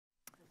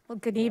Well,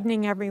 good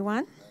evening,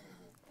 everyone.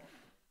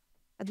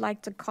 I'd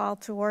like to call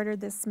to order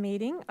this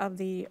meeting of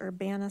the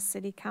Urbana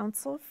City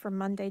Council for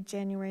Monday,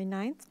 January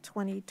 9th,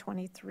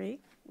 2023.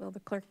 Will the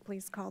clerk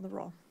please call the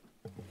roll?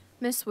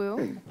 Miss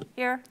Wu.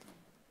 Here.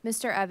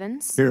 Mr.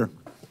 Evans. Here.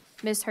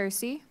 Miss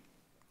Hersey.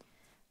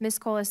 Miss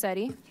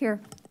Colasetti. Here.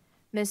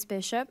 Miss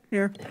Bishop.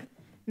 Here.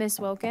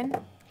 Miss Wilkin.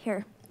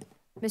 Here.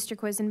 Mr.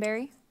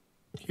 Quisenberry.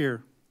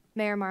 Here.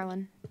 Mayor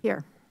Marlin.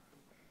 Here.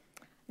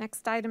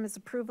 Next item is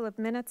approval of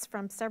minutes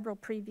from several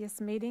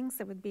previous meetings.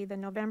 It would be the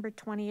November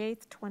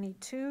 28th,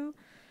 22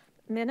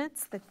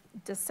 minutes, the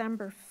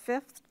December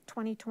 5th,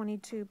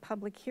 2022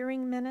 public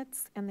hearing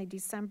minutes, and the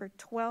December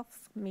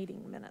 12th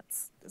meeting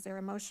minutes. Is there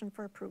a motion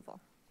for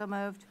approval? So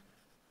moved.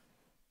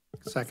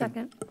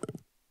 Second.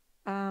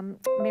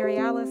 Mary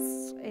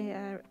Alice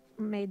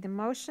made the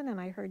motion, and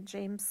I heard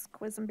James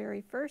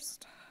Quisenberry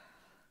first.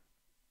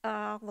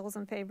 All those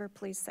in favor,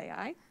 please say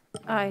aye.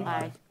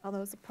 Aye. All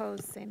those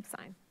opposed, same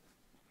sign.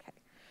 Okay.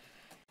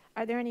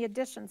 Are there any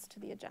additions to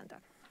the agenda?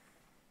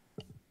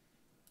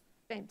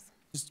 James?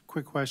 Just a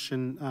quick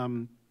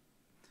question.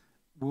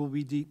 Will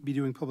we be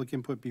doing public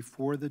input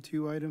before the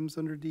two items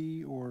under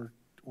D or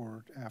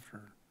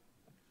after?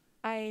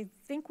 I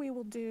think we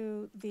will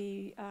do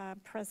the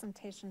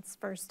presentations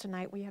first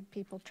tonight. We have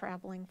people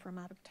traveling from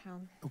out of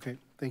town. Okay,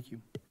 thank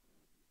you.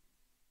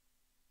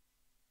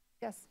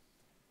 Yes.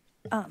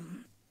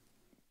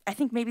 I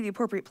think maybe the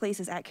appropriate place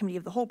is at committee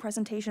of the whole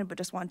presentation, but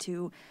just want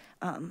to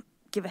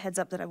give a heads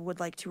up that I would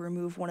like to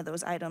remove one of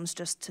those items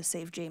just to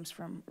save James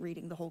from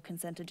reading the whole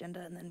consent agenda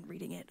and then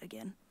reading it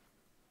again.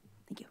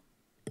 Thank you.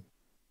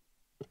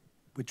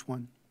 Which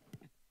one?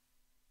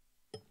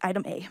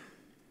 Item A.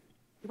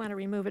 You want to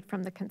remove it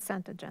from the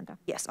consent agenda?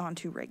 Yes, on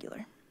to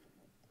regular.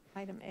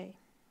 Item A.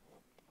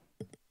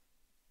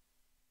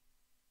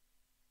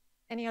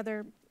 Any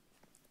other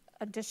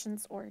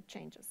additions or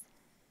changes?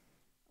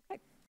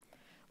 Okay.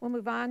 We'll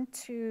move on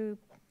to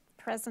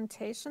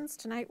presentations.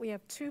 Tonight we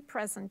have two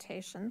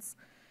presentations.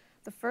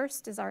 The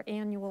first is our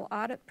annual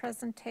audit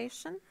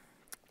presentation.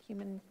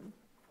 Human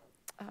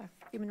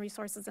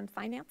Resources and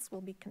Finance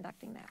will be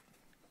conducting that.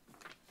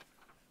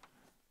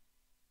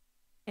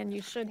 And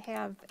you should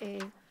have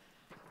a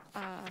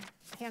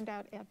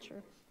handout at your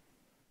chair.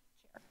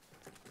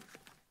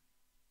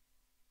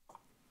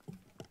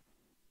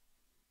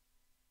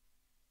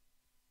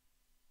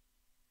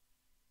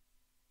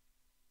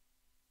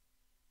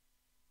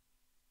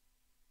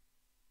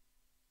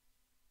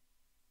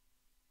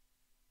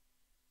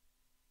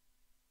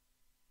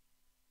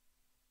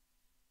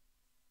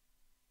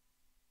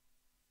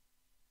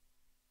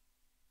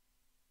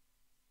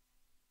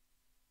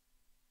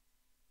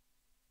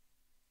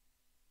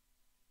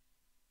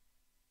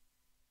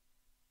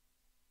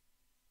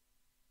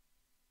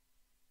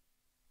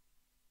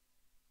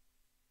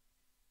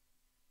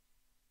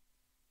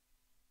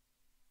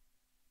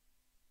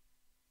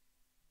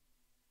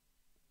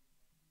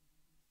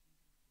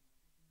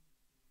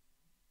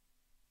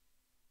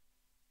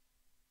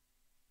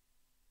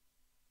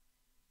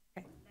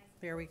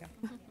 There we go.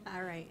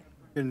 All right.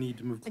 Going to need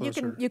to move And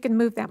closer. you can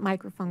move that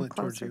microphone Flip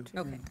towards closer you. to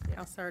Okay,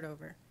 I'll start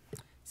over.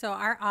 So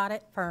our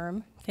audit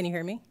firm, can you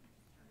hear me?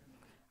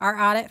 Our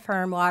audit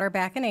firm,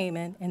 Lauterbach and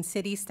Amon, and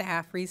city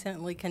staff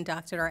recently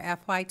conducted our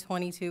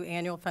FY22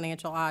 annual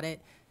financial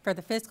audit for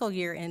the fiscal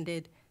year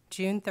ended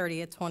June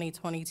 30th,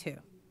 2022.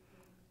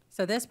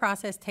 So this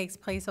process takes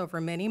place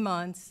over many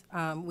months.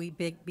 We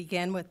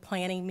begin with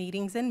planning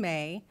meetings in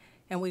May,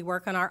 and we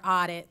work on our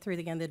audit through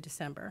the end of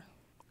December.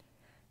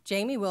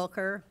 Jamie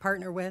Wilker,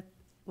 partner with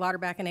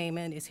Lauterbach and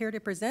Amon, is here to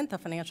present the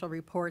financial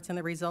reports and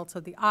the results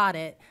of the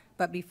audit,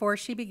 but before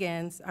she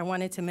begins, I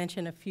wanted to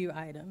mention a few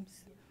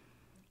items.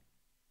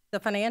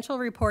 The financial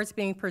reports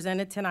being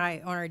presented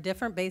tonight are a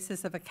different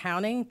basis of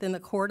accounting than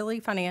the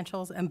quarterly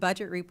financials and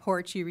budget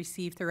reports you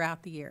receive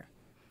throughout the year.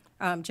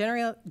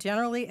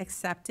 Generally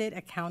accepted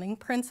accounting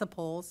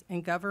principles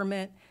and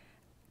governmental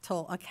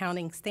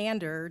accounting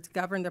standards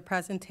govern the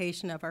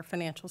presentation of our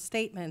financial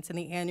statements and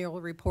the annual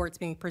reports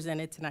being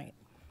presented tonight.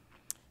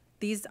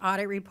 These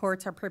audit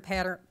reports are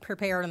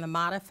prepared on the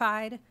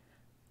modified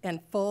and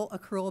full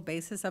accrual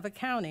basis of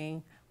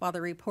accounting, while the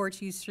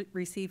reports you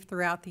receive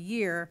throughout the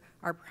year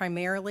are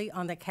primarily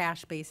on the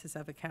cash basis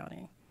of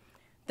accounting.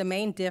 The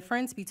main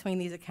difference between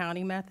these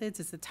accounting methods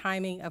is the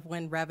timing of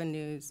when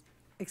revenues,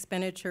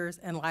 expenditures,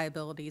 and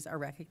liabilities are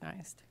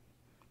recognized.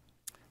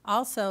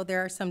 Also,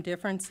 there are some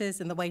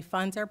differences in the way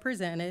funds are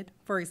presented.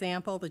 For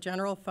example, the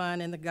general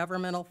fund and the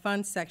governmental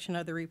funds section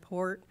of the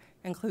report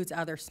includes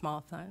other small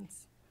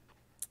funds.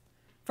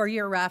 For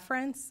your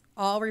reference,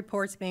 all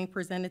reports being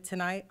presented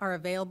tonight are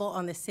available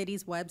on the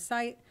city's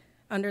website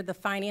under the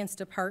Finance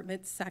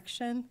Department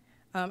section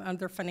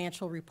under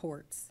Financial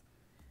Reports.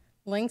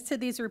 Links to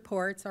these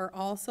reports are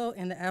also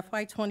in the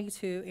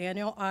FY22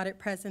 Annual Audit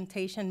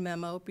Presentation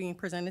Memo being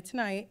presented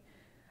tonight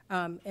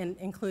and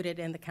included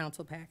in the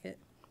council packet.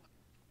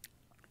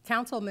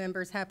 Council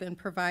members have been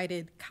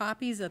provided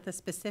copies of the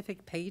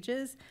specific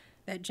pages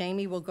that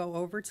Jamie will go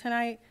over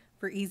tonight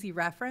for easy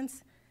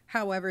reference.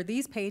 However,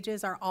 these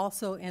pages are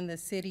also in the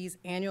city's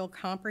annual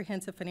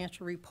comprehensive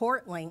financial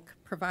report link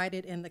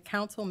provided in the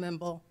council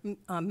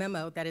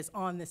memo that is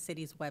on the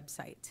city's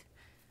website.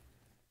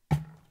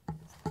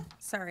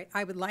 Sorry,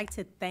 I would like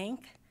to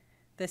thank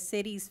the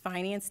city's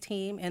finance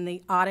team and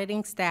the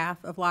auditing staff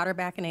of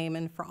Lauterbach and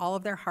Amon for all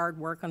of their hard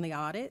work on the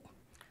audit.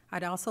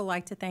 I'd also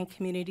like to thank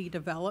Community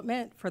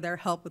Development for their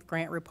help with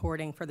grant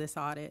reporting for this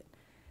audit.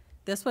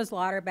 This was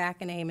Lauterbach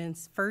and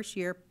Amon's first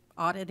year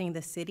auditing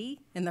the city,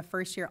 and the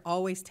first year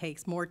always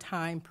takes more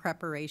time,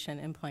 preparation,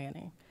 and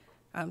planning.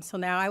 So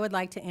now I would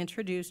like to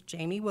introduce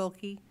Jamie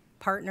Wilkie,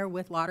 partner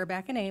with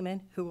Lauterbach and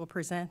Amon, who will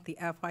present the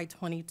FY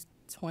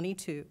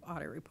 2022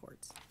 audit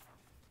reports.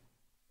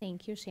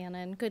 Thank you,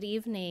 Shannon. Good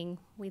evening.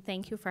 We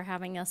thank you for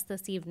having us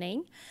this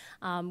evening.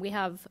 We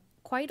have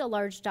quite a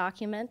large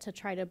document to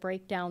try to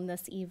break down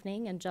this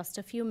evening in just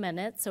a few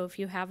minutes. So if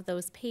you have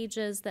those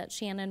pages that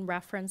Shannon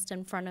referenced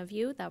in front of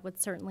you, that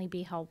would certainly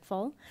be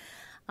helpful.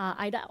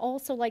 I'd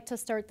also like to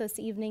start this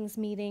evening's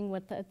meeting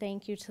with a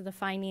thank you to the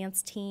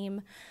finance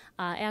team.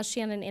 As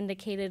Shannon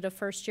indicated, a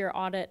first-year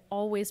audit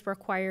always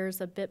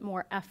requires a bit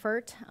more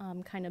effort,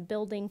 kind of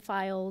building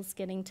files,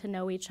 getting to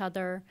know each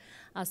other.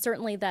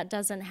 Certainly that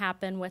doesn't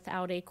happen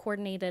without a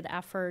coordinated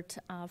effort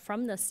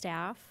from the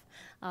staff.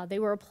 They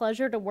were a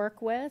pleasure to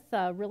work with,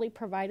 really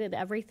provided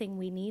everything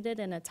we needed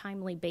in a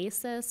timely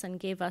basis and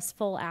gave us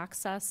full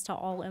access to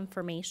all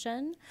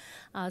information.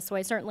 So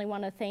I certainly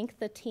want to thank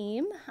the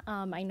team.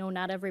 I know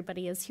not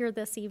everybody is here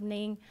this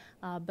evening,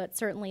 but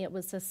certainly it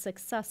was a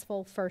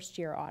successful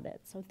first-year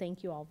audit. So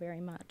thank you all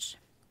very much.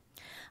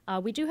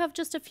 We do have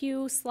just a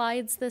few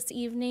slides this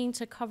evening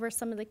to cover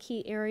some of the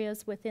key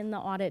areas within the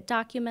audit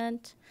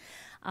document.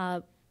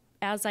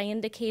 As I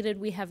indicated,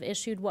 we have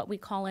issued what we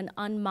call an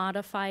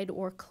unmodified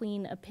or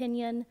clean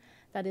opinion.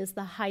 That is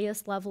the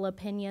highest level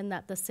opinion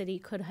that the city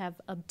could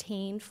have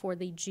obtained for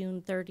the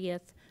June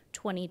 30th,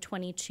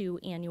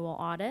 2022 annual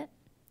audit.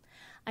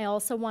 I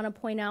also want to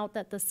point out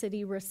that the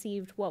city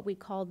received what we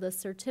call the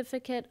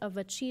Certificate of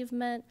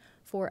Achievement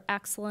for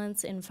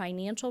Excellence in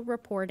Financial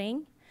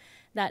Reporting.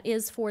 That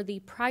is for the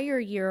prior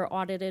year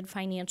audited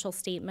financial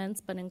statements,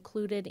 but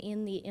included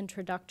in the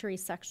introductory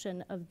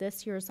section of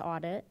this year's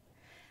audit.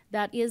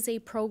 That is a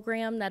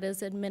program that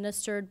is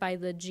administered by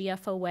the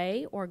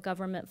GFOA, or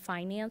Government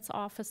Finance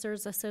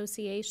Officers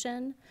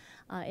Association,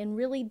 and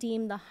really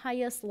deemed the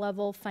highest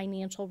level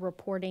financial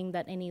reporting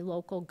that any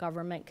local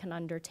government can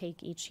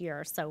undertake each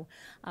year. So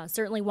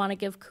certainly want to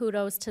give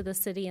kudos to the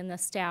city and the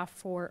staff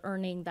for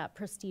earning that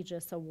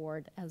prestigious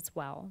award as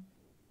well.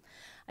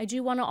 I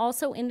do want to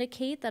also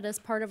indicate that as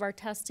part of our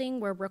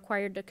testing, we're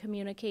required to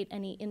communicate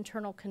any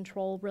internal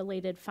control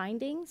related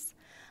findings.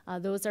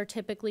 Those are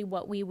typically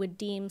what we would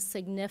deem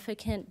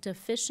significant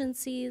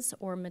deficiencies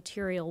or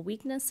material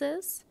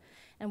weaknesses.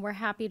 And we're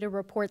happy to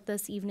report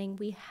this evening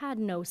we had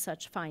no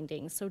such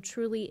findings, so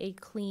truly a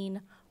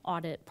clean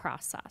audit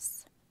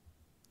process.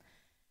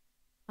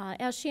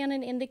 As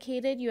Shannon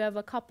indicated, you have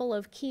a couple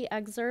of key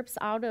excerpts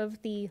out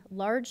of the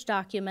large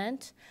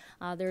document.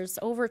 There's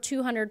over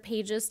 200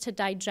 pages to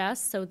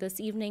digest, so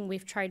this evening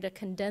we've tried to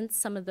condense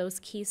some of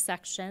those key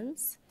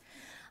sections.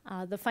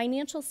 The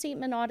financial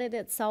statement audit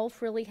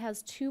itself really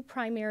has two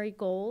primary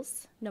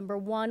goals. Number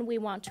one, we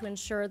want to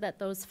ensure that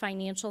those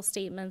financial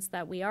statements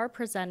that we are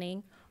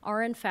presenting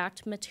are in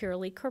fact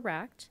materially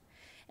correct.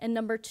 And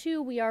number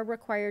two, we are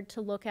required to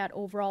look at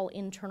overall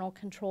internal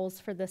controls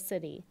for the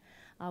city.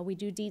 We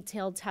do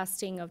detailed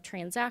testing of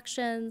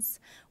transactions.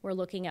 We're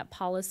looking at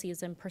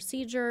policies and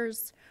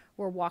procedures.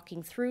 We're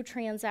walking through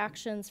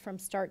transactions from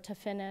start to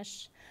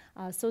finish.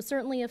 So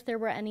certainly if there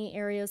were any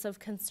areas of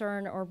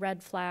concern or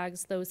red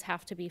flags, those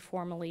have to be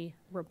formally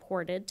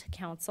reported to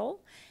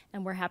council.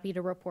 And we're happy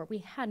to report we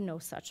had no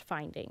such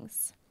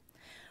findings.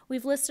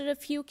 We've listed a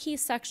few key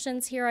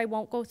sections here. I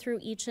won't go through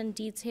each in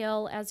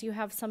detail. As you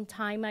have some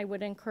time, I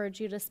would encourage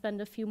you to spend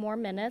a few more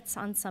minutes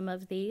on some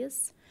of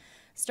these.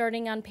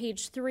 Starting on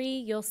page 3,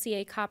 you'll see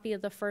a copy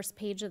of the first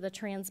page of the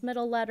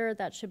transmittal letter.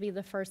 That should be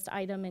the first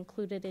item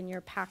included in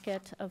your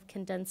packet of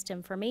condensed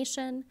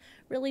information.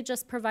 Really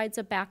just provides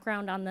a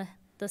background on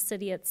the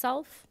city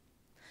itself.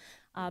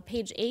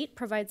 Page 8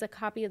 provides a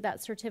copy of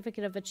that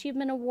Certificate of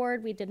Achievement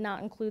Award. We did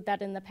not include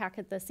that in the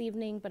packet this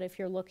evening, but if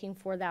you're looking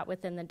for that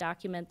within the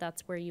document,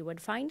 that's where you would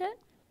find it.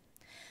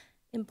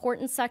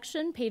 Important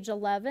section, page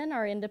 11,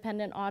 our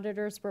independent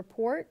auditor's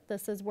report.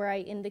 This is where I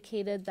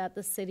indicated that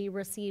the city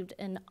received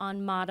an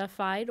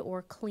unmodified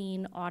or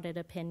clean audit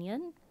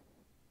opinion.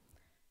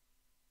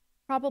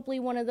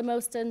 Probably one of the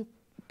most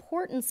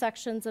important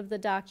sections of the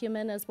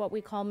document is what we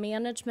call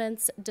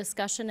management's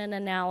discussion and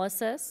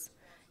analysis.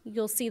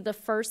 You'll see the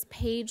first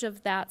page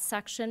of that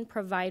section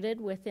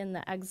provided within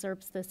the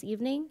excerpts this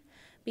evening,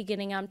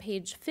 beginning on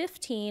page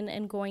 15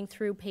 and going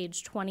through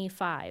page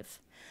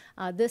 25.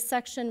 This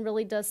section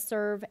really does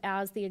serve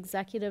as the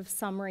executive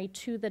summary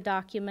to the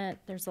document.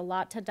 There's a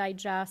lot to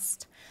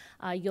digest.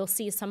 You'll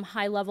see some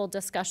high-level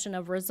discussion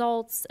of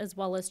results as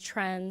well as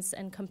trends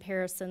and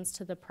comparisons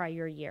to the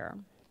prior year.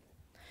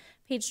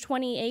 Page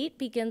 28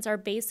 begins our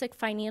basic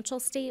financial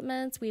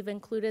statements. We've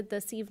included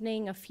this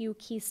evening a few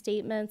key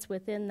statements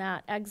within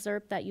that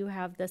excerpt that you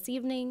have this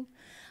evening.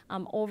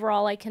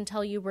 Overall, I can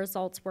tell you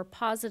results were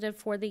positive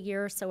for the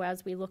year, so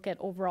as we look at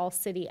overall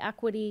city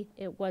equity,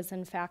 it was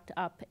in fact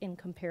up in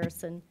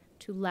comparison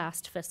to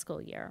last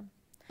fiscal year.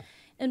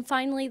 And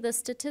finally, the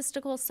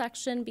statistical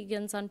section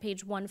begins on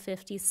page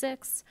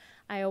 156.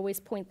 I always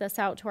point this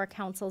out to our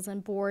councils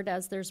and board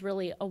as there's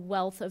really a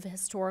wealth of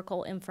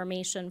historical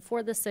information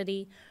for the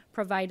city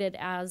provided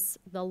as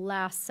the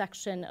last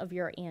section of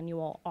your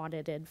annual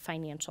audited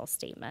financial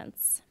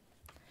statements.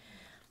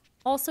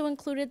 Also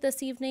included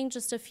this evening,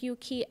 just a few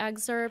key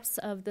excerpts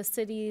of the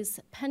city's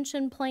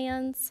pension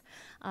plans.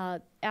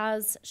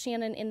 As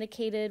Shannon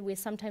indicated, we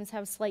sometimes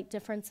have slight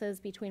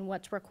differences between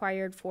what's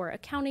required for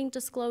accounting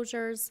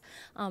disclosures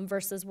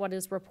versus what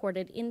is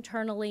reported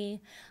internally.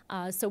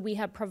 So we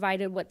have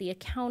provided what the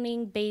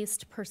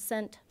accounting-based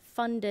percent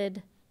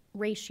funded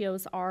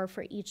ratios are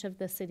for each of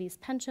the city's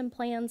pension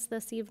plans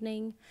this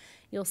evening.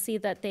 You'll see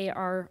that they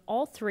are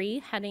all three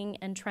heading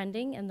and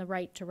trending in the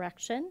right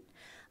direction.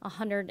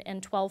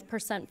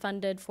 112%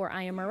 funded for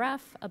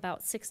IMRF,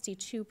 about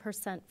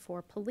 62%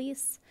 for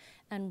police,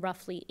 and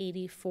roughly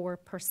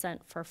 84%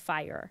 for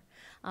fire.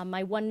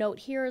 My one note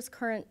here is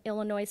current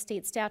Illinois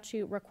state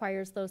statute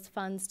requires those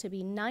funds to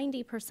be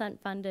 90%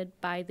 funded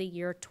by the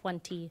year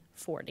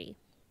 2040.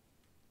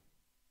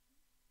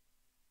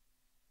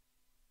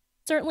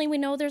 Certainly, we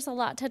know there's a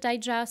lot to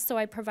digest, so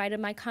I provided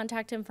my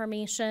contact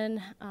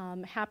information.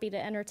 Happy to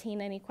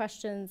entertain any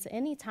questions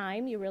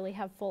anytime. You really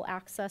have full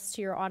access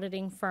to your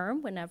auditing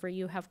firm whenever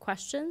you have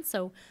questions,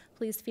 so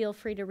please feel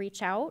free to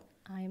reach out.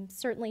 I'm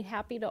certainly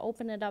happy to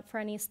open it up for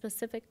any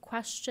specific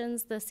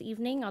questions this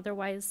evening.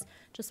 Otherwise,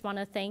 just want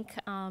to thank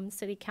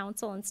City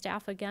Council and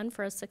staff again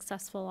for a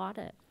successful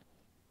audit.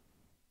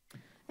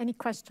 Any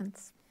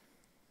questions?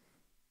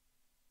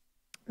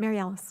 Mary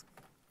Alice,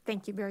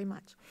 thank you very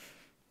much.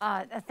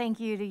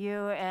 Thank you to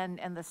you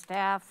and the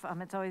staff.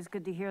 It's always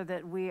good to hear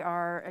that we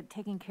are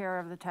taking care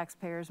of the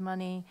taxpayers'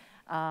 money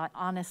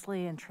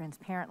honestly and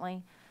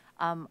transparently.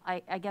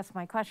 I guess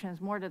my question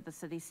is more to the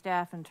city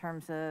staff in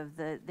terms of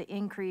the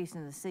increase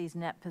in the city's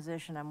net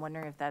position. I'm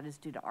wondering if that is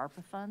due to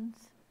ARPA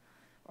funds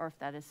or if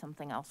that is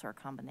something else or a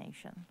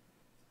combination.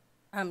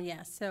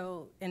 Yes,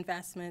 so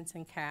investments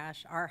in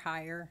cash are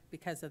higher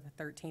because of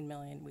the $13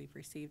 million we've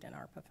received in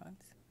ARPA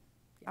funds.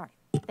 All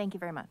right, thank you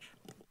very much.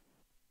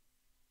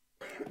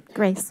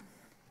 Grace.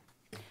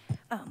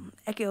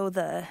 Echo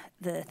the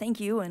thank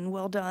you and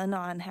well done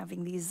on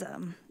having these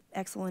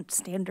excellent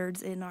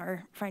standards in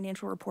our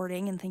financial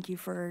reporting, and thank you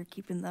for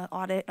keeping the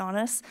audit on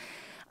us.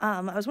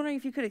 I was wondering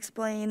if you could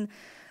explain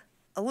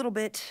a little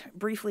bit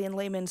briefly in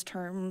layman's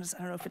terms, I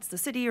don't know if it's the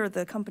city or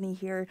the company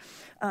here,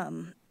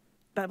 but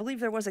I believe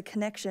there was a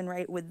connection,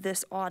 right, with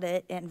this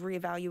audit and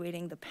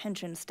reevaluating the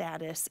pension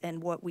status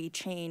and what we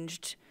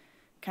changed,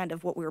 kind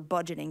of what we were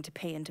budgeting to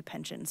pay into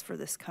pensions for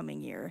this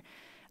coming year.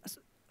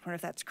 I wonder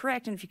if that's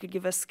correct, and if you could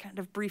give us kind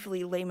of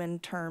briefly layman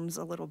terms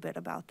a little bit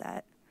about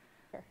that.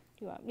 Sure.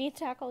 Do you want me to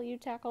tackle, you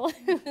tackle?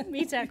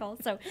 Me tackle.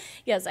 So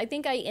yes, I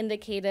think I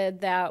indicated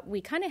that we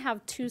kind of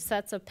have two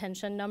sets of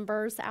pension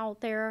numbers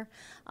out there.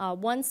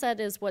 One set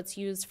is what's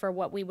used for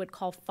what we would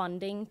call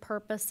funding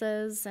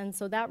purposes, and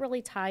so that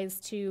really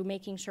ties to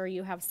making sure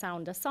you have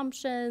sound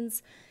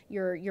assumptions,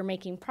 you're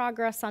making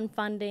progress on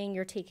funding,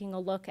 you're taking a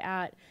look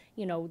at,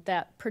 you know,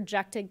 that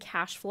projected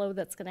cash flow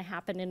that's going to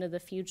happen into the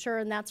future,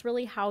 and that's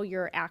really how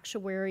your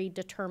actuary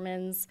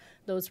determines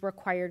those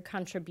required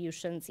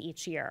contributions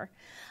each year.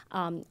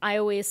 I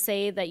always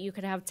say that you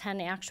could have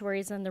 10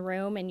 actuaries in the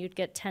room and you'd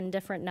get 10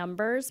 different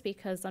numbers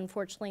because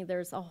unfortunately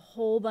there's a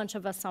whole bunch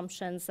of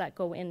assumptions that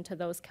go into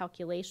those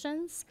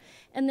calculations,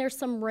 and there's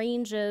some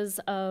ranges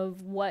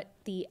of what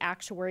the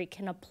actuary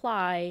can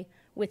apply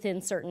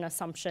within certain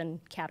assumption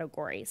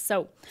categories.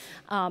 So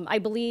I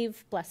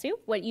believe, bless you,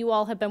 what you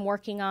all have been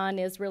working on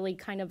is really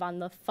kind of on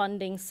the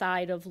funding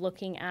side of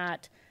looking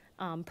at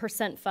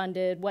percent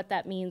funded, what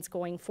that means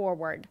going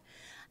forward.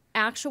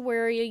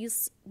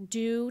 Actuaries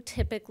do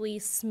typically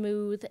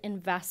smooth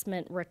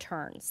investment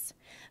returns,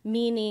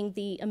 meaning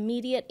the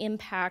immediate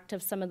impact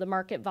of some of the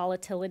market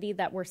volatility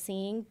that we're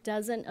seeing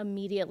doesn't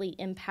immediately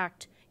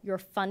impact your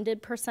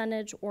funded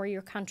percentage or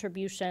your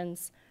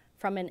contributions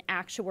from an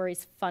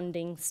actuary's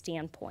funding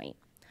standpoint.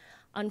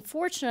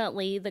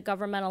 Unfortunately, the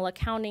Governmental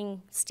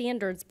Accounting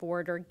Standards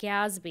Board, or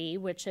GASB,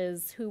 which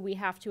is who we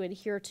have to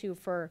adhere to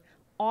for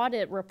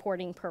audit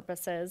reporting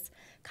purposes,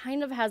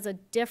 kind of has a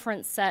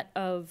different set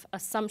of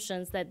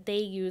assumptions that they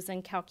use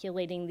in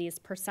calculating these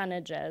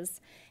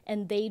percentages,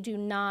 and they do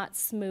not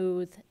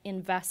smooth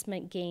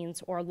investment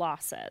gains or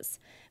losses,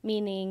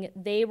 meaning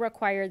they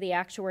require the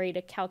actuary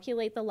to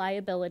calculate the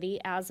liability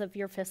as of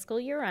your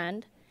fiscal year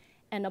end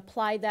and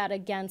apply that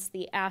against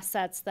the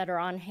assets that are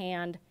on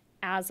hand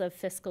as of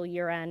fiscal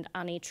year end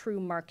on a true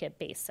market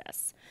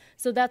basis.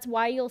 So that's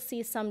why you'll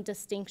see some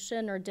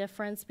distinction or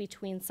difference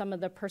between some of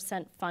the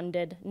percent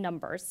funded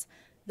numbers.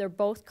 They're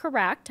both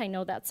correct. I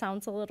know that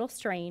sounds a little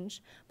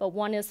strange, but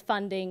one is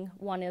funding,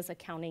 one is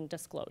accounting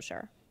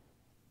disclosure.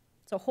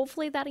 So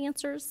hopefully that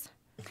answers.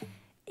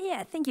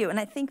 Yeah, thank you. And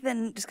I think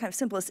then, just kind of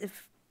simplest,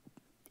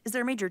 is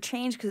there a major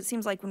change? Because it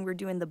seems like when we were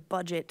doing the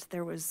budget,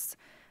 there was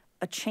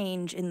a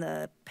change in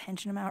the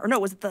pension amount, or no,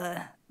 was it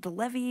the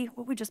levy,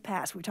 what we just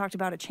passed? We talked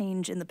about a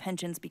change in the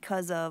pensions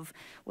because of,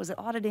 was it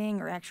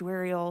auditing or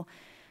actuarial?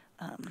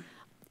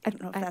 I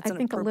don't know if that's I an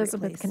think appropriate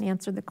Elizabeth place. can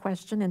answer the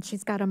question, and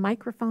she's got a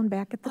microphone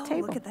back at the Oh,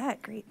 table. look at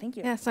that, great, thank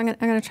you. Yes, I'm going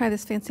to try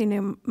this fancy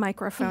new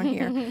microphone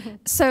here.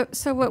 So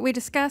what we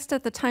discussed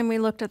at the time we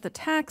looked at the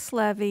tax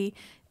levy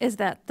is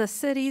that the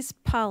city's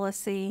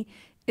policy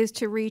is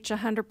to reach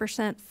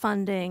 100%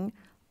 funding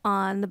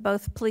on the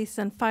both police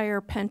and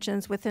fire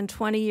pensions within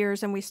 20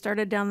 years, and we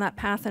started down that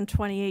path in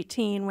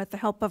 2018 with the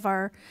help of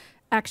our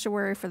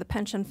actuary for the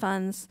pension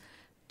funds,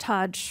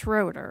 Todd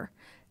Schroeder.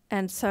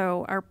 And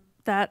so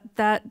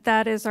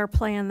that is our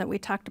plan that we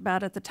talked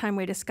about at the time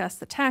we discussed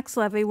the tax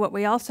levy. What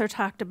we also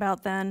talked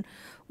about then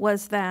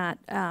was that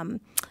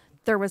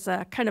there was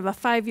a kind of a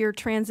 5-year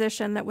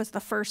transition that was the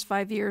first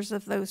 5 years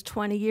of those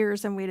 20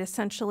 years, and we'd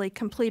essentially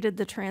completed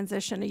the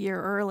transition a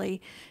year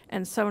early.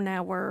 And so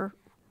now we're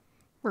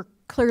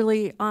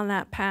clearly on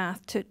that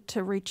path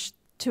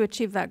to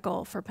achieve that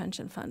goal for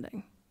pension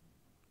funding.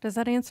 Does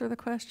that answer the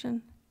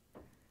question?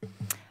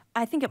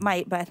 I think it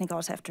might, but I think I'll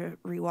just have to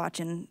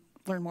rewatch and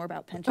learn more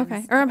about pensions.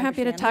 Okay, or I'm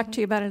happy to understand. talk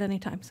to you about it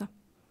anytime, so.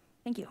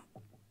 Thank you.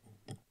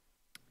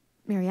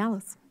 Mary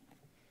Alice.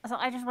 So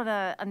I just want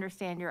to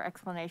understand your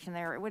explanation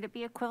there. Would it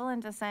be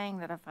equivalent to saying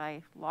that if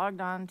I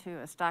logged on to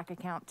a stock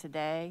account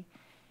today,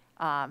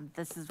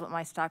 this is what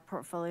my stock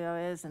portfolio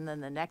is, and then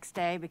the next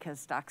day,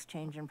 because stocks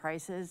change in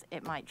prices,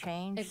 it might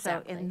change?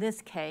 Exactly. So in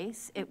this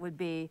case, it would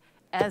be,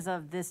 as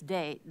of this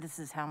date, this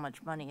is how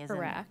much money is in it.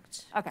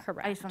 Correct. Okay,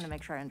 Correct. I just want to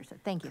make sure I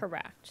understood. Thank you.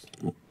 Correct.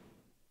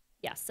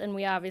 Yes, and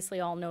we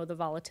obviously all know the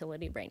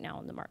volatility right now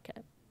in the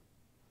market.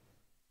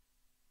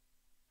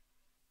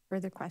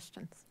 Further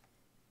questions?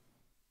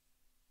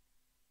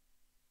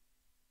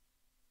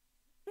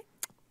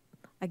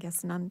 I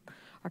guess none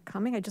are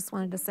coming. I just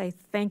wanted to say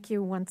thank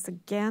you once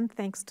again.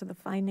 Thanks to the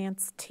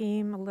finance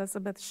team,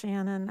 Elizabeth,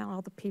 Shannon, and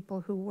all the people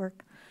who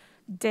work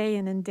day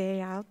in and day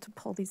out to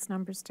pull these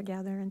numbers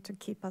together and to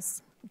keep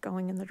us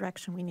going in the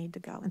direction we need to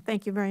go. And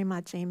thank you very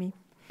much, Amy.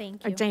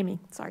 Thank Or you. Jamie,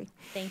 sorry.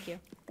 Thank you.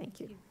 Thank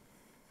you.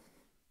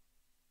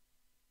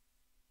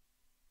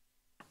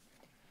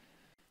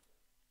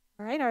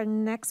 All right, our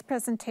next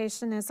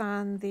presentation is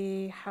on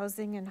the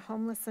Housing and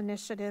Homeless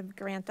Initiative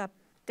Grant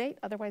Update,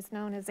 otherwise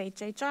known as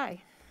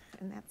HHI.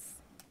 And that's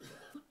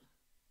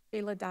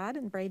Sheila Dodd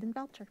and Braden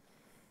Belcher.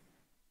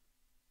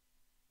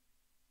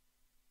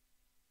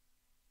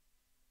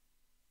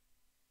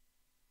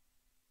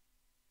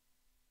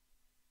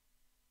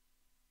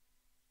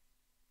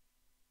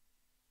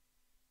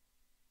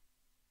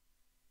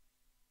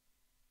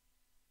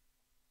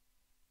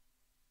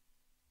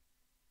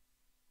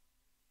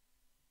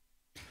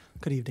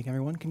 Good evening,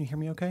 everyone. Can you hear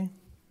me okay?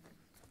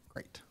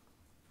 Great.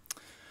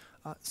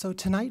 So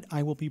tonight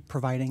I will be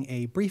providing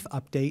a brief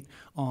update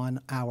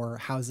on our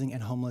Housing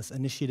and Homeless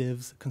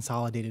Initiatives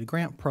Consolidated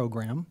Grant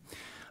Program.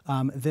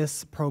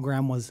 This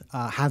program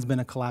has been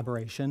a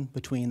collaboration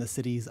between the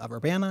cities of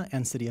Urbana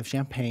and City of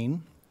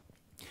Champaign.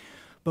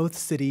 Both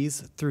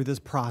cities, through this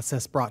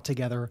process, brought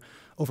together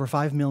over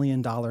 $5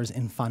 million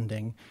in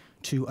funding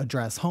to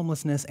address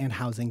homelessness and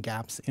housing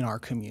gaps in our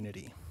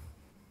community.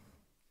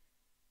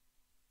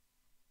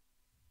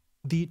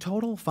 The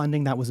total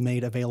funding that was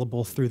made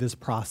available through this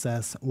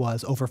process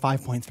was over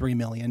 $5.3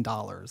 million.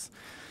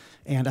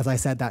 And as I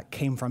said, that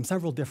came from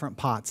several different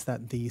pots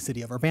that the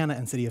City of Urbana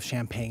and City of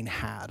Champaign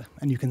had.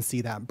 And you can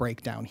see that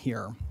breakdown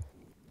here.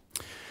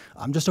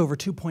 Just over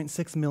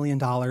 $2.6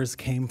 million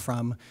came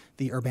from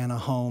the Urbana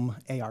Home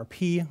ARP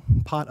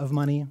pot of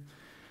money.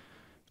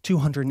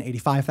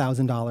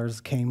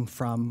 $285,000 came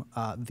from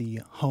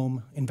the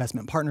Home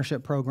Investment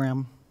Partnership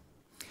Program.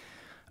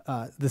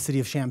 The City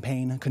of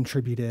Champaign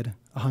contributed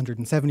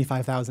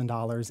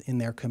 $175,000 in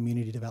their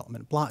Community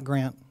Development Block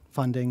Grant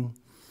funding,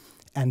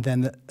 and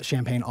then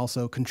Champaign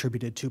also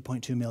contributed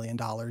 $2.2 million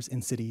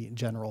in City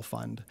General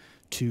Fund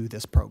to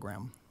this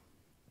program.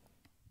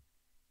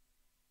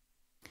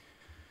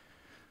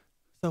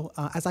 So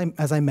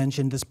as I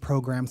mentioned, this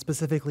program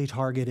specifically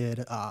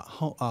targeted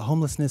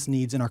homelessness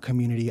needs in our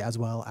community as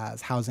well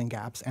as housing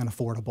gaps and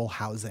affordable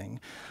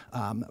housing.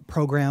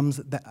 Programs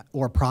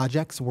or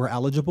projects were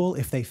eligible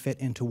if they fit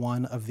into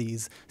one of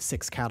these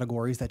 6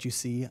 categories that you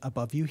see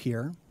above you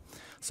here.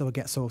 So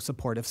again,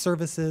 supportive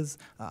services,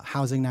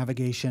 housing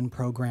navigation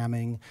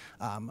programming,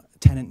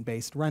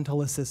 tenant-based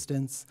rental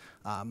assistance,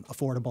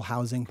 affordable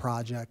housing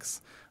projects,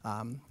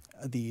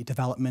 the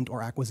development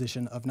or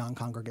acquisition of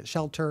non-congregate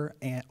shelter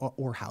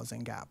or housing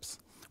gaps,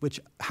 which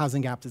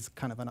housing gaps is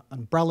kind of an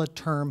umbrella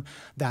term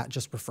that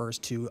just refers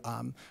to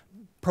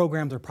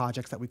programs or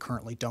projects that we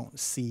currently don't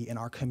see in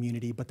our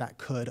community, but that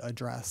could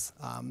address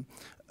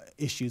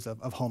issues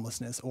of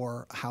homelessness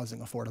or housing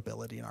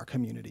affordability in our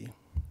community.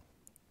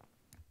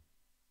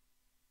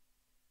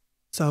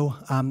 So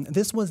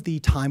this was the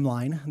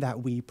timeline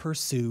that we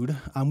pursued.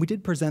 We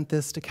did present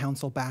this to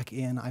council back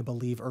in, I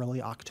believe,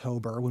 early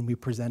October when we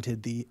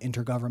presented the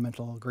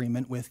intergovernmental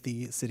agreement with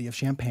the city of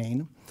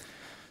Champaign.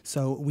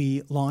 So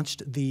we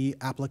launched the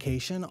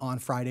application on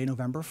Friday,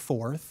 November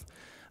 4th.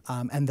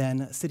 And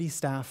then city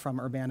staff from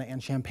Urbana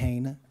and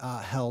Champaign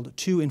held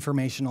 2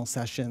 informational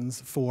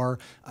sessions for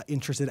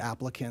interested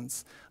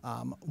applicants.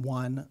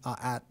 One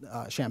at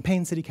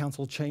Champaign City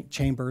Council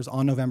chambers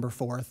on November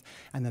 4th,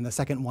 and then the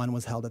second one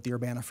was held at the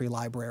Urbana Free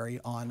Library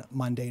on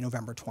Monday,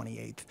 November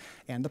 28th.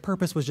 And the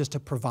purpose was just to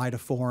provide a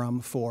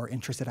forum for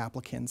interested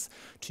applicants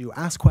to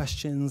ask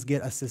questions,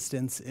 get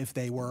assistance if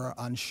they were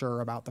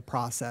unsure about the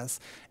process,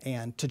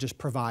 and to just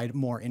provide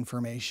more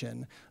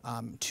information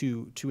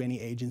to any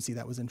agency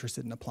that was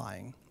interested in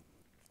applying.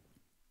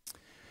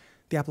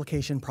 The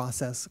application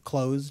process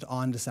closed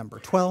on December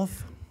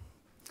 12th,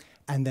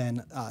 and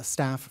then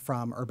staff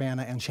from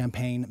Urbana and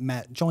Champaign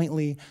met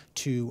jointly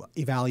to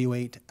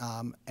evaluate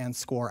and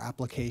score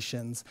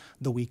applications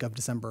the week of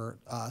December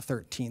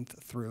 13th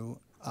through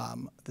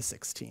the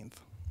 16th.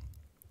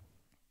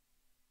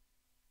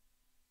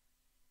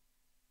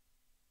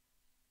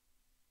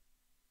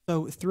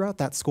 So throughout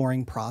that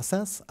scoring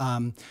process,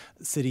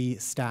 city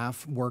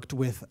staff worked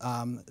with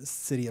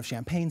City of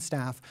Champaign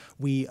staff.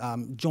 We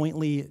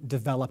jointly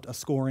developed a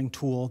scoring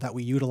tool that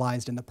we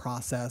utilized in the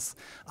process,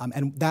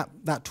 and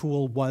that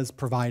tool was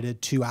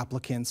provided to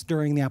applicants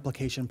during the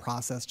application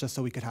process just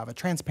so we could have a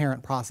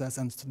transparent process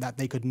and so that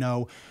they could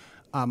know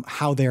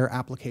how their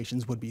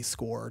applications would be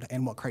scored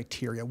and what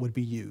criteria would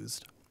be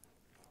used.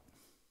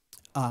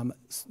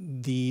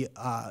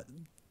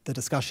 The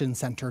discussion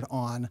centered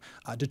on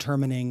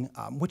determining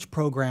which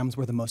programs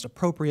were the most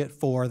appropriate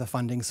for the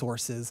funding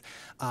sources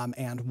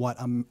and what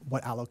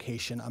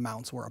allocation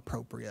amounts were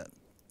appropriate.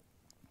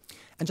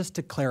 And just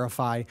to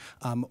clarify,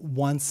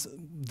 once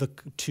the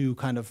 2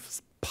 kind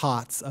of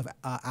pots of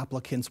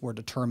applicants were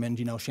determined,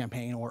 you know,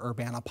 Champaign or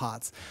Urbana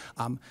pots,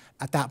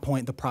 at that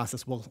point the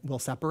process will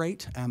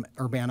separate.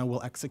 Urbana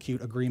will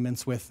execute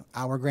agreements with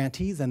our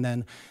grantees, and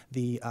then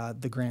the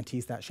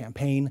grantees that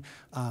Champaign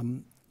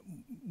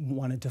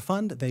wanted to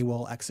fund, they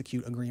will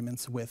execute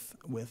agreements with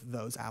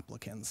those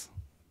applicants.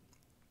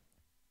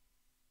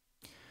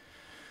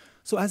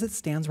 So as it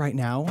stands right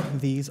now,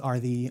 these are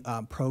the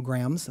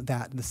programs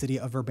that the city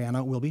of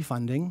Urbana will be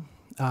funding.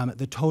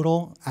 The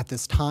total at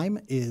this time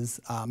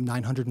is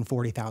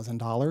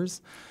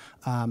 $940,000.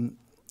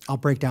 I'll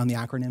break down the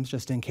acronyms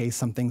just in case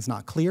something's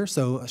not clear.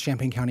 So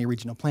Champaign County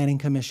Regional Planning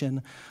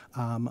Commission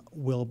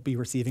will be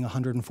receiving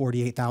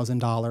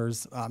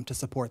 $148,000 to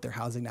support their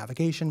housing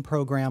navigation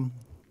program.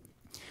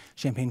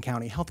 Champaign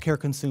County Healthcare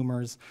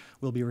Consumers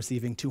will be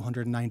receiving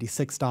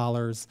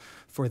 $296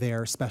 for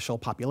their special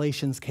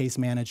populations case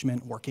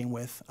management, working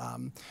with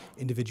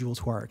individuals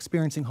who are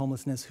experiencing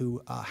homelessness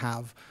who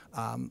have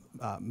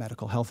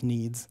medical health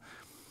needs.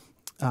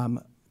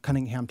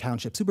 Cunningham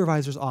Township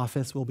Supervisor's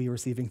Office will be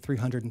receiving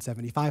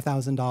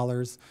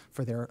 $375,000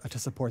 for to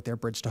support their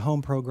Bridge to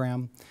Home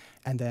program.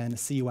 And then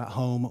See You at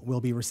Home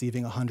will be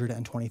receiving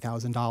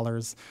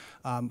 $120,000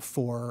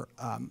 for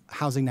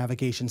housing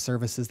navigation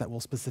services that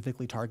will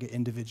specifically target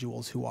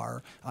individuals who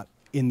are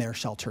in their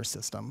shelter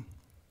system.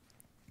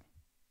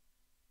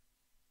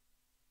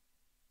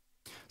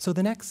 So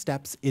the next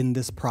steps in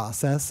this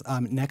process,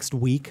 next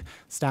week,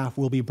 staff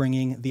will be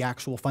bringing the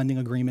actual funding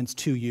agreements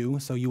to you.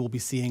 So you will be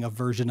seeing a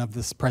version of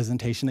this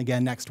presentation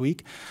again next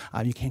week.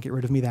 You can't get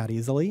rid of me that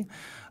easily.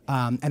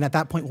 And at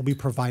that point, we'll be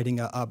providing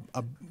a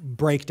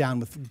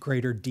breakdown with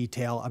greater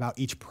detail about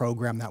each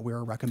program that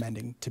we're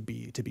recommending to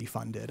be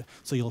funded.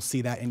 So you'll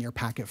see that in your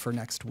packet for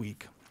next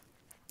week.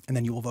 And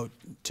then you will vote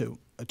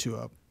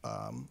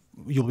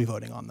you'll be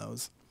voting on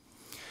those.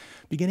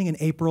 Beginning in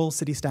April,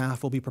 city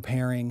staff will be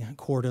preparing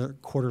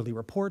quarterly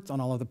reports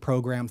on all of the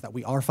programs that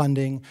we are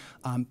funding.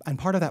 And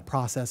part of that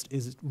process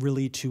is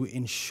really to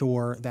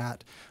ensure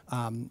that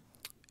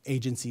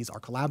agencies are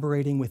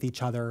collaborating with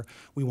each other.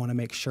 We want to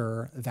make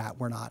sure that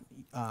we're not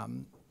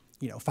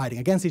fighting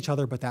against each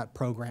other, but that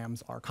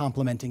programs are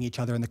complementing each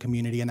other in the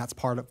community, and that's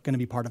going to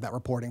be part of that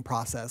reporting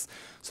process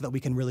so that we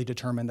can really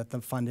determine that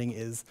the funding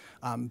is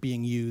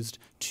being used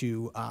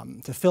to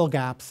fill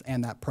gaps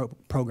and that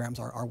programs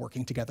are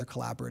working together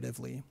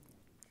collaboratively.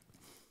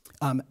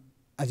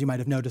 As you might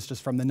have noticed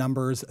just from the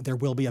numbers, there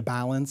will be a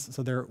balance,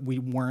 so we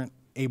weren't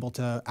able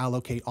to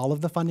allocate all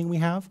of the funding we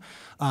have,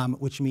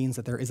 which means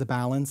that there is a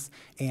balance,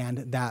 and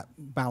that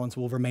balance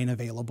will remain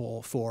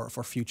available for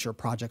future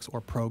projects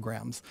or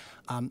programs.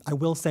 I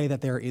will say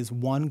that there is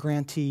one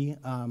grantee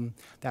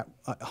that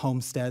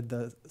Homestead,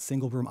 the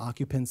single room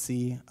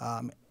occupancy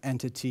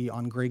entity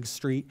on Griggs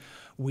Street,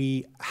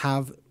 we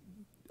have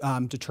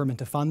determined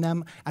to fund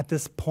them. At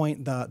this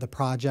point, the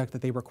project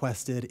that they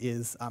requested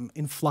is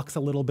in flux a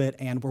little bit,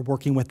 and we're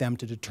working with them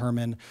to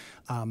determine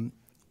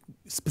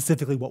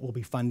specifically what we'll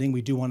be funding.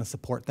 We do want to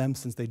support them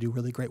since they do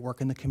really great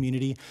work in the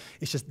community.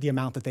 It's just the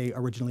amount that they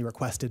originally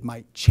requested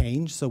might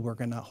change, so we're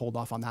going to hold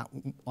off on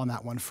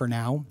that one for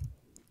now.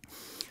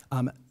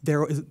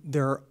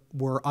 There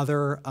were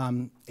other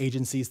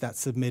agencies that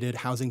submitted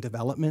housing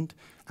development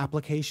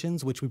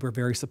applications, which we were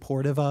very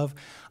supportive of.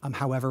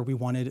 However, we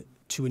wanted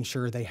to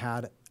ensure they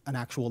had an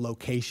actual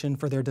location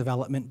for their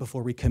development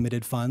before we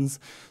committed funds.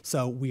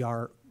 So we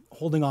are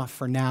holding off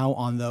for now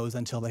on those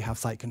until they have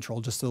site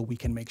control, just so we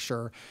can make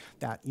sure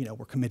that,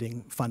 we're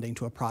committing funding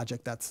to a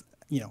project that's,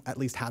 at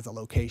least has a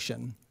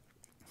location.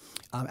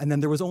 And then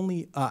there was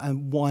only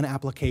one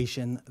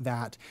application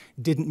that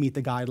didn't meet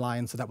the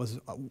guidelines, so that was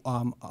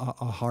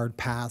a hard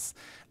pass,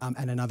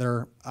 and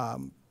another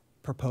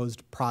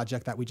proposed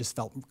project that we just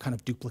felt kind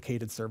of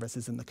duplicated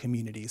services in the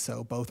community.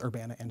 So both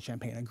Urbana and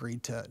Champaign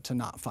agreed to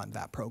not fund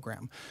that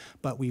program.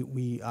 But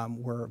we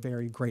were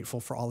very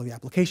grateful for all of the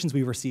applications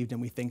we received,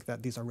 and we think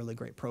that these are really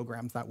great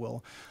programs that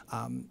will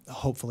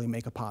hopefully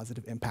make a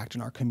positive impact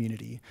in our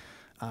community.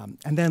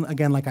 And then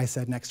again, like I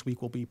said, next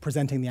week we'll be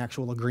presenting the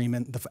actual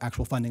agreement, the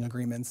actual funding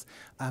agreements,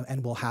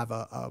 and we'll have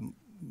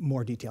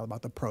more detail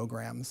about the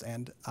programs,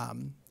 and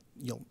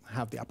you'll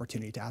have the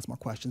opportunity to ask more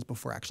questions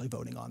before actually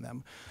voting on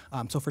them.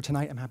 So for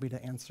tonight, I'm happy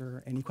to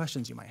answer any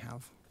questions you might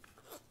have.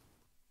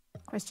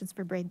 Questions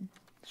for Braden?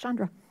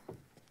 Chandra?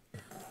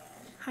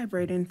 Hi,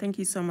 Braden. Thank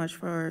you so much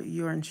for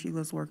your and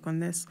Sheila's work on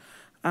this.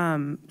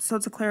 So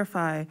to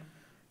clarify,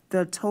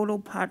 the total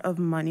pot of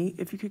money,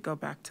 if you could go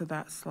back to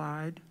that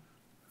slide.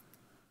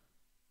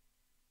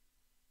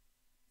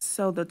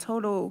 So the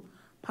total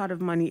pot of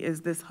money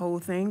is this whole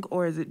thing,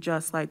 or is it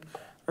just like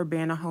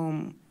Urbana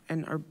Home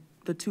and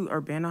the two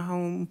Urbana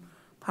Home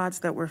pots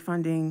that we're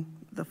funding,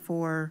 the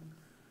 4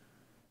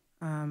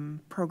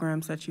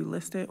 programs that you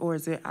listed, or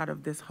is it out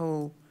of this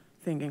whole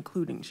thing,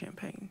 including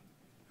Champaign?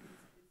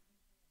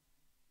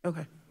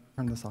 Okay.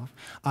 Turn this off.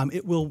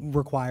 It will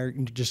require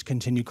just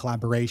continued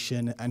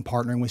collaboration and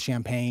partnering with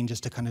Champaign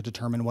just to kind of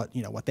determine what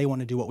they want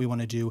to do, what we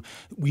want to do.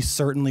 We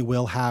certainly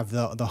will have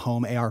the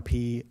home ARP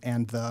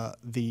and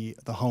the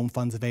home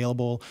funds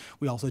available.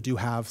 We also do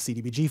have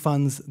CDBG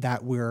funds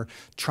that we're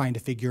trying to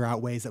figure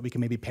out ways that we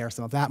can maybe pair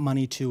some of that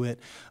money to it.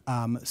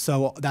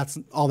 So that's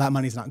all that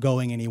money's not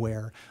going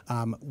anywhere.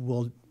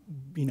 We'll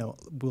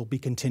be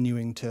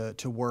continuing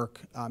to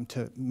work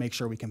to make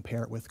sure we can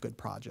pair it with good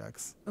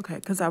projects. Okay,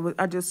 because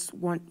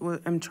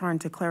I'm trying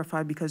to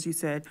clarify, because you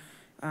said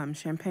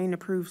Champaign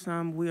approved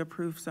some, we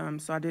approved some,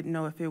 so I didn't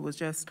know if it was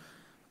just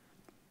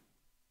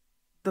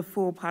the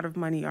full pot of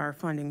money are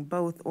funding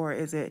both, or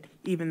is it,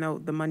 even though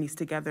the money's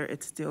together,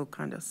 it's still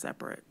kind of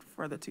separate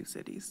for the 2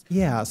 cities?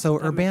 Yeah, so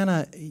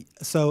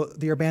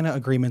the Urbana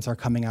agreements are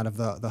coming out of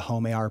the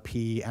home ARP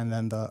and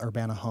then the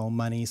Urbana Home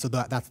money, so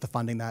that's the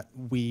funding that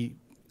we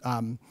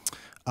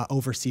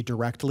oversee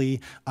directly.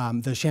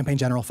 The Champaign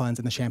General Funds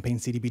and the Champaign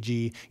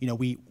CDBG,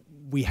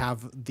 we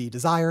have the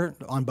desire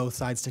on both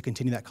sides to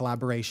continue that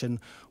collaboration.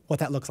 What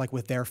that looks like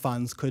with their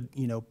funds could,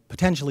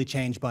 potentially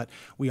change, but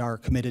we are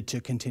committed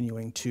to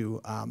continuing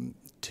to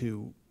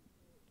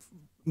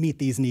meet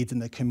these needs in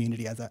the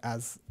community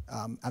as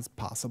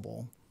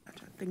possible.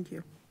 Gotcha. Thank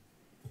you.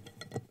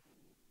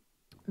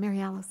 Mary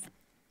Alice?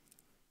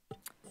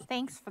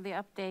 Thanks for the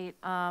update.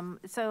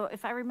 So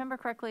if I remember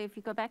correctly, if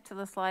you go back to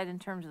the slide in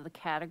terms of the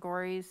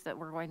categories that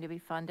were going to be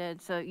funded,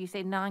 so you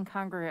say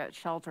non-congregate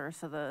shelter,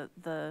 so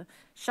the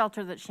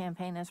shelter that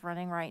Champaign is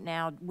running right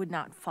now would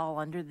not fall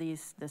under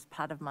this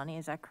pot of money,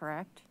 is that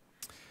correct?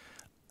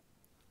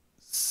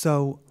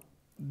 So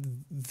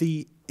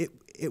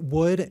it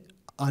would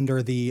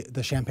under the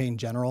Champaign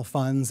General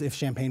Funds. If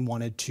Champaign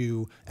wanted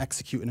to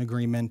execute an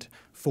agreement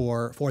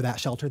for that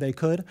shelter, they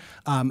could.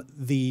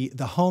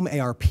 The home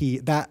ARP,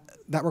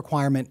 that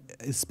requirement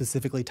is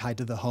specifically tied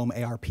to the home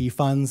ARP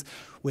funds,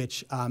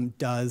 which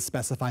does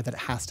specify that it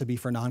has to be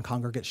for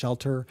non-congregate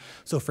shelter.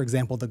 So for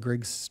example, the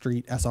Griggs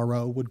Street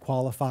SRO would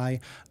qualify.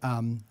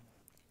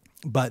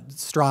 But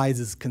Strides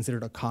is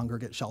considered a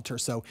congregate shelter,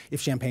 so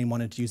if Champaign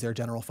wanted to use their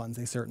general funds,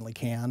 they certainly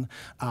can.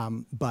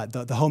 But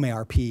the home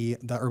ARP,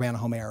 the Urbana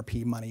Home ARP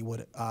money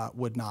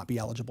would not be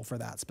eligible for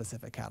that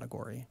specific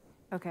category.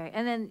 Okay,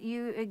 and then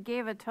you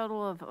gave a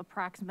total of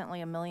approximately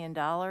 $1 million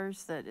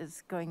that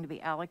is going to be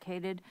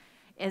allocated.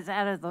 Is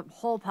that of the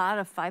whole pot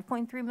of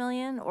 $5.3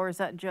 million, or is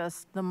that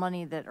just the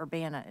money that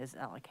Urbana is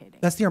allocating?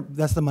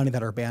 That's the money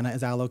that Urbana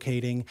is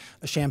allocating.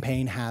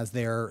 Champaign has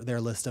their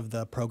list of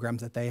the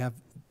programs that they have.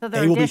 So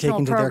there are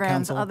additional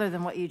programs other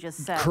than what you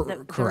just said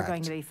that are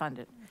going to be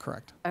funded?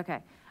 Correct. Okay.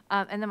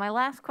 And then my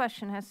last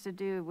question has to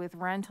do with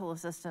rental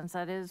assistance.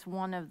 That is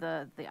one of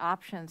the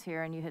options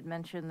here, and you had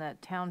mentioned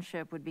that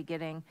Township would be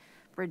getting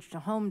Bridge to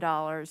Home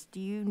dollars. Do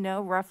you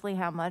know roughly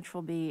how much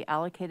will be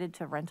allocated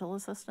to rental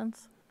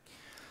assistance?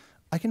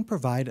 I can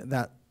provide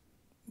that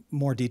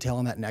more detail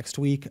on that next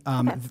week.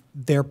 Okay.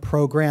 Their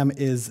program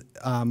is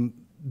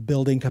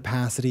building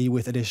capacity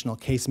with additional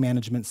case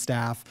management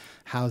staff,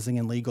 housing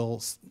and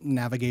legal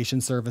navigation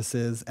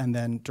services, and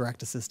then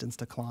direct assistance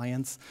to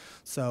clients.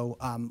 So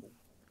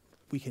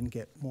we can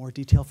get more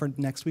detail for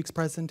next week's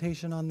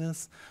presentation on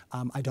this.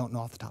 I don't know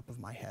off the top of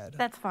my head.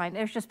 That's fine.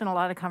 There's just been a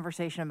lot of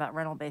conversation about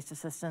rental-based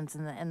assistance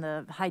and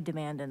the high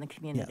demand in the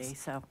community, Yes.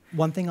 so.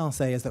 One thing I'll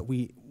say is that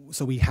we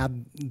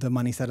had the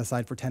money set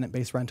aside for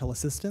tenant-based rental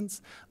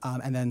assistance,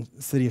 and then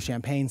City of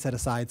Champaign set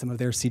aside some of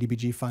their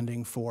CDBG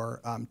funding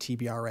for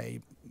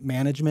TBRA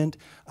management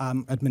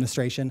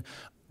administration.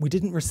 We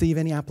didn't receive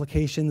any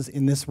applications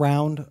in this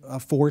round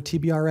for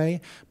TBRA,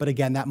 but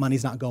again, that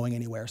money's not going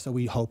anywhere. So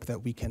we hope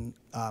that we can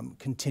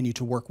continue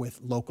to work with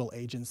local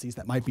agencies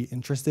that might be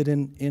interested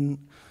in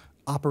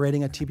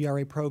operating a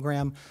TBRA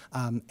program.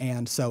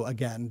 And so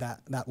again,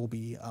 that will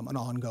be an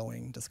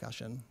ongoing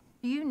discussion.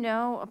 Do you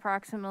know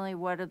approximately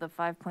what of the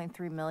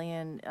 5.3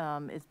 million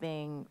is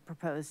being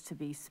proposed to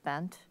be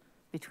spent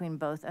between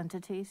both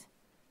entities?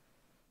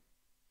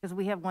 Because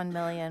we have 1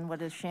 million,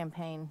 what is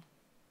Champaign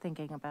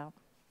thinking about?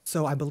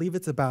 So I believe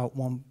it's about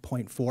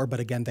 1.4, but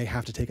again, they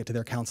have to take it to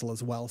their council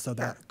as well, so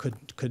that could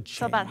change.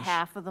 So about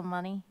half of the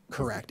money?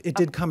 Correct. It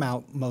did come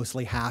out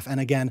mostly half, and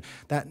again,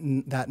 that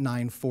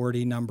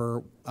 940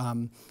 number,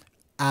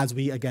 as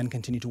we again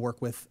continue to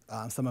work with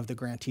some of the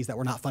grantees that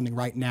we're not funding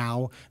right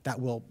now, that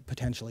will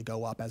potentially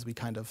go up as we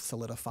kind of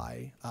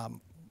solidify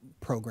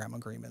program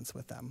agreements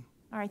with them.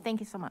 All right, thank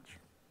you so much.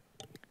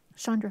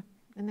 Chandra,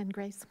 and then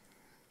Grace.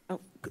 Oh,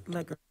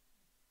 like,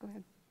 Go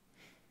ahead.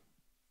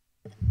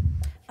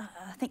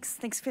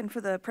 Thanks, Finn,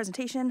 for the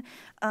presentation.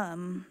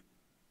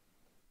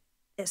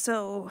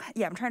 So,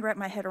 yeah, I'm trying to wrap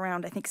my head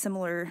around, I think,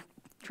 similar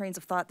trains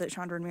of thought that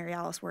Chandra and Mary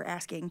Alice were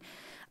asking.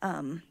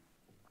 It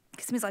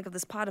seems like of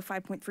this pot of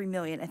 5.3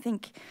 million, I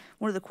think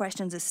one of the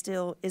questions is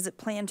still, is it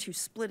planned to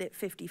split it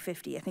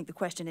 50-50? I think the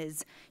question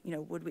is,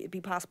 would it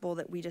be possible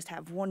that we just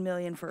have 1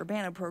 million for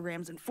Urbana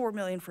programs and 4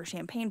 million for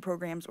Champaign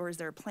programs, or is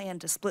there a plan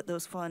to split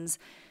those funds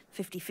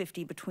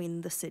 50-50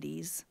 between the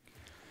cities?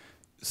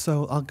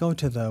 So I'll go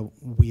to the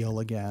wheel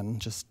again,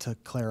 just to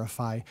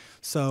clarify.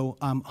 So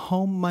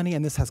home money,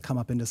 and this has come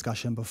up in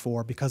discussion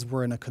before, because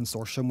we're in a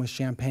consortium with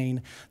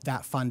Champaign,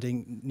 that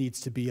funding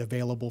needs to be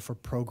available for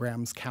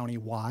programs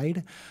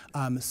countywide.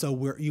 So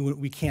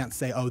we can't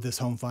say, oh, this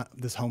home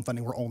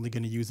funding we're only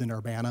going to use in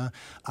Urbana.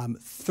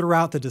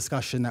 Throughout the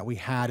discussion that we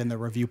had in the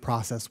review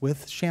process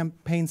with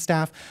Champaign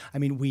staff, I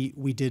mean,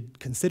 we did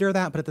consider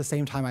that, but at the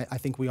same time, I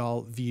think we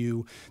all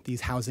view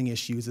these housing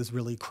issues as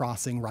really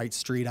crossing Wright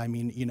Street. I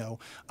mean,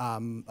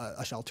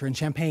 a shelter in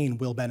Champaign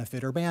will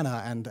benefit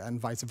Urbana and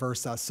vice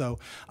versa. So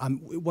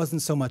it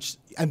wasn't so much,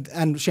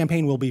 and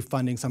Champaign will be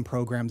funding some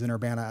programs in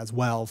Urbana as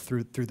well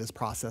through this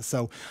process.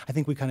 So I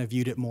think we kind of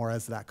viewed it more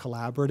as that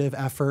collaborative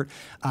effort.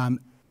 And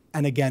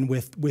again,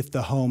 with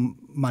the home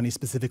money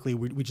specifically,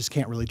 we just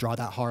can't really draw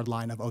that hard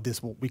line of, oh,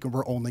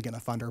 we're only going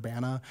to fund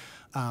Urbana.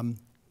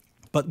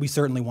 But we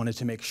certainly wanted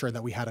to make sure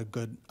that we had a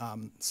good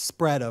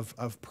spread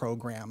of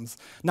programs,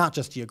 not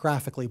just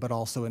geographically, but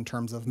also in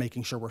terms of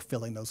making sure we're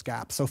filling those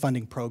gaps. So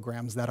funding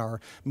programs that are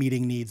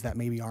meeting needs that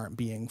maybe aren't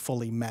being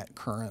fully met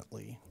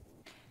currently.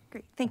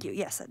 Great, thank you.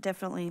 Yes, that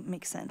definitely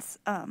makes sense.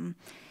 And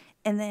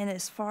then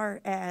as far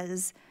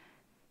as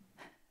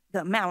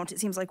the amount, it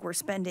seems like we're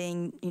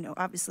spending,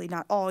 obviously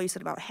not all, you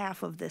said about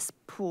half of this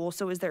pool.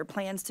 So is there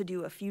plans to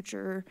do a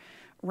future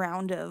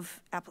round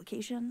of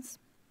applications?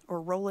 Or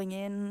rolling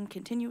in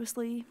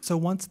continuously? So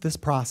once this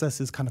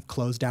process is kind of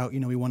closed out,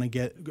 we want to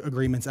get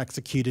agreements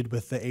executed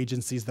with the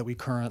agencies that we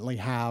currently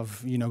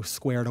have,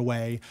 squared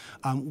away.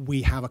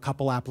 We have a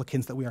couple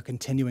applicants that we are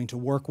continuing to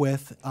work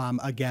with.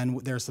 Again,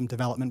 there's some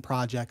development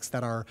projects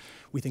that are,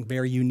 we think,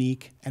 very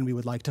unique and we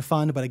would like to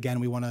fund, but again,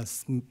 we want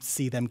to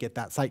see them get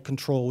that site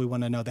control. We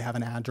want to know they have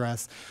an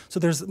address. So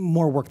there's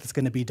more work that's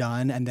going to be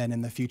done, and then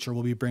in the future,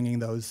 we'll be bringing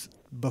those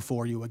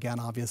before you again,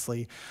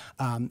 obviously.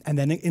 And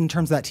then in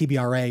terms of that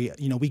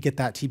TBRA, we get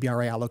that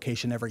TBRA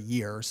allocation every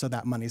year, so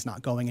that money's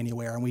not going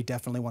anywhere. And we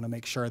definitely want to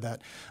make sure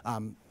that,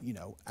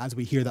 as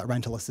we hear that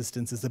rental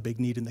assistance is a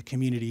big need in the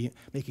community,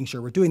 making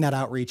sure we're doing that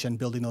outreach and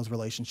building those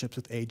relationships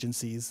with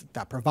agencies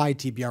that provide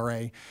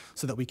TBRA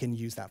so that we can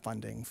use that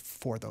funding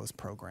for those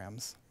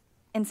programs.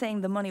 And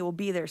saying the money will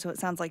be there, so it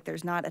sounds like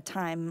there's not a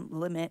time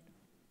limit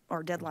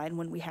or deadline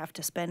when we have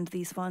to spend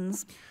these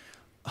funds?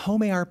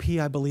 Home ARP,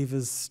 I believe,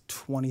 is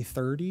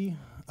 2030,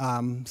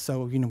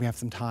 so we have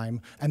some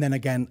time. And then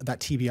again, that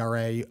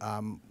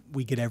TBRA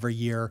we get every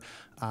year.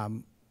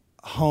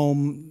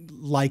 Home,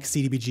 like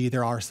CDBG,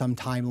 there are some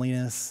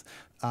timeliness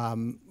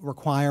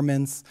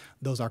requirements.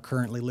 Those are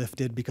currently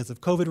lifted because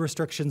of COVID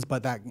restrictions,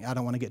 but I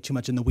don't want to get too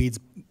much in the weeds.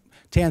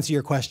 To answer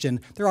your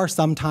question, there are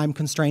some time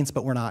constraints,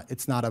 but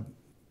it's not a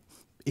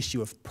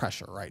issue of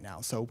pressure right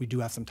now. So we do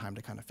have some time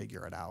to kind of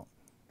figure it out.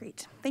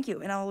 Great, thank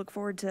you. And I'll look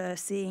forward to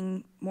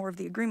seeing more of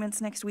the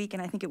agreements next week.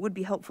 And I think it would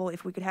be helpful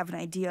if we could have an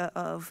idea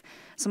of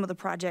some of the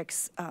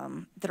projects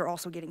that are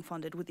also getting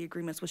funded with the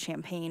agreements with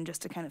Champaign,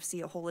 just to kind of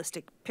see a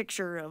holistic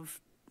picture of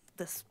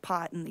this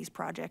pot and these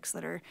projects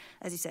that are,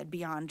 as you said,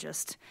 beyond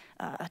just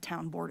a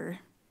town border.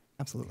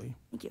 Absolutely.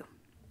 Thank you.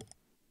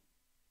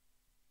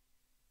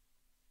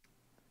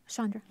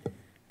 Chandra.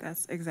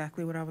 That's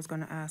exactly what I was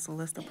going to ask. A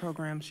list of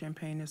programs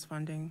Champaign is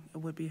funding, it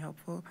would be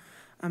helpful.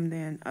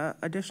 Then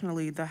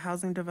additionally, the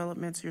housing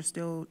developments you're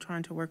still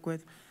trying to work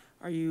with,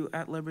 are you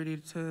at liberty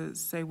to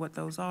say what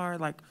those are?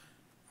 Like,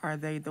 are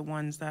they the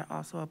ones that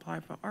also apply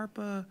for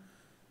ARPA?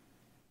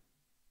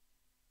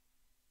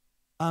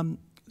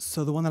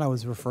 So the one that I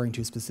was referring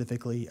to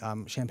specifically,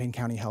 Champaign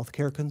County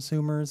Healthcare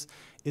Consumers,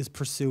 is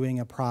pursuing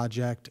a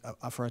project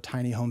for a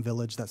tiny home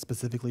village that's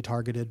specifically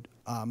targeted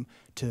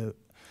to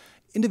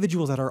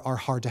individuals that are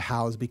hard to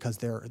house because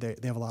they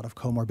have a lot of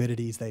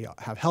comorbidities, they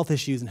have health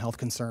issues and health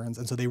concerns,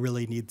 and so they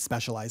really need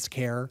specialized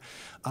care.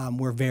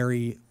 We're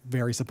very,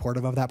 very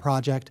supportive of that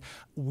project.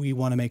 We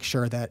want to make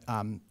sure that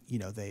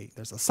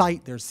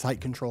there's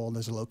site control, and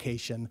there's a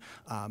location.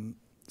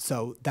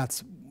 So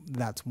that's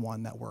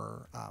one that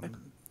we're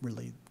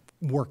really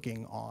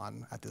working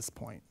on at this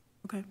point.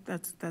 Okay,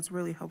 that's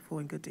really helpful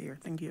and good to hear.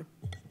 Thank you.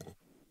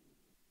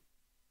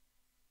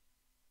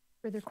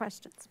 Further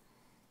questions?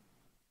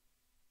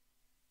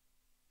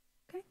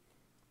 Okay.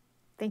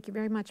 Thank you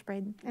very much,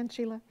 Braden and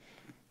Sheila.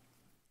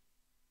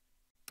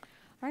 All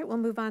right, we'll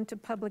move on to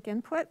public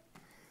input.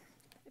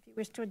 If you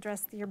wish to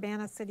address the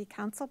Urbana City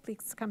Council,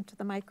 please come to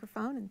the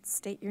microphone and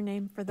state your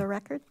name for the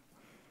record.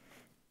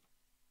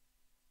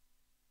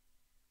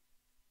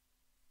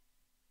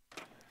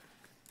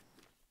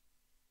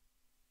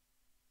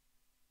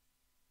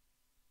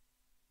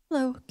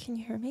 Hello, can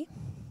you hear me?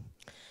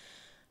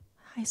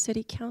 Hi,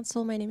 City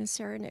Council. My name is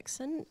Sarah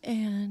Nixon,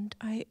 and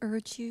I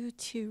urge you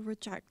to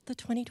reject the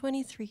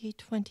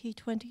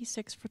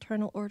 2023-2026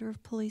 Fraternal Order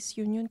of Police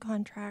Union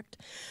contract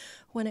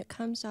when it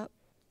comes up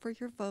for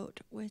your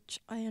vote,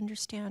 which I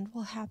understand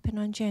will happen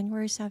on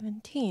January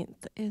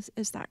 17th.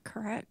 Is that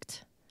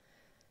correct?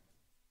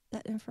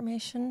 That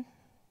information?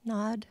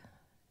 Nod?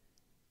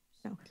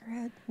 No. Your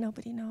head?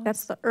 Nobody knows?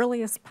 That's the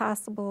earliest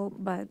possible,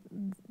 but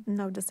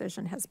no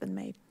decision has been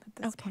made at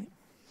this point.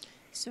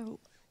 So,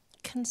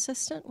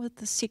 consistent with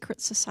the secret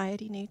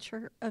society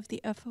nature of the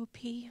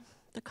FOP,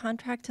 the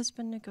contract has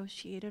been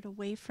negotiated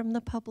away from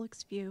the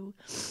public's view,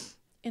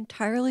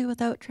 entirely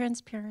without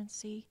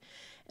transparency,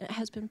 and it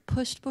has been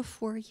pushed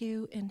before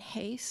you in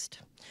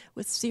haste,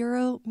 with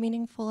zero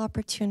meaningful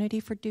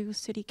opportunity for due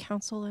City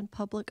Council and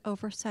public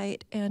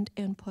oversight and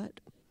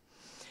input.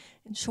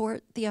 In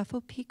short, the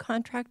FOP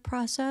contract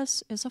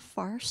process is a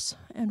farce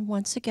and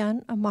once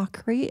again a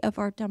mockery of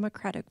our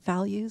democratic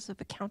values of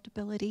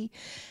accountability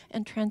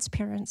and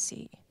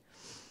transparency.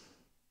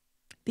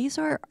 These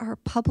are our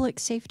public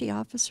safety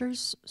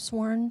officers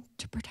sworn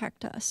to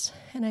protect us,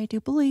 and I do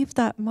believe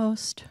that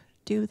most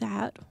do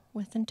that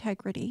with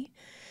integrity.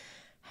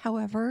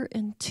 However,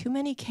 in too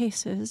many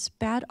cases,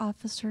 bad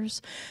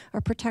officers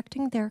are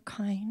protecting their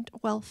kind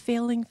while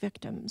failing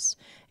victims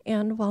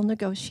and while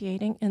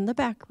negotiating in the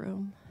back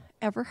room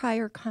ever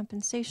higher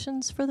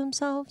compensations for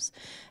themselves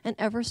and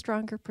ever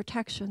stronger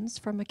protections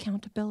from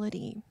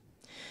accountability.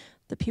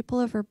 The people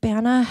of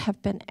Urbana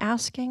have been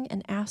asking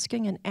and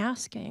asking and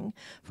asking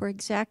for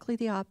exactly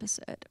the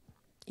opposite.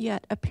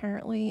 Yet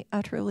apparently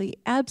utterly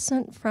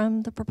absent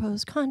from the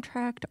proposed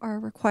contract are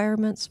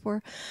requirements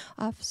for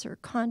officer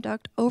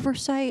conduct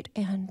oversight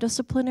and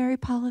disciplinary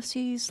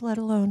policies, let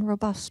alone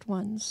robust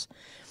ones.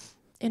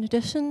 In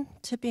addition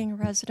to being a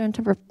resident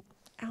of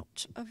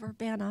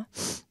Urbana,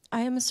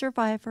 I am a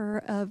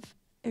survivor of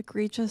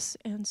egregious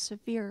and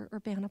severe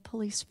Urbana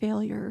police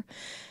failure,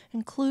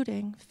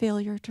 including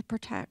failure to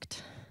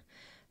protect,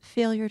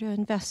 failure to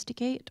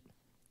investigate,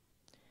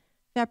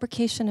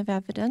 fabrication of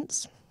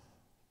evidence,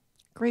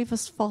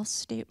 grievous false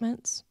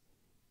statements,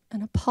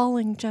 and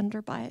appalling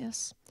gender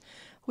bias,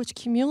 which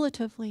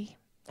cumulatively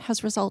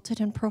has resulted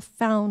in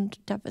profound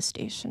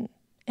devastation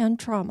and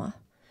trauma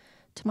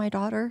to my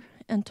daughter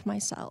and to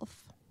myself.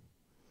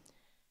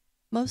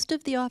 Most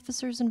of the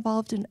officers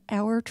involved in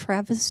our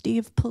travesty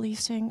of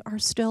policing are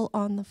still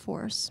on the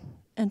force,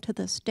 and to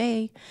this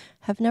day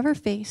have never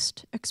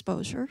faced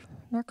exposure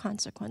nor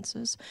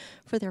consequences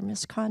for their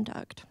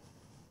misconduct.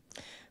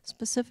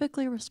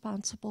 Specifically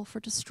responsible for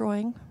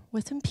destroying,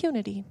 with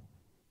impunity,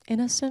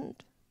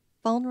 innocent,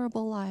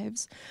 vulnerable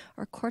lives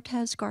are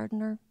Cortez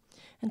Gardner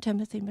and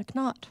Timothy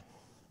McNaught.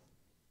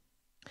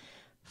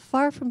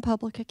 Far from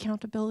public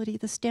accountability,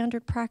 the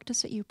standard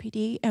practice at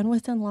UPD and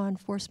within law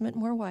enforcement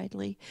more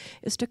widely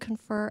is to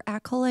confer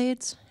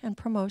accolades and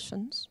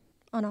promotions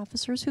on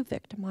officers who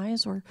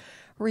victimize or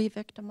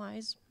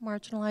re-victimize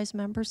marginalized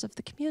members of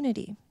the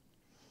community.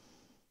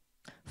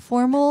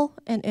 Formal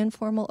and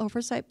informal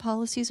oversight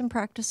policies and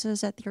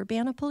practices at the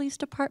Urbana Police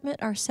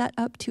Department are set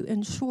up to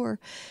ensure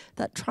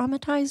that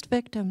traumatized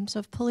victims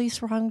of police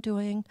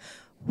wrongdoing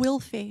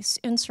will face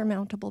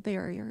insurmountable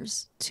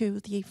barriers to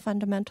the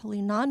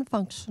fundamentally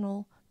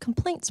non-functional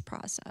complaints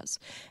process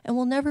and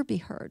will never be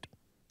heard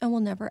and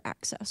will never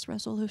access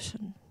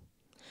resolution.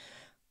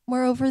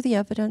 Moreover, the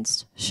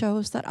evidence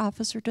shows that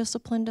officer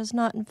discipline does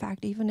not in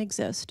fact even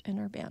exist in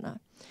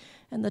Urbana,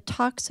 and the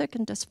toxic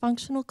and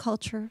dysfunctional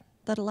culture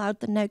that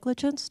allowed the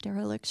negligence,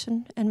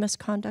 dereliction, and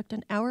misconduct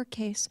in our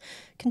case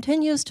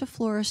continues to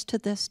flourish to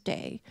this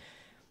day.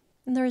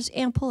 And there is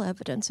ample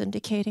evidence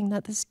indicating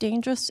that this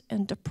dangerous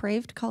and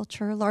depraved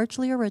culture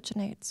largely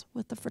originates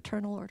with the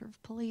Fraternal Order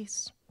of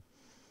Police.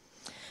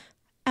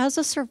 As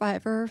a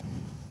survivor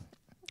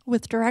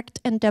with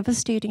direct and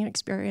devastating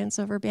experience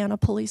of Urbana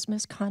police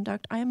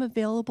misconduct, I am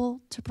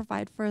available to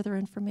provide further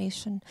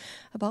information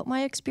about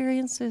my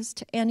experiences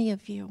to any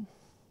of you.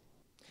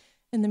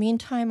 In the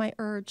meantime, I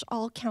urge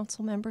all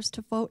council members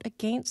to vote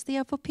against the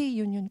FOP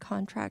union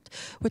contract,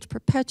 which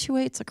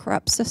perpetuates a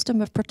corrupt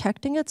system of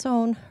protecting its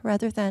own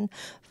rather than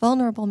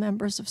vulnerable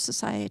members of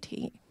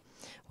society.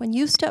 When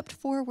you stepped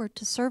forward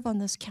to serve on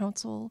this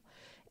council,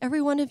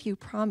 every one of you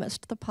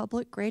promised the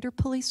public greater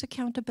police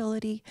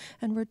accountability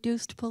and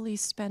reduced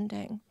police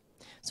spending.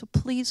 So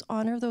please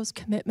honor those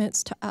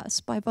commitments to us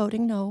by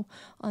voting no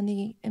on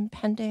the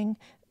impending,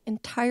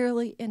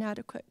 entirely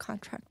inadequate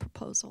contract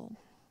proposal.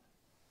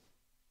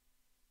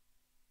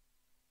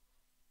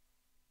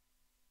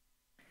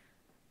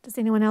 Does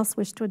anyone else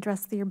wish to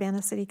address the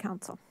Urbana City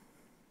Council?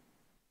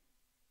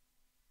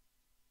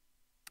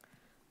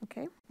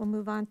 Okay, we'll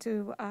move on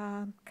to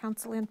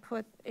council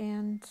input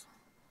and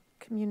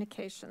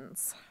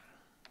communications.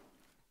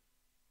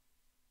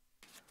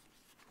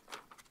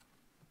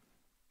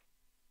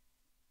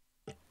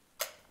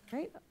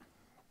 Right,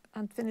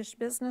 unfinished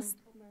business.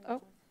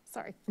 Oh,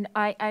 sorry.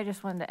 I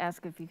just wanted to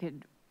ask if you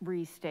could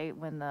restate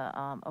when the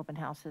open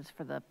house is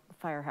for the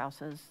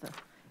firehouses,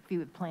 if you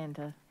would plan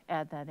to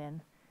add that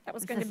in. That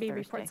was It's going to this be Thursday.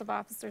 reports of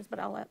officers, but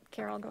I'll let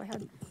Carol go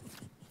ahead.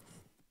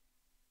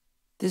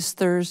 This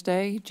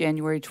Thursday,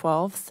 January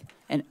 12th,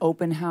 an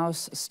open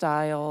house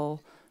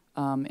style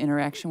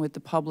interaction with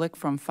the public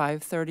from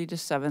 5:30 to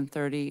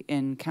 7:30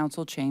 in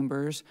council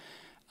chambers.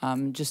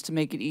 Just to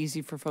make it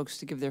easy for folks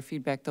to give their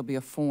feedback, there'll be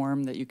a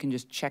form that you can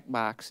just check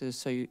boxes,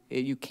 so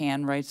you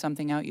can write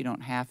something out, you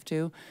don't have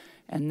to.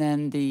 And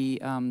then the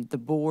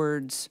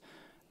boards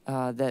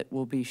that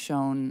will be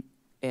shown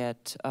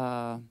at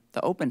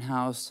the open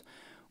house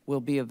will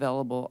be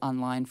available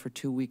online for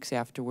 2 weeks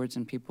afterwards,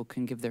 and people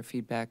can give their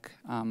feedback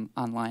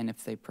online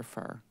if they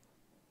prefer.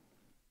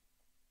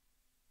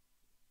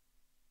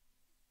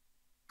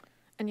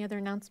 Any other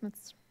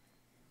announcements?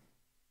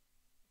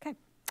 Okay.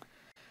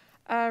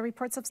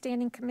 Reports of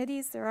standing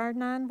committees, there are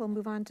none. We'll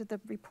move on to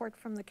the report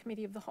from the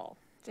Committee of the Whole.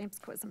 James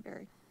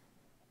Quisenberry.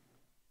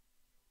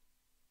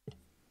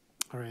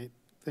 All right,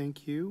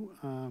 thank you.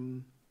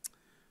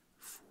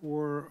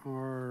 For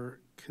our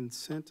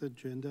consent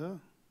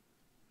agenda,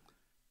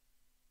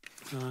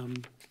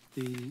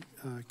 the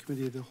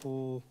Committee of the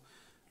Whole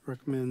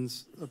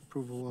recommends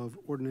approval of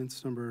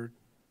ordinance number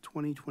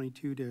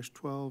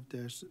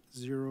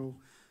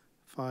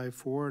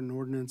 2022-12-054, an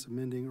ordinance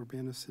amending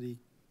Urbana City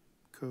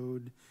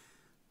Code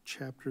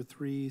Chapter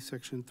 3,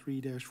 Section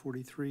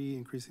 3-43,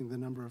 increasing the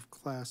number of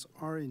Class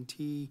R and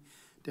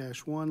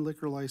T-1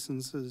 liquor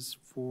licenses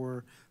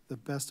for the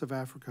Best of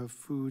Africa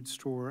Food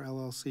Store,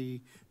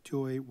 LLC,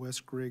 208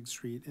 West Grigg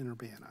Street in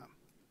Urbana.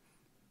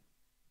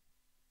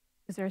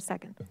 Is there a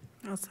second?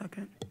 I'll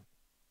second.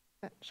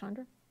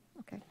 Chandra?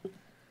 Okay.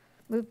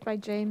 Moved by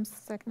James,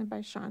 seconded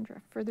by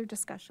Chandra. Further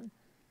discussion?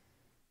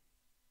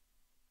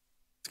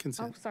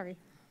 Consent. Oh, sorry.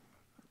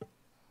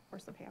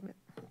 Force of habit.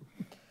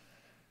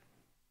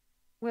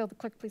 Will the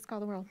clerk please call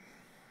the roll?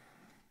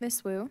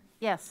 Ms. Wu,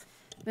 Yes.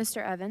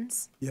 Mr.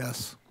 Evans,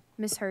 Yes.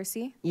 Ms.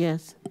 Hersey,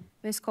 Yes.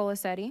 Ms.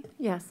 Colasetti,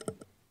 Yes.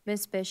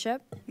 Ms.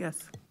 Bishop,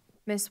 Yes.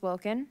 Ms.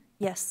 Wilkin,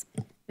 Yes.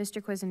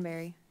 Mr.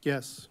 Quisenberry.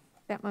 Yes.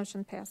 That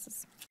motion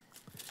passes.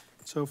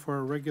 So for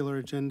our regular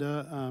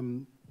agenda,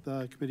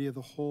 the Committee of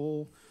the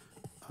Whole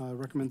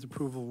recommends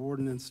approval of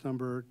ordinance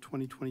number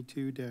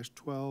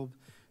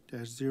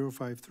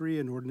 2022-12-053,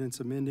 an ordinance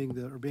amending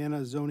the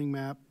Urbana zoning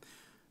map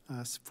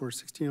for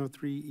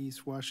 1603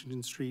 East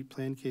Washington Street,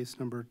 plan case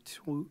number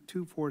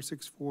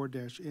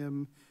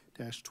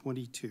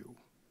 2464-M-22. Is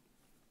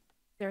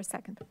there a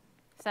second?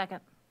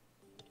 Second.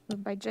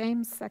 Moved by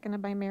James,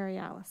 seconded by Mary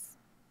Alice.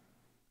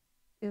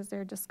 Is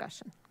there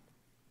discussion?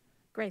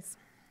 Grace?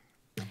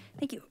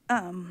 Thank you.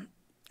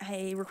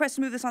 I request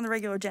to move this on the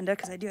regular agenda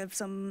because I do have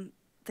some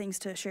things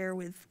to share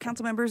with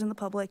council members and the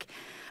public.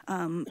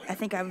 I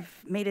think I've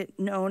made it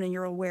known and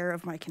you're aware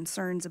of my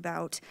concerns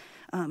about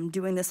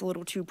doing this a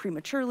little too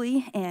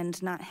prematurely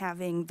and not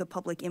having the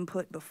public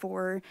input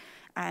before.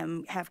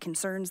 Have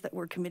concerns that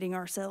we're committing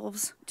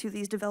ourselves to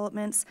these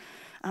developments.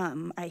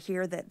 I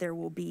hear that there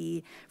will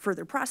be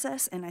further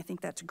process, and I think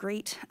that's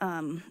great.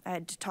 I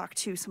had talked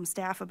to some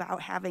staff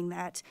about having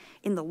that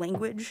in the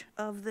language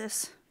of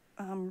this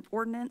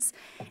ordinance,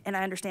 and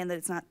I understand that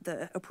it's not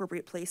the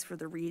appropriate place for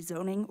the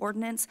rezoning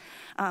ordinance,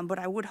 but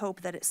I would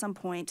hope that at some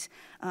point,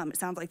 it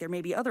sounds like there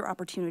may be other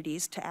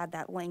opportunities to add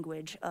that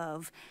language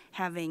of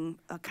having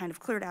a kind of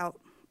cleared out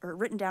or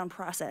written down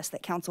process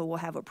that council will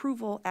have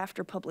approval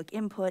after public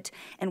input,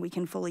 and we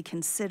can fully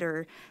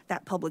consider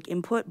that public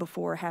input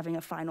before having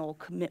a final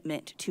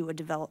commitment to a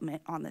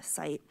development on this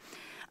site.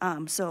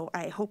 So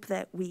I hope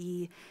that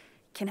we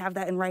can have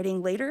that in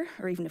writing later,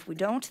 or even if we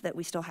don't, that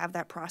we still have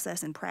that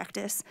process in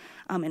practice.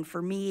 And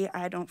for me,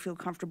 I don't feel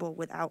comfortable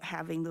without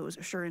having those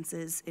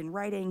assurances in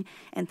writing,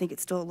 and think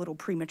it's still a little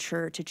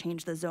premature to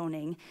change the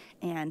zoning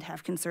and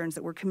have concerns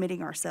that we're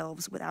committing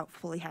ourselves without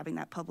fully having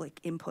that public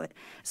input.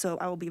 So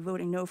I will be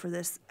voting no for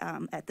this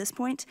at this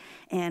point,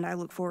 and I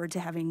look forward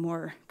to having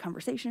more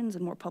conversations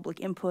and more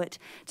public input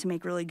to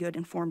make really good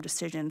informed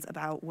decisions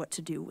about what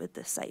to do with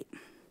this site.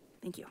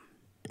 Thank you.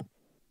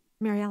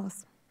 Mary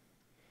Alice.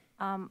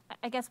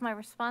 I guess my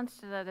response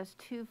to that is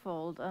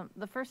twofold.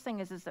 The first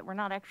thing is that we're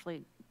not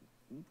actually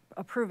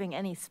approving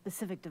any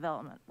specific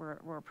development.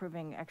 We're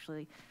approving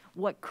actually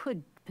what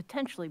could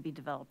potentially be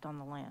developed on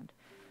the land.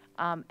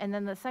 And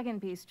then the second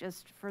piece,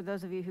 just for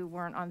those of you who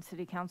weren't on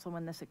city council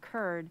when this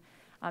occurred,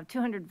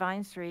 200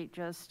 Vine Street,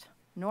 just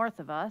north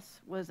of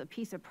us, was a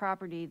piece of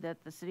property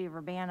that the city of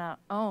Urbana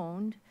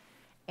owned,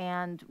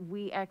 and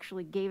we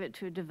actually gave it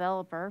to a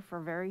developer for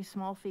a very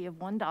small fee of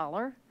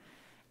 $1.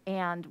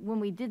 And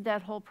when we did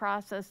that whole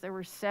process, there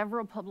were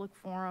several public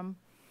forum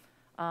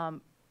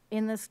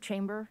in this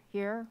chamber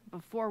here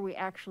before we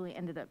actually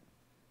ended up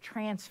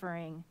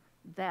transferring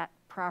that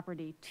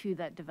property to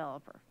that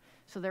developer.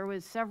 So there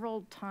was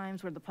several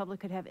times where the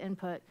public could have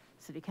input,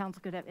 city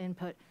council could have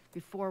input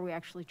before we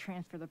actually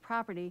transfer the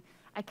property.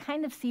 I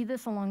kind of see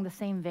this along the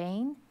same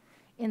vein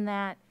in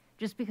that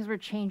just because we're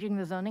changing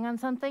the zoning on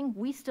something,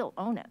 we still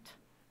own it,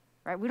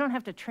 right? We don't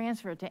have to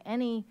transfer it to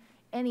any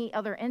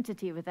other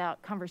entity without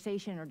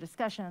conversation or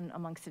discussion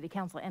among city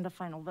council and a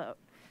final vote.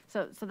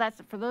 So that's,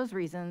 for those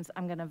reasons,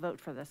 I'm gonna vote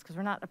for this because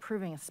we're not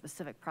approving a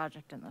specific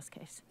project in this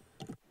case.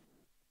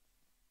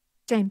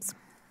 James.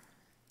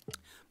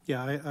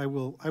 Yeah, I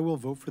will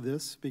vote for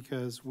this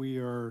because we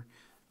are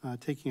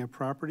taking a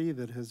property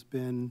that has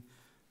been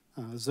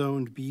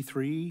zoned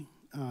B3,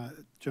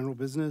 general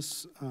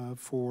business,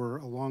 for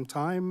a long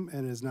time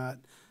and is not,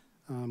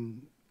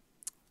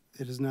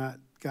 it has not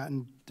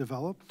gotten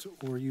developed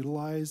or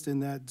utilized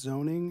in that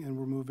zoning, and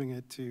we're moving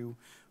it to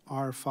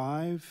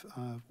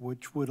R5,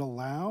 which would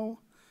allow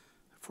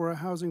for a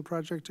housing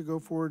project to go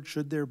forward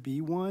should there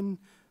be one.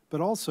 But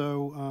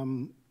also,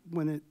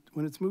 when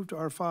it's moved to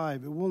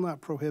R5, it will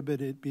not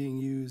prohibit it being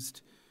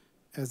used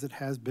as it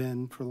has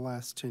been for the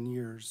last 10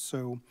 years.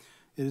 So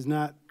it is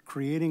not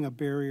creating a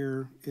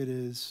barrier. It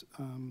is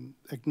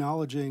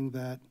acknowledging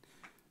that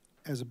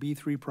as a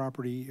B3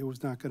 property, it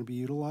was not going to be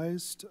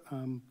utilized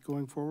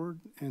going forward.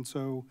 And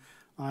so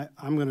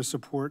I'm going to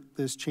support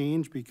this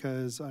change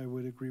because I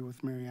would agree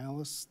with Mary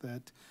Alice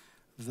that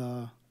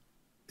the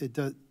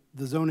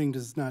zoning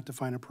does not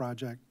define a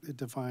project. It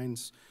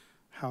defines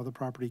how the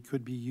property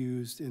could be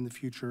used in the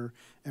future,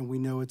 and we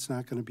know it's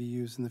not going to be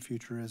used in the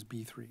future as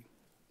B3.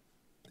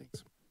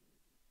 Thanks.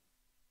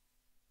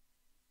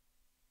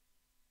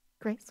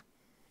 Grace.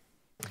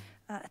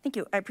 Thank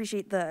you. I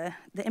appreciate the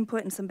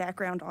input and some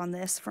background on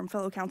this from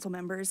fellow council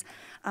members.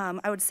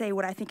 I would say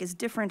what I think is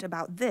different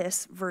about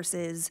this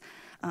versus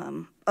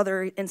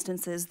other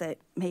instances that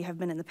may have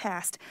been in the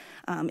past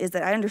is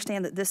that I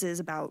understand that this is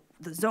about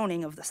the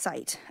zoning of the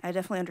site. I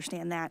definitely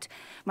understand that.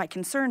 My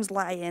concerns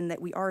lie in that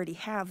we already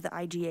have the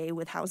IGA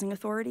with Housing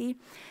Authority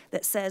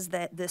that says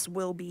that this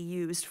will be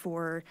used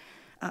for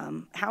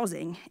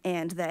housing,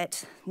 and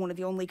that one of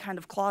the only kind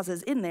of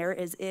clauses in there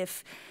is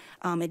if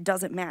it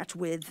doesn't match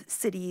with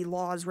city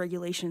laws,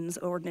 regulations,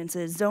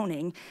 ordinances,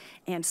 zoning.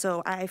 And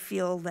so I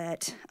feel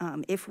that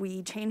if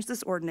we change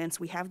this ordinance,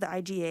 we have the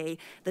IGA,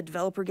 the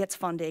developer gets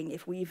funding.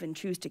 If we even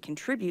choose to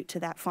contribute to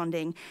that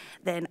funding,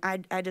 then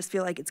I just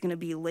feel like it's going to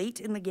be late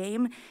in the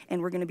game,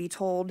 and we're going to be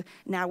told,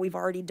 now we've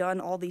already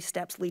done all these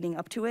steps leading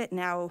up to it.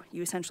 Now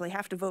you essentially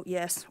have to vote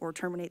yes or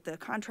terminate the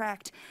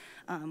contract.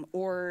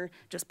 Or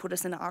just put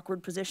us in an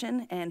awkward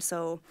position. And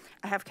so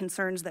I have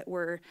concerns that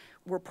we're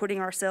putting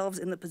ourselves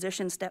in the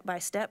position step by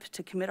step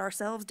to commit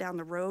ourselves down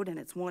the road, and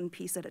it's one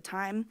piece at a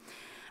time.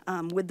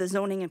 With the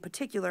zoning in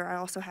particular, I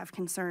also have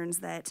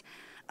concerns that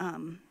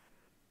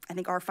I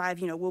think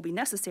R5, will be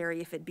necessary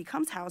if it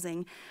becomes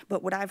housing,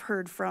 but what I've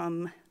heard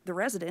from the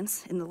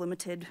residents in the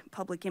limited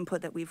public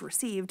input that we've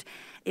received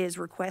is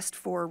request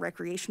for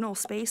recreational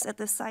space at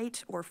this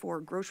site or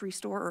for grocery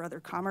store or other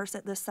commerce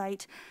at this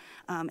site.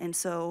 And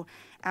so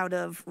out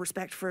of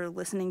respect for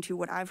listening to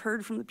what I've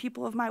heard from the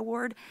people of my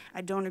ward,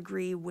 I don't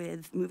agree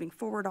with moving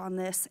forward on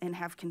this and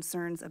have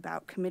concerns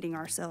about committing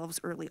ourselves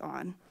early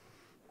on.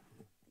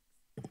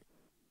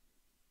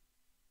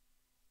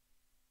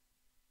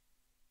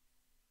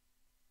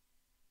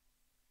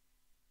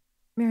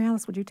 Mary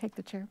Alice, would you take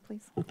the chair,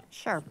 please?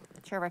 Sure.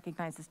 The chair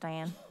recognizes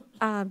Diane.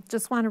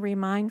 Just want to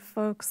remind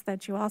folks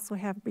that you also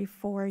have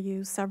before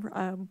you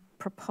a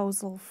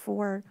proposal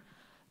for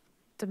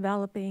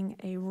developing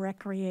a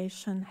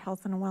recreation,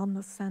 health, and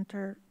wellness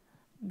center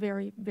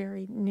very,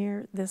 very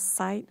near this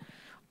site,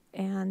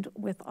 and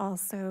with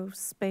also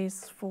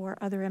space for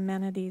other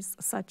amenities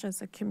such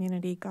as a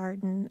community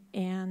garden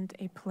and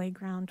a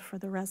playground for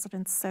the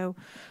residents. So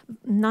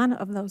none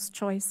of those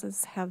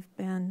choices have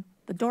been,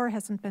 the door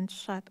hasn't been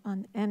shut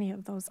on any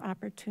of those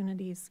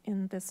opportunities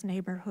in this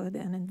neighborhood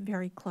and in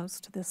very close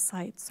to this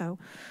site. So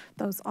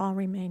those all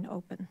remain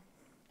open.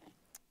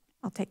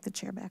 I'll take the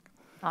chair back.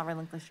 I'll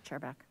relinquish the chair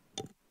back.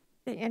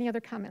 Okay, any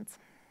other comments?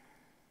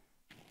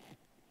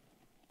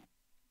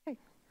 Okay.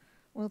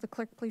 Will the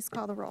clerk please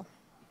call the roll?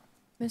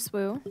 Miss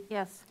Wu,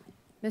 Yes.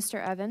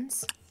 Mr.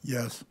 Evans,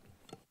 Yes.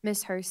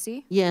 Miss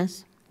Hersey,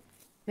 Yes.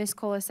 Miss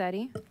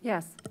Colasetti,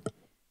 Yes.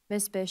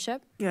 Miss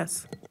Bishop,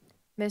 Yes.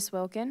 Miss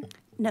Wilkin,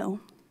 No.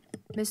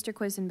 Mr.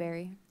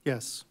 Quisenberry.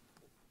 Yes.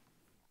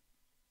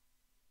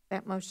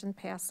 That motion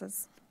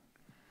passes.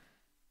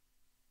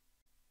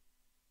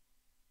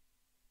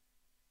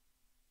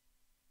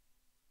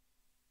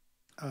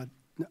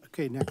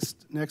 Okay,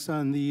 next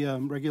on the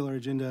regular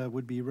agenda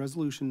would be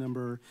resolution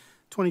number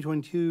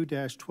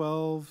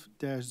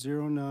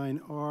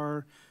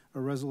 2022-12-09R, a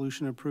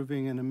resolution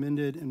approving an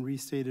amended and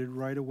restated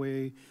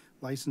right-of-way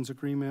license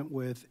agreement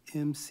with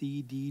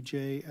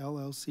MCDJ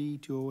LLC,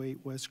 208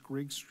 West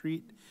Griggs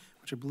Street,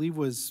 which I believe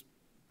was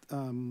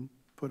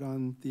put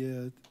on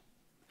the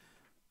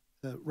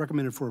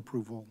recommended for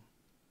approval.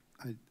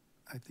 I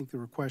think there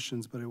were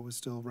questions, but it was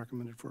still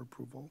recommended for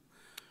approval.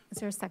 Is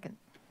there a second?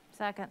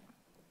 Second.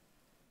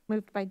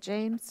 Moved by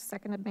James,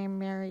 seconded by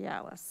Mary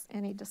Alice.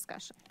 Any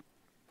discussion?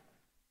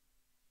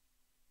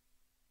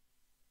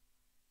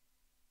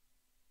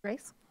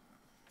 Grace?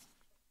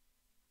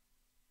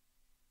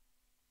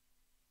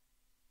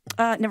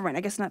 Never mind,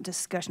 I guess not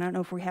discussion. I don't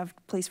know if we have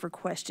place for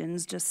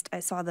questions. Just, I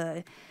saw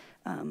the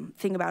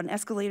thing about an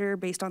escalator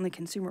based on the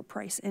consumer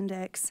price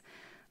index.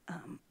 I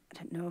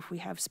didn't know if we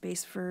have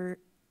space for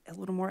a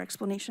little more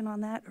explanation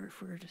on that, or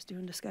if we're just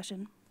doing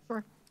discussion.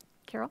 Sure.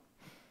 Carol?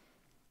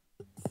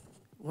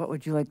 What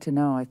would you like to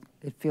know?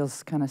 It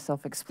feels kind of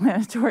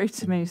self-explanatory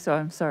to me, so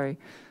I'm sorry.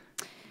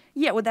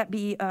 Yeah, would that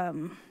be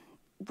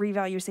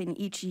revaluing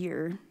each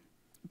year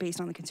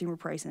based on the consumer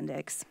price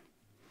index?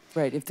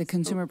 Right, if the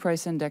consumer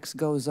price index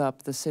goes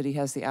up, the city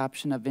has the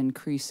option of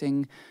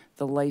increasing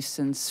the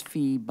license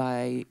fee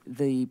by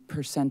the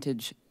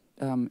percentage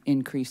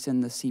increase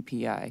in the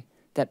CPI,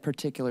 that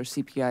particular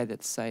CPI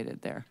that's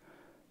cited there.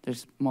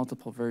 There's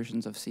multiple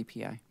versions of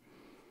CPI.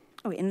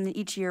 Oh, and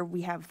each year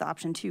we have the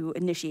option to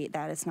initiate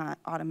that. It's not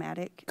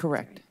automatic?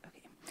 Correct. Sorry.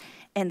 Okay.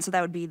 And so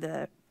that would be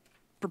the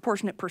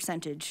proportionate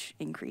percentage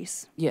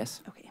increase?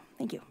 Yes. Okay,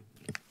 thank you.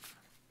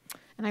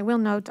 And I will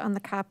note on the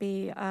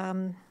copy,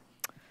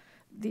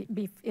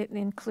 it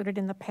included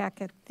in the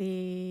packet,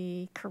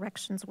 the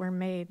corrections were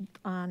made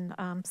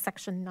on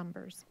section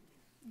numbers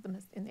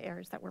in the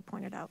errors that were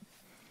pointed out.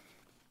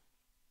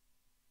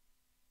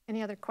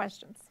 Any other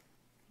questions,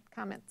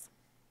 comments?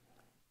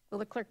 Will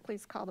the clerk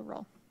please call the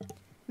roll?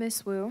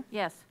 Miss Wu,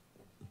 Yes.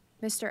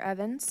 Mr.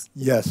 Evans,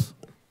 Yes.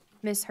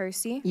 Miss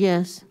Hersey,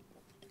 Yes.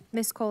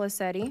 Miss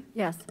Colasetti,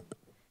 Yes.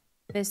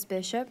 Miss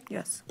Bishop,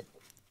 Yes.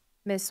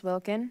 Miss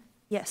Wilkin,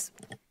 Yes.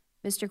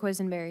 Mr.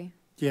 Quisenberry.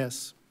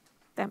 Yes.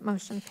 That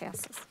motion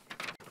passes.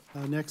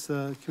 Next,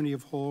 the Committee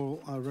of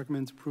Whole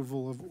recommends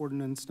approval of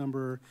ordinance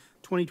number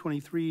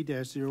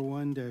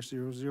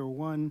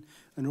 2023-01-001,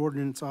 an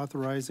ordinance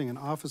authorizing an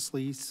office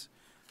lease,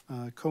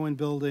 Cohen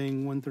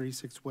Building,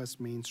 136 West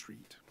Main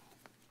Street.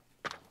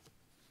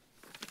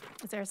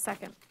 Is there a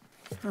second?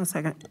 I'll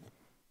second.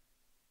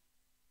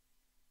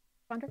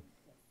 Chandra?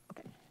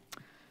 Okay.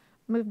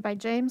 Moved by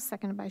James,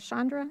 seconded by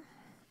Chandra.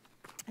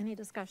 Any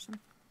discussion?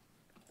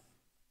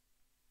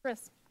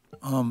 Chris?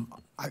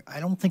 I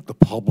don't think the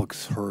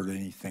public's heard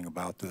anything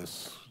about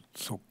this.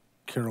 So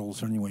Carol,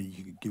 is there any way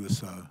you could give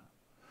us a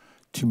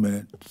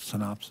 2-minute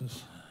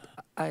synopsis?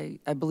 I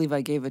believe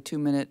I gave a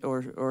 2-minute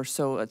or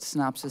so a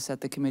synopsis at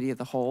the Committee of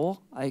the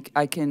Whole. I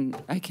can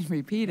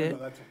repeat it. No,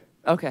 that's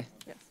okay. Okay.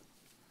 Yes.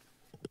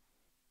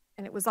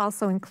 And it was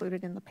also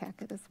included in the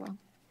packet as well.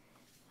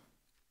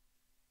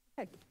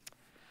 Okay.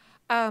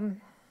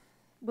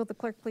 Will the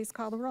clerk please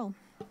call the roll?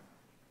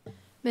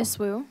 Miss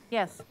Wu,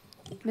 Yes.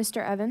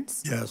 Mr.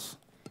 Evans, Yes.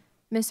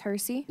 Miss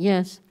Hersey,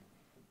 Yes.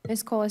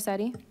 Miss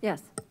Colasetti,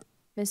 Yes.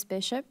 Miss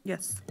Bishop,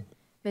 Yes.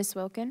 Miss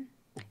Wilkin,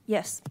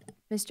 Yes.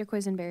 Mr.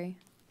 Quisenberry.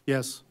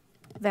 Yes.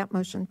 That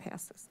motion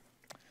passes.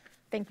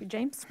 Thank you,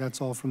 James.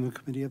 That's all from the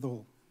Committee of the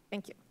Whole.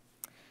 Thank you.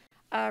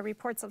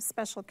 Reports of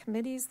special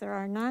committees, there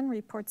are none.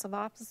 Reports of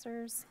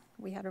officers,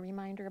 we had a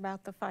reminder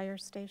about the fire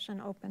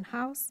station open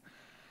house.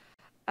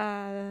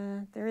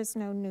 There is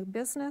no new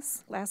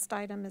business. Last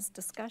item is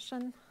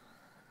discussion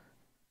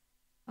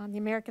on the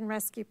American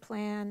Rescue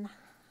Plan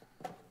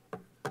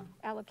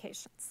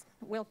allocations.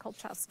 Will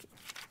Kolchowski.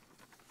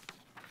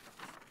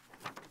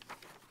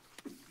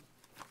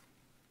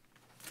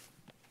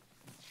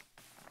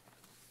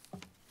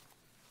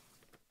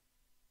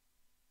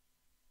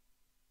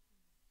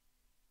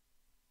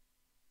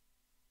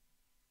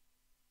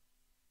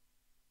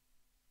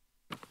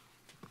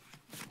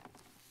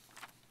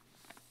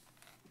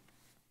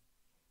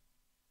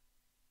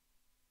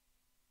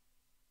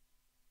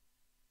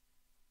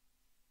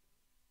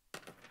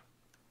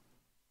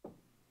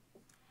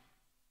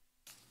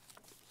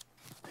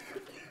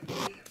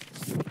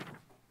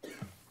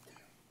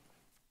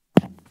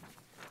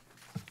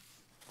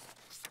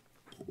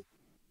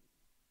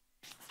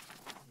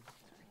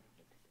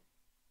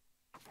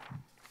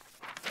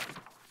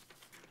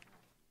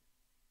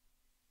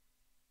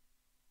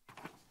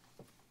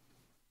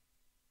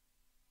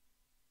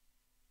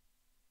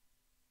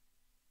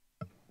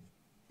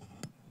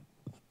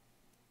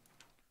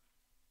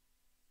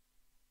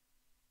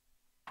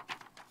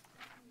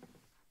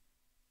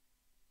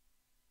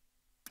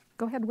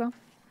 Go ahead, Will.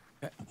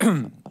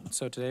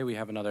 So today we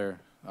have another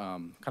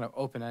kind of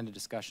open-ended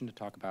discussion to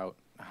talk about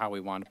how we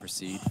want to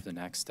proceed for the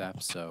next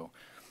step. So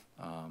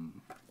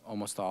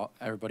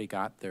everybody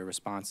got their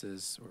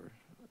responses or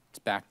it's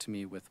back to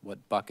me with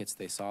what buckets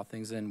they saw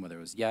things in, whether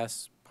it was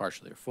yes,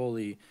 partially or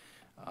fully,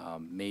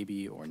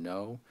 maybe or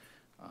no.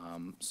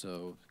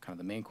 So kind of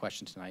the main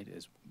question tonight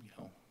is,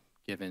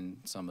 given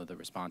some of the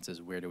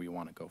responses, where do we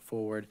want to go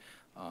forward?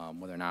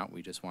 Whether or not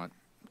we just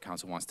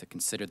council wants to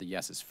consider the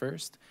yeses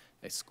first,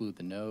 exclude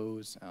the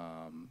nos,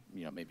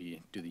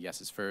 maybe do the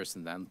yeses first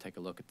and then take a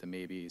look at the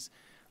maybes.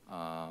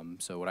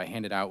 So what I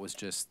handed out was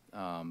just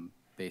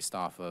based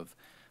off of,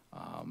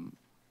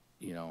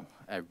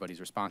 everybody's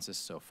responses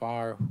so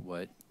far,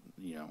 what,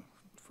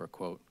 for a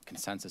quote,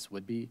 consensus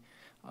would be.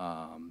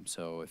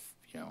 So if,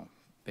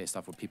 based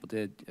off what people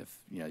did, if,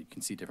 you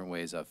can see different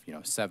ways of,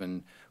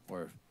 7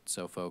 or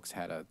so folks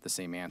had the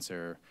same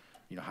answer,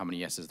 how many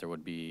yeses there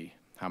would be,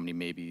 how many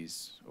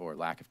maybes or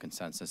lack of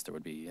consensus there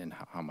would be, and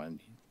how many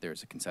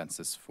there's a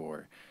consensus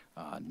for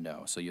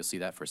no. So you'll see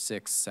that for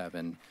 7, 6,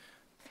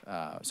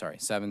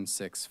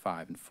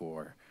 5, and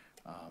 4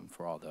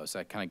 for all those.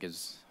 That kind of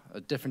gives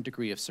a different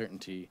degree of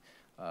certainty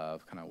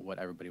of kind of what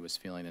everybody was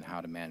feeling and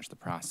how to manage the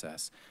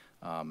process,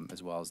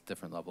 as well as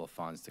different level of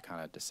funds to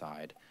kind of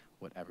decide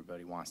what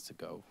everybody wants to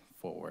go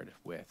forward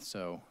with.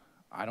 So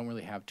I don't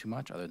really have too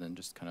much other than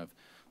just kind of,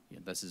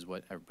 this is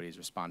what everybody's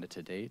responded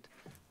to date.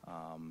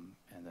 And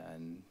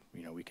then,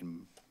 we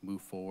can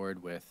move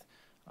forward with,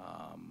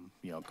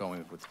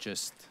 going with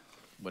just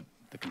what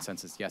the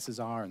consensus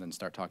yeses are and then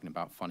start talking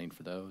about funding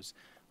for those.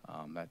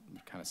 That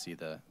kind of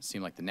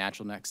seem like the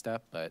natural next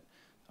step, but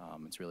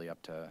it's really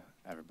up to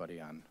everybody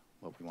on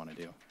what we want to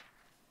do.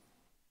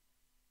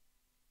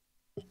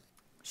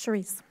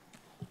 Sharice.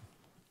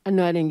 I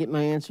know I didn't get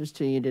my answers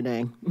to you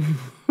today,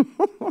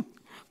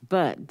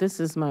 but this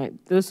was my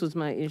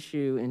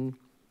issue in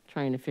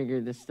trying to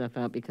figure this stuff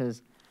out,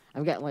 because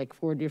I've got like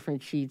 4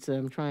 different sheets that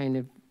I'm trying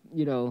to,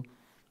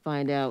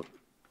 find out,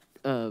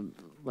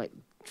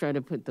 try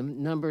to put the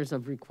numbers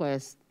of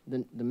requests,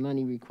 the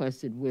money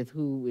requested with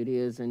who it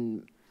is,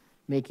 and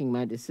making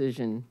my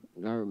decision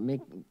or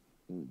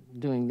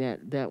doing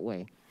that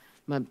way.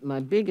 My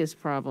biggest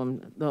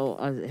problem, though,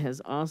 has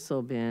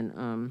also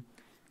been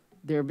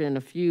there have been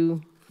a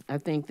few, I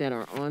think, that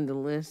are on the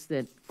list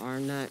that are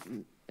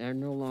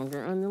no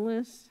longer on the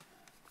list.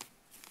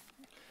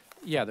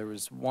 Yeah, there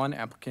was one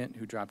applicant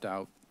who dropped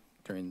out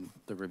during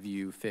the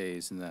review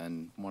phase, and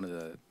then one of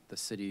the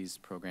city's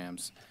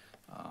programs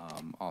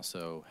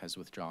also has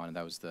withdrawn, and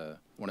that was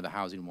one of the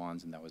housing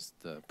ones, and that was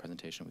the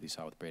presentation what you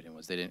saw with Braden,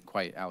 was they didn't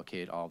quite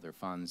allocate all of their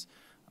funds,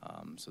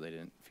 so they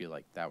didn't feel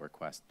like that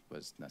request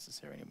was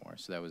necessary anymore.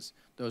 So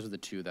those are the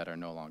 2 that are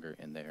no longer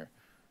in there,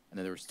 and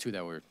then there was 2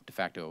 that were de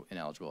facto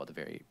ineligible at the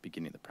very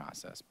beginning of the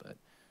process, but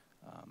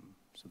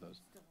so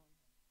those.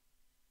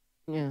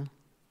 Yeah.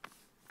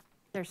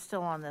 They're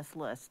still on this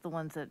list. The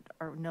ones that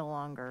are no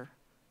longer,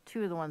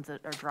 2 of the ones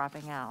that are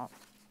dropping out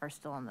are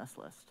still on this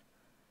list.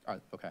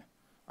 Okay.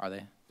 Are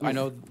they? I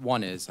know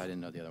one is. I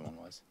didn't know the other one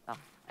was. Oh,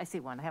 I see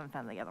one. I haven't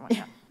found the other one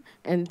yet.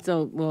 And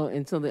so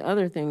the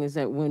other thing is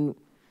that when,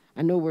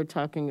 I know we're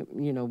talking,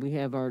 we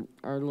have our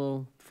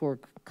little 4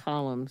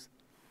 columns.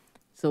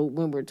 So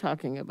when we're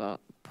talking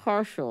about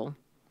partial,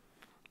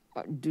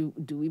 do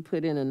we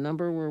put in a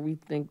number where we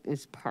think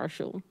it's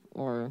partial,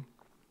 or?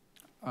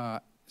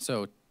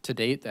 So to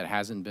date, that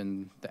hasn't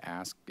been the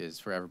ask, is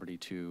for everybody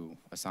to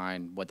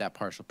assign what that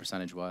partial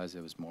percentage was.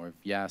 It was more of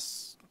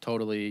yes,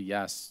 totally,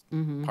 yes,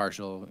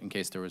 partial, in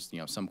case there was,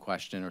 some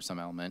question or some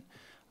element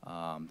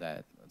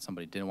that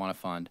somebody didn't want to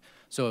fund.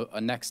 So a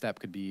next step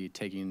could be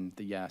taking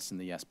the yes and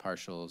the yes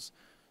partials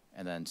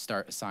and then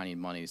start assigning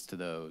monies to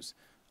those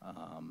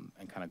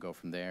and kind of go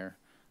from there.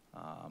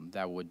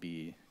 That would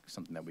be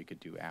something that we could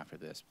do after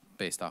this,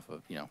 based off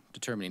of,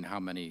 determining how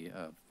many,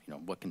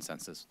 what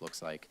consensus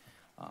looks like.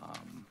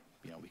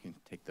 We can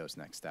take those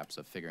next steps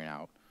of figuring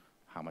out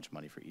how much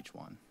money for each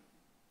one.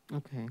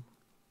 Okay.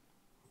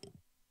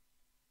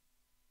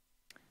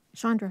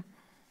 Chandra.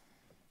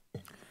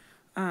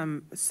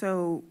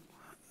 So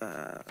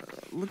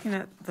looking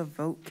at the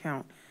vote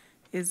count,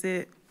 is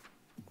it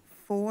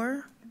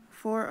 4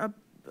 for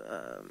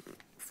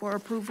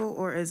approval,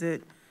 or is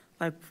it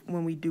like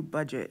when we do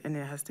budget and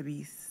it has to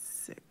be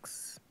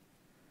 6?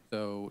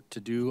 So to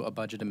do a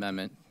budget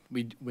amendment,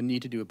 we would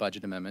need to do a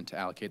budget amendment to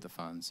allocate the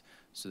funds.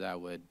 So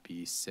that would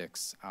be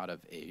 6 out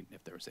of 8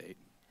 if there was 8.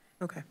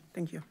 Okay,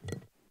 thank you.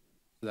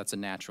 So that's a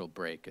natural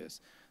break,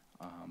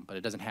 but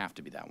it doesn't have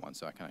to be that one.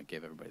 So I kind of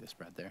gave everybody the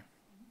spread there.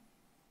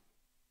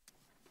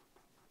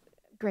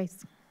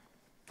 Grace.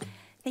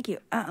 Thank you.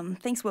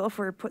 Thanks, Will,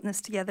 for putting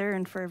this together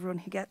and for everyone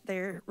who got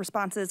their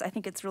responses. I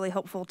think it's really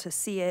helpful to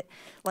see it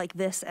like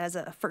this as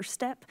a first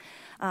step.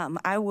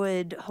 I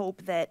would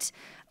hope that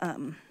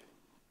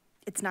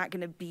it's not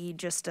going to be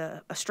just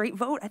a straight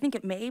vote. I think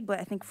it may, but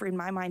I think in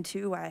my mind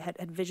too, I had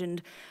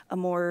envisioned a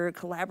more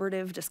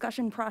collaborative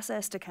discussion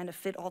process to kind of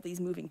fit all these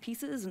moving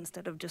pieces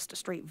instead of just a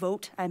straight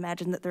vote. I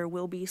imagine that there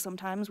will be some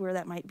times where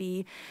that might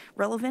be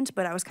relevant,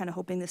 but I was kind of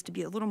hoping this to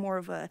be a little more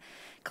of a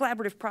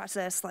collaborative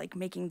process, like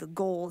making the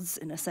goals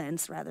in a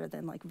sense rather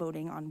than like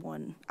voting on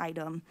one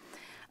item.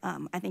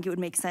 I think it would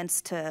make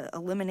sense to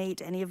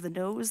eliminate any of the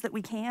no's that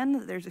we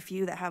can. There's a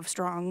few that have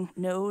strong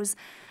no's,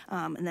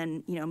 and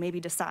then maybe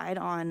decide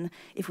on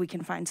if we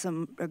can find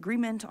some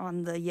agreement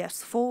on the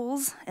yes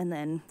fulls, and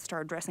then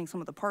start addressing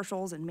some of the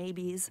partials and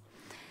maybes.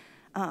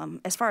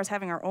 As far as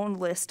having our own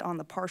list on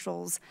the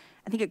partials,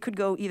 I think it could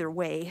go either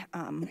way.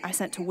 I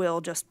sent to Will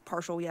just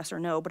partial yes or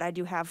no, but I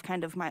do have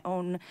kind of my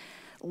own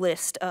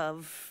list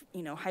of,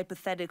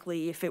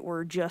 hypothetically, if it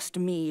were just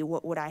me,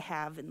 what would I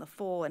have in the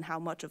full and how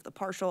much of the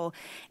partial,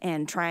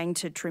 and trying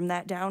to trim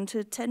that down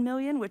to 10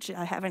 million, which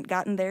I haven't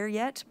gotten there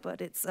yet,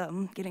 but it's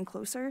getting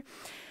closer.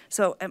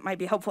 So it might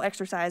be a helpful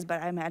exercise,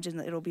 but I imagine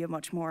that it'll be a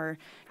much more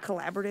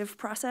collaborative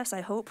process, I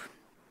hope.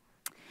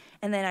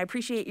 And then I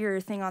appreciate your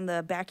thing on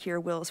the back here,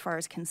 Will, as far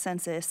as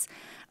consensus.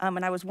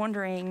 And I was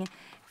wondering,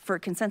 for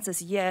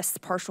consensus, yes,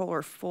 partial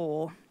or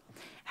full,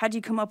 how do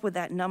you come up with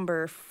that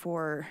number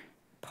for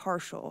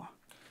partial?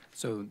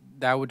 So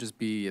that would just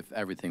be if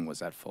everything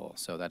was at full.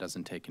 So that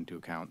doesn't take into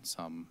account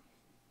some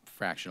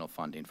fractional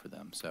funding for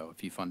them. So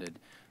if you funded,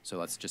 so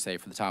let's just say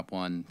for the top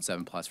one,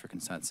 7+ for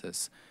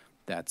consensus,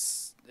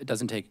 it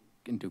doesn't take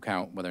into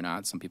account whether or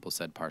not some people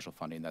said partial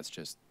funding. That's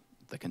just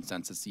the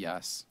consensus,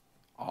 yes,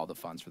 all the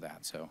funds for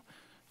that. So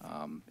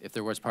if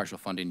there was partial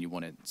funding, you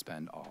wouldn't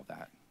spend all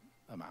that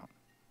amount.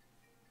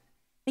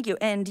 Thank you.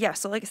 And yeah,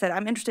 so like I said,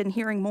 I'm interested in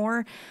hearing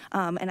more,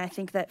 and I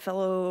think that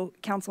fellow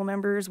council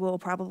members will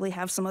probably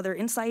have some other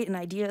insight and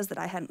ideas that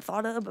I hadn't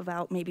thought of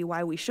about maybe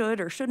why we should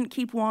or shouldn't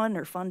keep one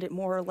or fund it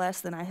more or less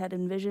than I had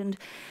envisioned.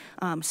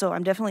 So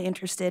I'm definitely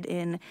interested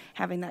in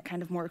having that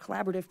kind of more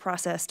collaborative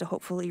process to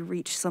hopefully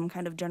reach some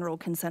kind of general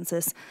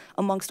consensus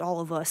amongst all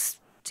of us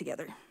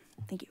together.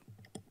 Thank you.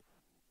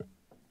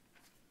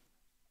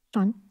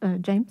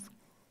 James?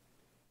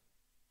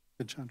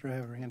 Did Chandra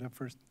have her hand up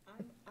first?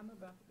 I'm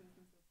about to.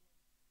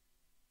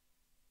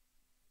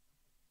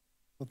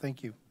 Well,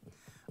 thank you.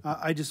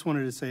 I just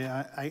wanted to say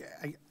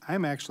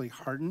I'm actually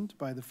heartened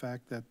by the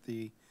fact that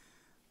the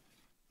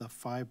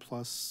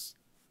 5+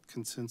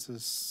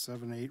 consensus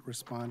 7-8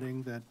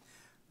 responding, that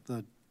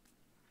the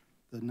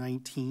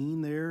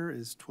 19 there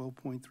is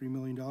 $12.3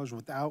 million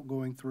without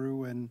going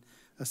through and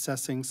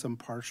assessing some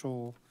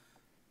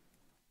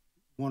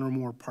one or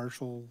more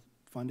partial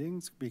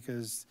fundings,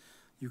 because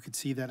you could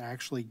see that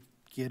actually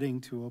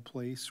getting to a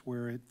place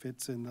where it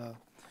fits in the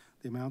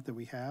amount that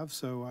we have.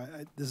 So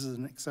this is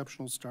an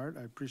exceptional start.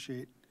 I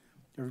appreciate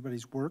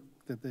everybody's work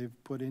that they've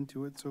put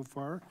into it so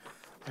far.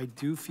 I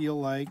do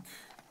feel like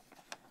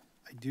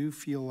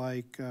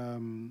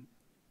the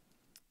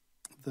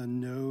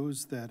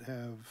no's that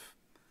have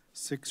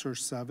 6 or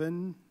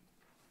 7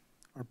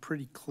 are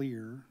pretty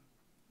clear.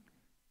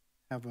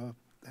 Have a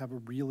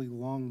really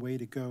long way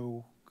to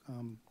go,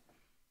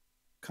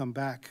 come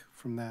back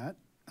from that,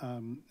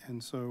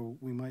 and so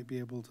we might be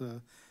able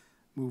to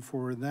move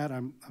forward in that.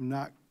 I'm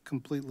not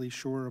completely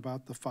sure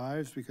about the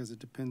 5s because it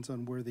depends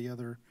on where the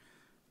other,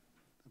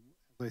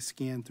 as I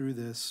scan through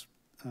this,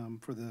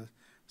 for the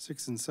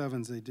 6s and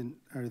 7s, they didn't,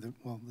 or the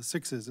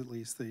 6s at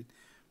least, there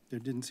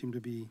didn't seem to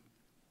be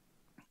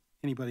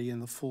anybody in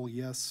the full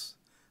yes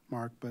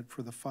mark, but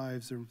for the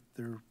 5s,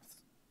 there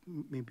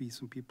may be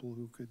some people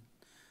who could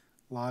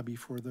lobby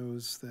for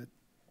those that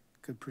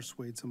could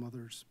persuade some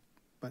others.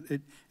 But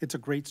it's a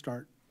great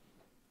start.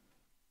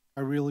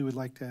 I really would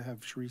like to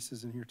have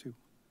Sharice's in here too.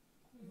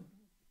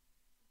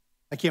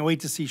 I can't wait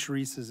to see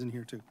Sharice's in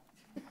here too.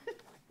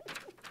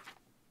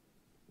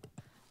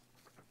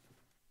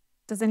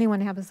 Does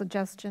anyone have a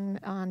suggestion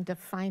on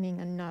defining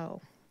a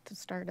no to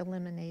start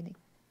eliminating?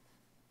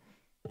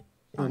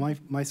 Well,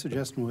 my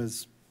suggestion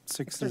was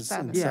 6s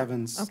and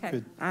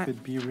 7s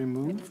could be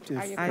removed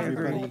if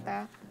everybody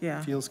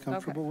feels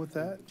comfortable with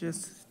that.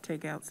 Just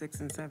take out 6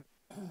 and 7.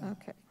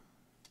 Okay.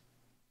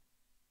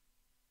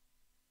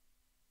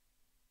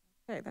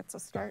 Okay, that's a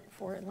start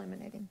for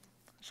eliminating.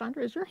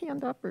 Chandra, is your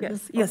hand up? Or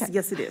Yes,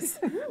 yes, it is.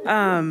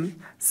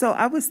 So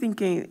I was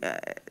thinking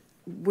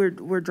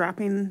we're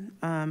dropping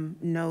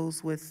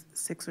no's with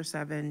 6 or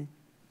 7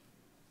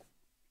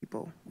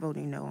 people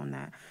voting no on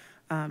that.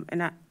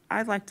 And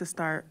I'd like to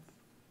start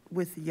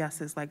with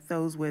yeses, like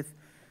those with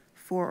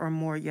 4 or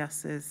more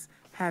yeses,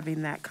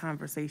 having that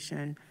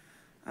conversation,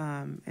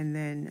 and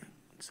then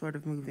sort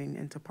of moving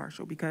into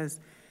partial. Because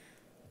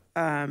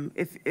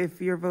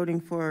if you're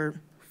voting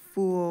for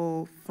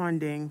full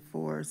funding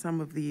for some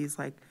of these,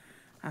 like,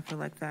 I feel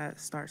like that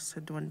starts to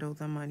dwindle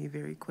the money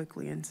very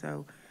quickly. And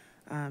so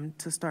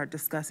to start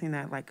discussing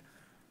that, like,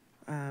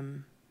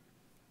 and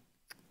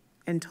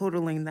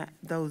totaling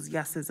those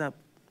yeses up,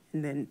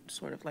 and then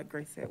sort of, like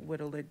Grace said,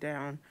 whittle it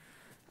down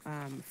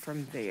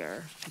from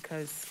there.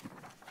 Because,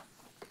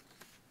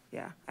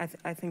 yeah,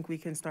 I think we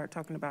can start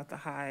talking about the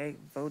high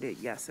voted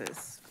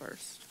yeses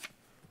first.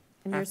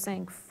 And you're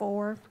saying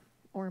 4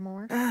 or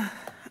more? I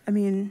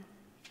mean,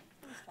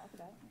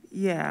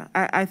 yeah,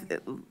 I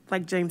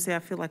like James said, I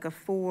feel like a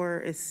 4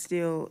 is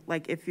still,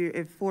 like,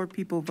 if 4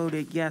 people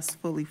voted yes,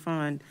 fully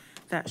fund,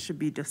 that should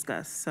be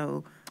discussed,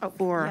 so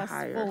 4 or Yes,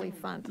 higher. fully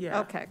funded.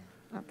 Yeah. Okay,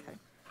 okay.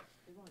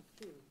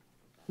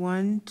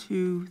 1,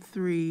 2,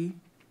 3,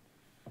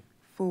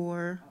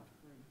 4,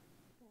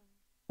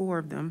 4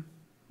 of them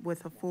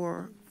with a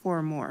 4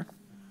 or more.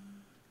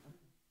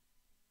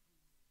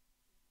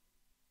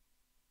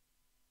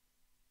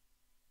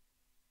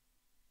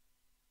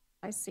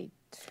 I see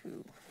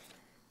 2.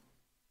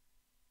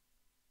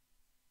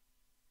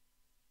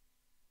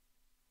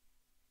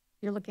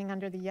 You're looking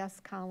under the yes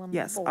column.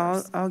 Yes,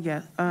 4s. all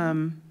yes. 4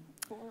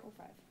 or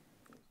 5?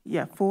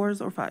 Yeah,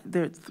 4s or 5.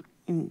 There's,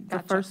 in the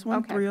Gotcha. first one,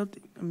 Okay. 3,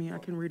 I mean, I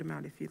can read them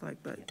out if you'd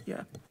like, but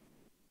yeah.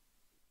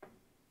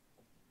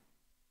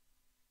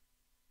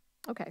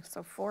 Okay,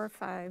 so 4 or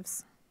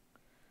 5s.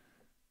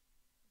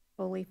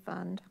 Fully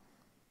fund.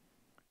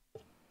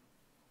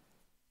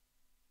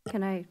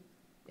 Can I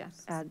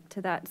Yes. add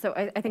to that? So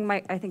I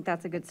think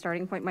that's a good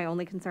starting point. My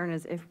only concern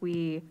is if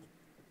we,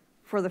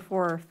 for the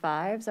 4 or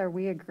 5s, are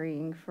we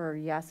agreeing for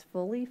yes,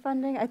 fully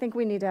funding? I think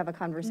we need to have a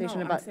conversation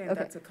No, I'm about. saying okay.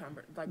 that's a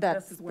like,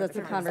 That's this is where the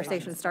the conversation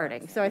conversation starting.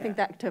 starts. So I think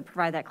that to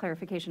provide that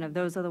clarification of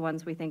those are the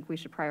ones we think we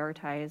should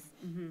prioritize,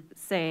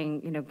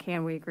 saying,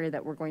 can we agree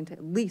that we're going to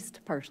at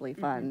least partially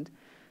fund?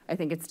 I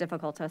think it's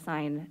difficult to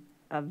assign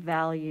a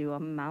value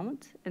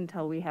amount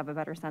until we have a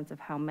better sense of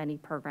how many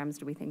programs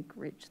do we think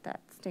reach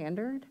that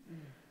standard.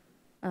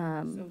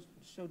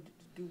 So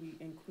do we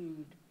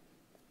include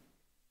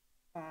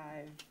 5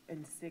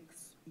 and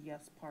 6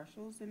 yes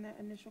partials in that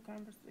initial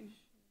conversation?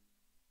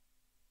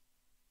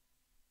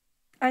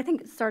 I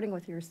think starting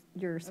with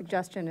your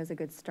suggestion is a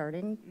good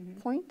starting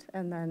point,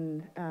 and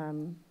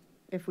then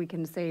if we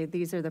can say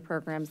these are the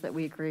programs that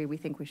we agree we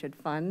think we should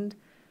fund,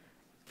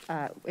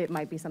 it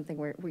might be something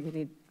where we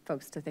need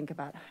folks to think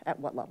about at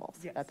what levels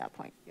at that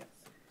point. Yes.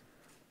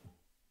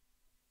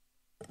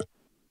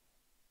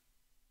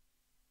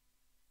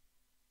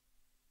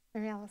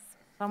 Mary Alice?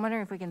 I'm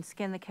wondering if we can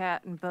skin the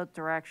cat in both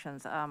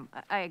directions.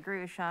 I agree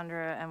with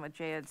Chandra and what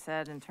Jay had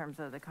said in terms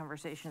of the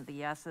conversation of the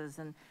yeses,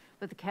 and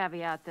with the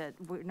caveat that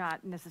we're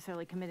not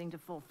necessarily committing to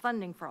full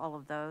funding for all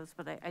of those,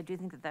 but I do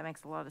think that that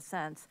makes a lot of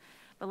sense.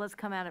 But let's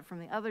come at it from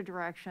the other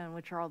direction,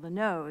 which are all the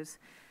no's.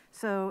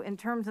 So in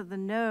terms of the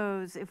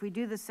no's, if we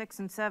do the 6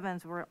 and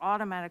 7s, we're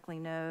automatically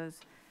no's.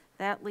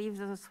 That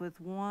leaves us with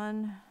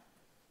 1,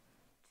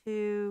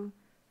 2,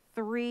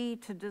 3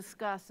 to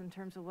discuss in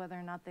terms of whether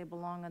or not they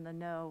belong on the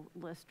no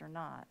list or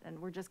not. And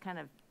we're just kind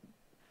of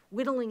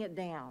whittling it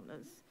down.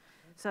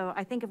 So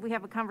I think if we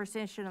have a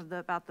conversation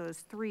about those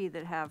 3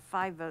 that have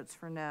 5 votes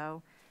for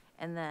no,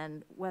 and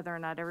then whether or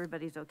not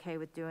everybody's okay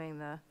with doing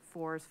the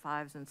 4s,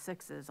 5s, and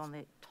 6s on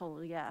the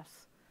total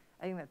yes,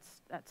 I think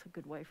that's a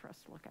good way for us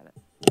to look at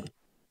it.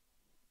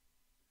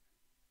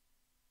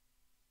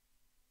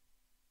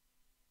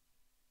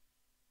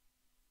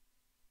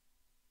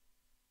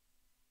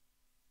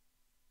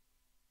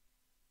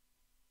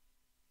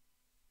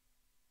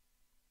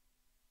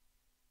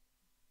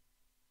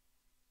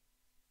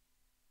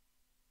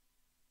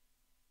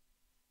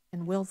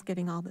 And Will's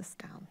getting all this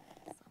down.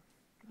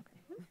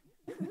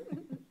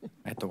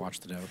 I have to watch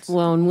the notes.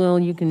 Well, and Will,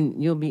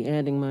 you'll be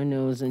adding my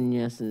no's and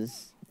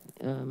yeses,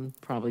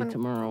 probably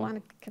tomorrow. Want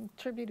to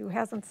contribute who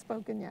hasn't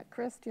spoken yet?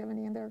 Chris, do you have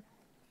any other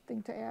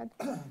thing to add?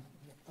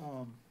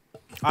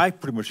 I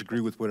pretty much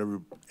agree with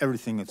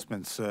everything that's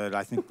been said.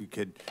 I think we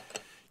could,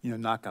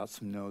 knock out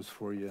some no's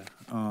for you.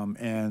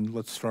 And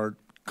let's start,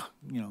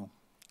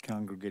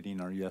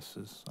 congregating our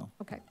yeses, so.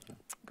 Okay,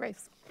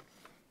 Grace?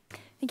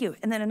 Thank you.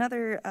 And then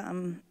another,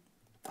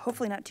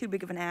 hopefully not too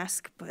big of an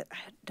ask, but I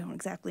don't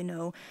exactly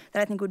know,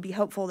 that I think would be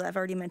helpful that I've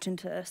already mentioned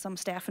to some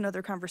staff in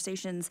other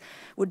conversations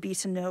would be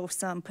to know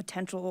some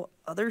potential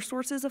other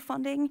sources of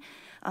funding.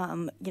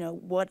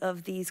 What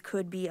of these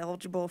could be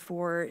eligible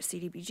for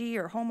CDBG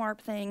or home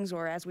ARP things,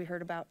 or as we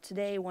heard about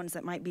today, ones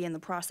that might be in the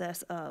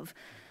process of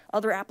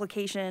other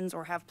applications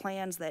or have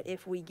plans that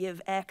if we give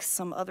X,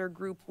 some other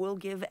group will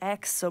give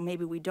X, so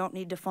maybe we don't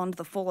need to fund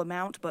the full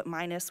amount, but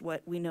minus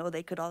what we know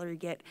they could already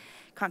get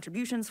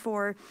contributions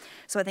for.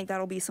 So I think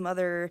that'll be some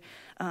other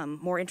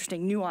more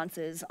interesting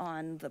nuances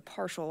on the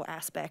partial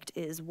aspect,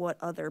 is what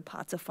other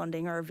pots of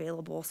funding are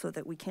available so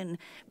that we can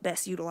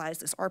best utilize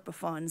this ARPA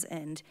funds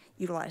and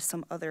utilize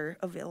some other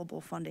available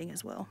funding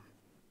as well.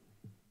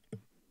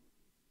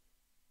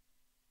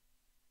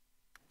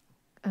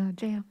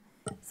 Jaya?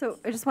 So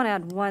I just want to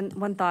add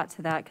one thought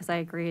to that, because I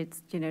agree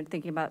it's,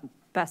 thinking about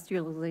best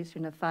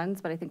utilization of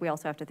funds, but I think we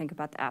also have to think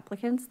about the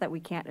applicants, that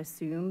we can't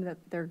assume that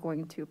they're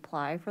going to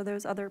apply for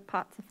those other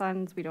pots of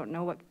funds. We don't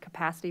know what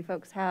capacity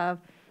folks have.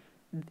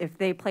 If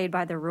they played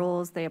by the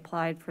rules, they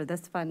applied for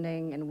this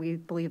funding, and we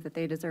believe that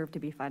they deserve to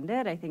be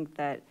funded. I think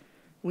that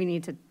we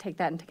need to take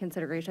that into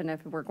consideration.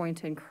 If we're going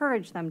to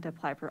encourage them to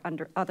apply for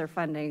other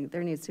funding,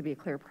 there needs to be a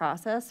clear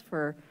process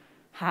for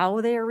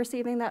how they are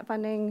receiving that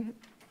funding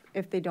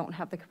if they don't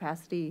have the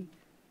capacity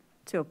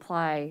to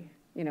apply,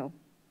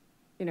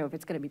 if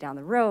it's going to be down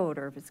the road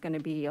or if it's going to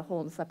be a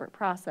whole separate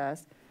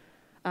process.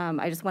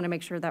 I just want to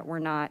make sure that we're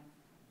not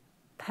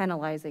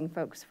penalizing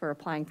folks for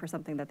applying for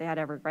something that they had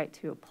every right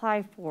to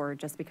apply for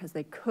just because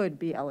they could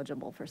be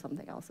eligible for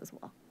something else as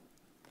well.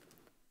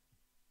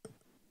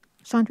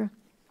 Chandra?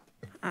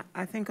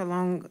 I think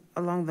along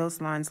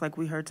those lines, like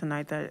we heard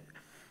tonight, that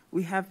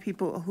we have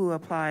people who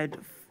applied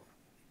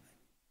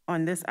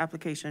on this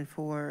application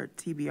for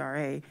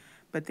TBRA,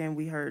 but then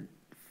we heard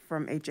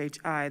from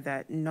HHI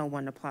that no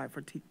one applied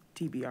for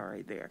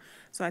TBRA there.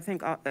 So I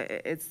think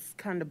it's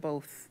kind of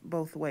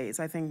both ways.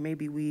 I think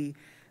maybe we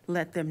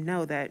let them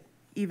know that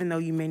even though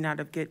you may not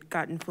have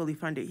gotten fully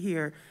funded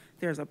here,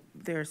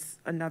 there's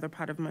another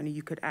pot of money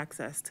you could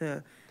access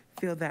to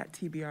fill that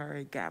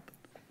TBRA gap.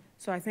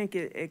 So I think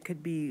it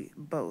could be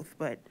both,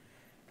 but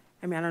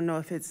I mean, I don't know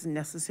if it's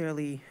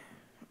necessarily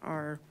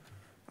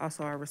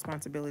also our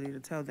responsibility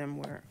to tell them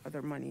where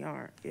other money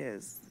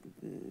is.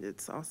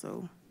 It's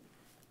also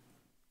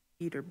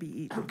eat or be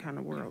eaten kind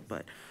of world,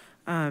 but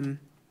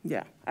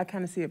yeah, I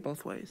kind of see it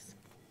both ways.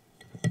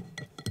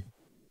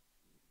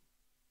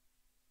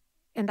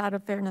 And out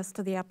of fairness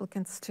to the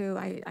applicants too,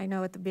 I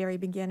know at the very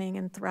beginning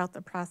and throughout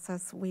the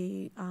process,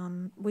 we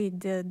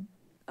did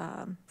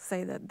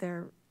say that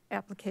their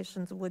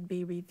applications would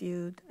be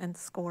reviewed and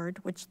scored,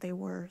 which they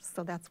were.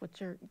 So that's what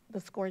the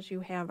scores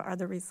you have are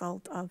the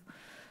result of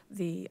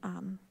the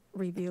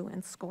review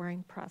and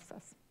scoring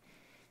process.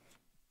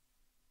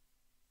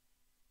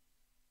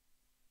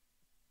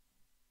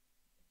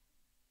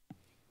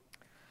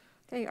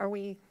 Okay,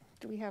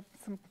 do we have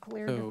some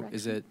clear direction? So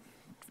is it,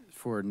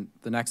 for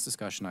the next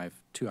discussion, I have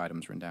 2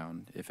 items written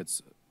down. If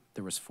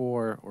there was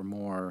 4 or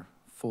more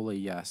fully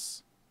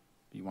yes,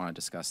 you want to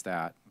discuss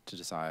that to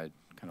decide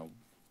kind of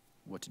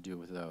what to do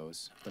with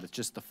those, but it's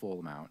just the full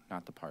amount,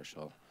 not the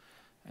partial.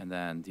 And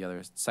then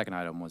the second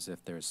item was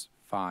if there's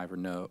 5 or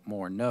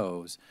more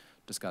no's,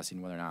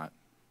 discussing whether or not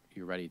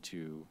you're ready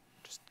to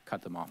just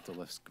cut them off the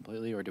list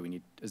completely, or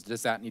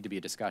does that need to be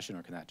a discussion,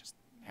 or can that just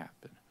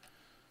happen?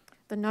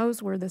 The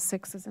no's were the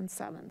 6s and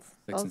 7s.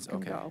 Those can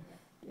okay. go.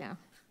 Yeah.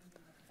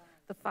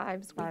 The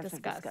 5s we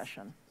discussed.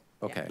 Discussion.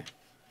 Okay.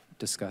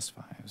 Discuss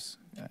 5s.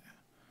 Yeah.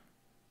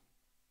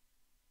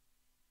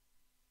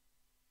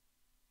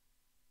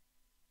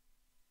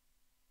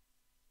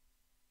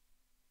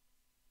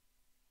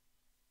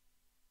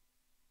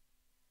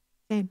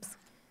 James.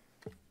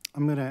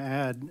 I'm going to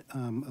add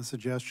a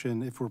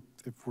suggestion. If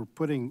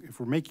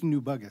we're making new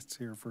buckets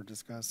here for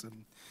discuss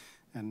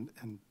and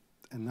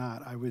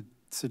not, I would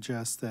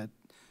suggest that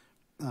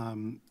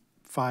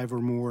 5 or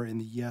more in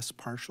the yes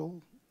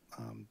partial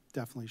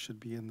definitely should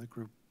be in the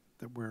group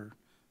that we're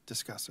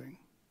discussing.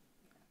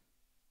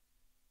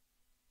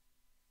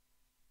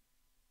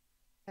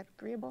 Is that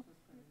agreeable?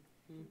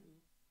 Mm-hmm.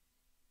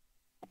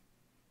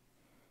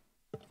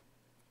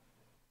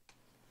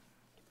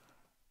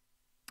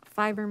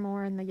 5 or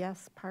more in the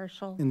yes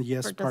partial. In the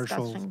yes for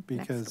partial, discussion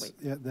next because week.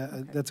 yeah,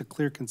 that's a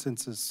clear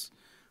consensus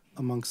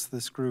amongst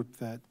this group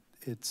that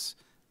it's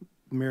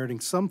meriting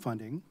some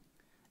funding,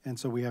 and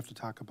so we have to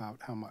talk about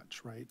how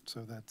much, right?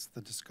 So that's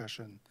the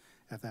discussion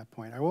at that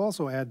point. I will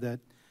also add that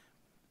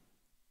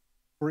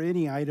for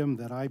any item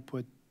that I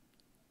put,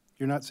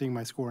 you're not seeing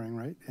my scoring,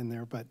 right, in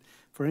there, but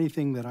for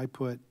anything that I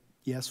put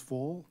yes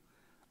full,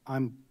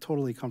 I'm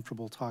totally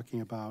comfortable talking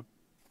about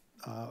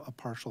a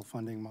partial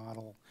funding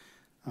model.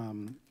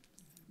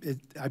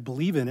 I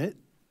believe in it.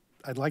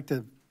 I'd like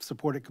to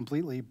support it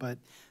completely, but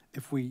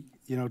if we,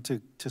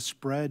 to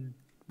spread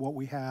what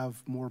we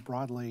have more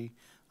broadly,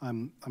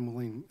 I'm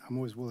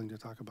always willing to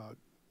talk about,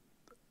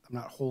 I'm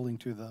not holding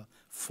to the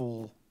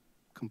full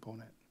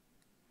component.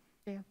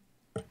 Yeah.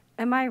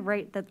 Am I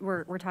right that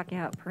we're talking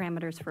about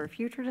parameters for a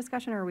future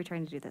discussion, or are we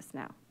trying to do this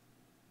now?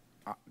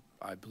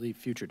 I believe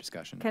future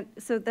discussion.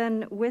 So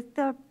then with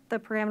the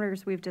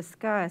parameters we've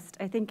discussed,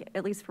 I think,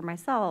 at least for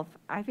myself,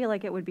 I feel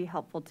like it would be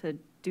helpful to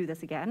do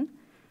this again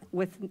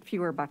with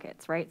fewer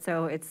buckets, right?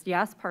 So it's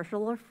yes,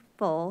 partial or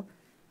full.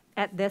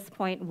 At this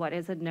point, what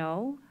is a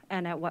no?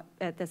 And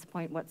at this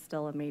point, what's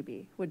still a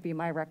maybe would be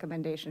my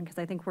recommendation, because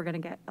I think we're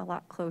going to get a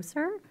lot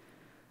closer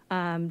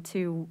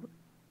to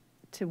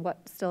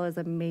what still is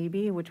a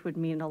maybe, which would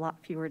mean a lot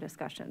fewer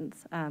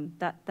discussions.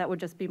 That would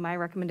just be my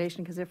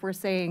recommendation, because if we're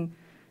saying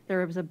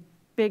there was a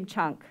big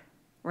chunk,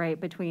 right,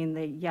 between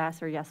the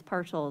yes or yes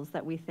partials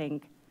that we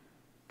think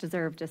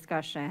deserve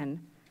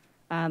discussion,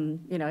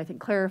 I think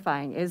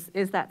clarifying,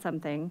 is that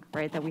something,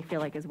 right, that we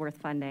feel like is worth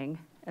funding?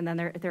 And then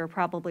there are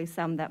probably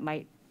some that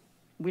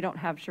we don't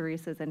have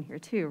Sharice's in here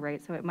too,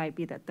 right? So it might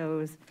be that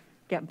those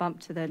get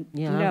bumped to the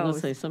Yeah, I was no's.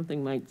 gonna say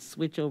something might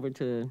switch over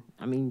to,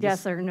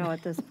 Yes or no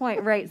at this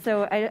point, right?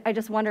 So I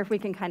just wonder if we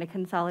can kind of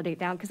consolidate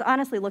down, because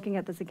honestly, looking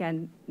at this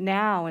again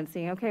now and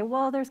seeing, okay,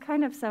 well, there's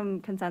kind of some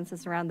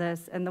consensus around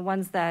this, and the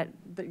ones that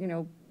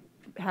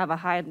have a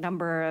high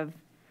number of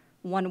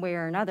one way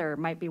or another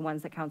might be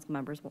ones that council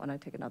members want to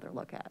take another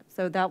look at.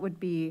 So that would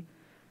be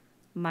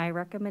my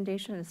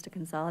recommendation, is to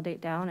consolidate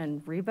down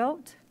and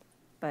revote,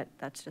 but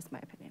that's just my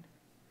opinion.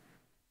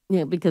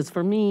 Yeah, because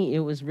for me, it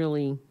was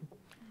really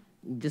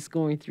just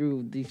going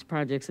through these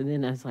projects, and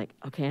then I was like,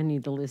 okay, I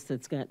need the list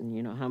that's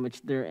gotten, how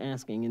much they're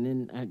asking, and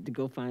then I had to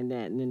go find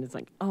that, and then it's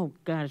like, oh,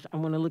 gosh, I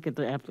want to look at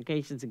the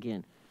applications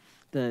again,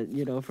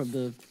 from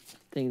the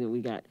thing that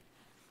we got.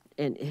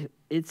 And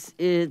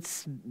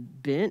it's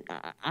been,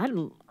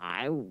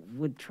 I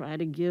would try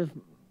to give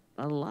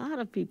a lot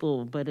of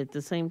people, but at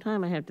the same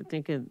time, I have to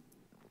think of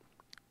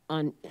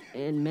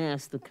en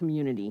masse the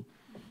community,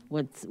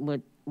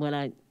 what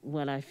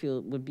I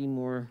feel would be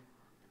more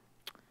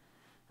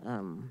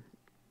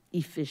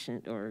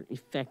efficient or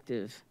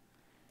effective.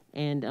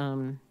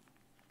 And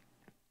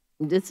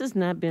this has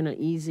not been an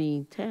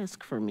easy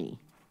task for me.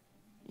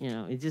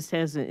 It just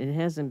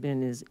hasn't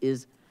been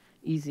as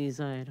easy as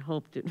I had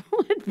hoped it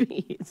would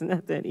be. It's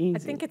not that easy. I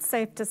think it's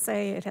safe to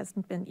say it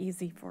hasn't been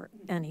easy for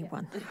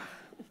anyone.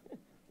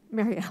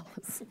 Mary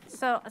Alice.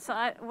 So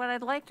what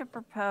I'd like to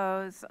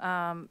propose,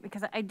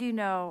 because I do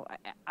know,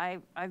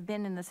 I've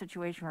been in the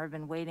situation where I've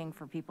been waiting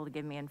for people to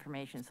give me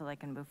information so they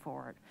can move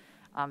forward.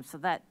 So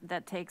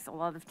that takes a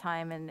lot of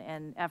time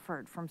and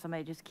effort from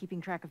somebody just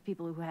keeping track of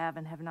people who have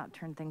and have not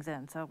turned things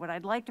in. So what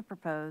I'd like to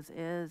propose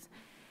is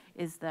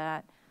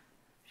that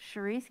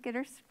Sharice get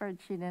her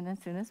spreadsheet in as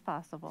soon as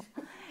possible.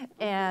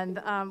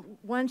 And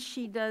once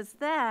she does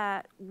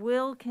that,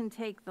 Will can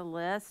take the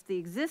list, the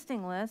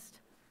existing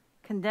list,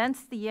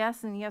 condense the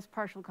yes and yes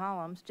partial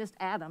columns, just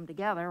add them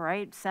together,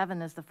 right?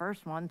 7 is the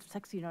first one,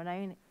 6,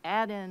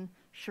 add in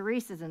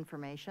Sharice's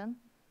information,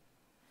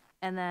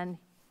 and then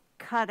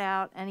cut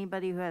out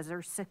anybody who has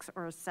their 6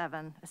 or a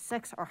 7, a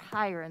 6 or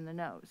higher in the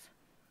nose. Does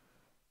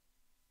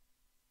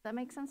that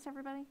make sense to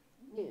everybody?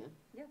 Yeah.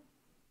 Yeah.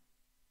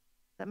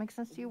 Does that make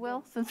sense to you,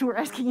 Will, since we're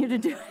asking you to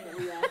do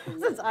it?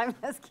 Since I'm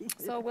asking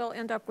you. So we'll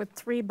end up with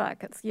 3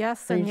 buckets,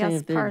 yes So and you're saying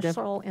yes if they're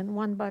partial in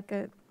one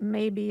bucket,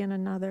 maybe in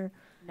another,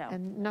 No.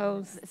 and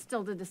no's.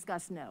 Still to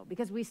discuss no,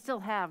 because we still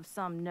have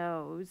some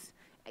no's,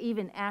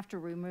 even after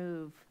we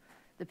remove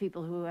the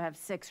people who have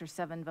 6 or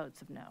 7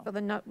 votes of no. So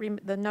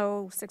the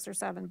no 6 or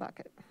 7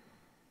 bucket.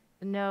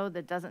 The no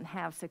that doesn't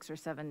have 6 or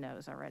 7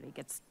 no's already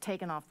gets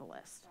taken off the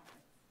list.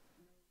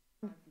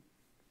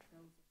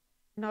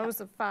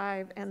 No's of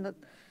 5 and the.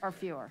 Or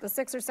fewer. The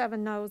 6 or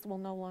 7 no's will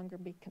no longer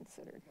be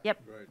considered.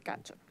 Yep. Right.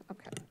 Gotcha,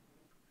 okay.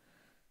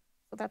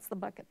 So that's the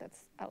bucket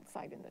that's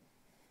outside in it.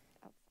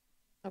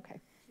 Okay.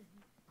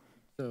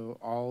 So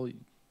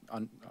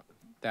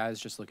that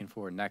is just looking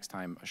for next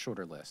time a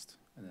shorter list,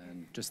 and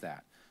then just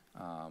that.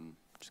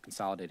 Just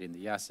consolidating the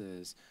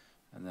yeses,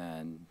 and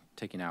then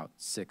taking out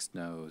 6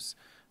 no's.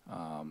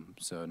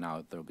 So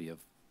now there'll be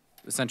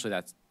essentially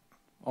that's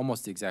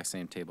almost the exact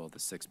same table, the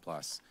 6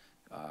 plus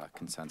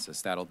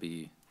consensus. That'll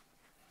be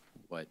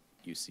what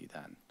you see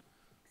then.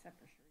 Except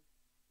for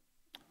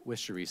Sharice. With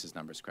Sharice's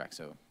numbers correct,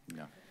 so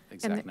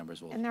exact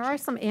numbers will. And there are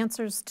some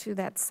answers to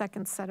that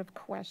second set of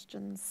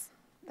questions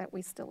that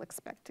we still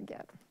expect to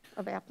get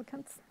of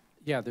applicants.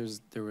 Yeah,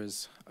 there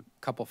was a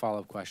couple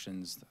follow-up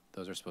questions.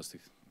 Those are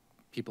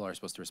people are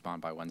supposed to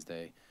respond by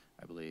Wednesday,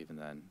 I believe, and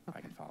then I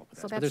can follow up with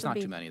So that. But there's not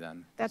too many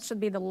then. That should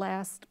be the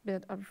last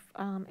bit of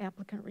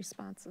applicant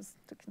responses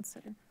to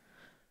consider.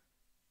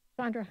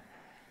 Sandra?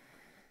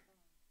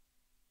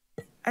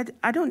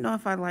 I don't know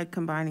if I like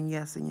combining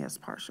yes and yes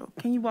partial.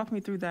 Can you walk me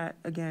through that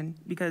again?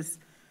 Because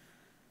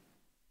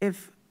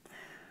if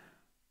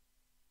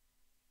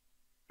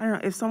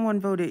someone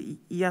voted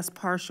yes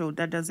partial,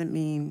 that doesn't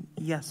mean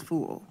yes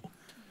full.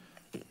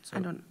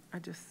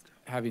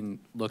 Having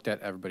looked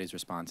at everybody's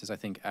responses, I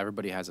think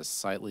everybody has a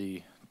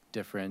slightly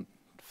different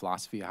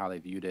philosophy of how they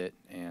viewed it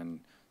and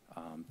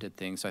did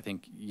things. So I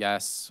think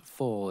yes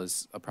full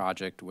is a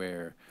project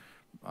where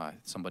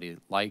somebody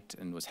liked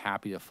and was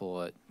happy to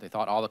full it. They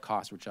thought all the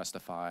costs were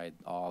justified,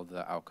 all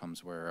the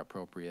outcomes were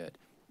appropriate,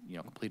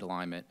 complete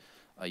alignment.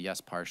 A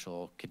yes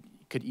partial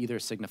could either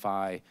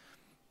signify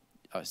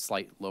a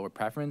slight lower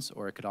preference,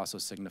 or it could also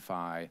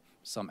signify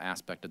some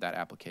aspect of that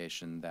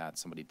application that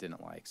somebody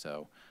didn't like.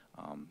 So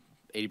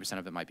 80%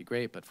 of it might be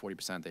great, but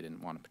 40% they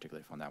didn't want to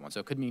particularly fund that one. So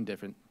it could mean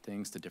different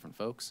things to different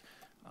folks.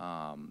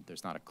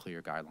 There's not a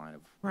clear guideline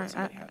of what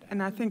somebody had to have.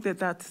 And I think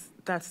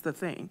that's the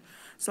thing.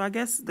 So I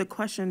guess the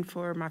question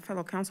for my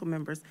fellow council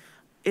members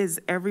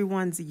is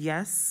everyone's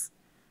yes,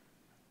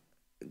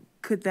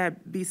 could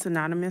that be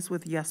synonymous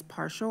with yes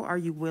partial? Are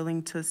you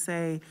willing to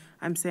say,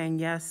 I'm saying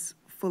yes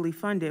fully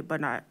funded,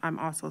 but I'm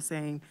also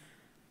saying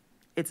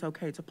it's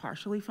okay to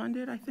partially fund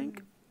it, I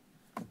think?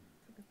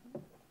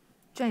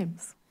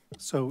 James?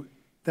 So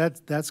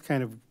that's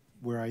kind of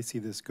where I see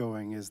this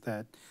going, is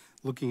that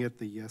looking at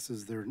the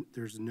yeses,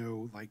 there's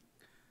no like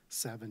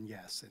 7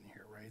 yes in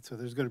here, right? So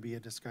there's going to be a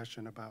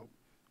discussion about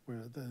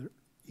where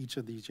each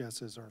of these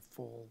yeses are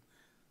full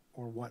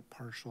or what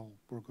partial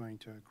we're going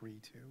to agree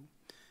to.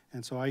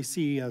 And so I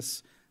see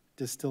us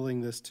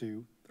distilling this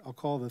to, I'll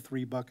call the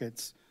 3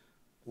 buckets,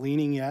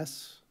 leaning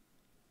yes,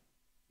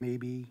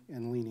 maybe,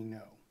 and leaning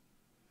no,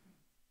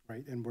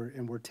 right? And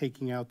we're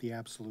taking out the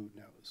absolute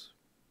no's.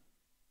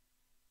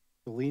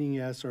 The leaning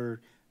yes, or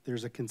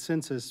there's a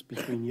consensus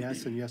between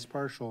yes and yes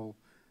partial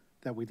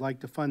that we'd like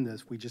to fund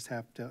this. We just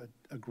have to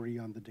agree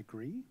on the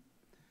degree.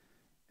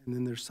 And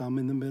then there's some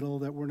in the middle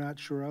that we're not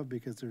sure of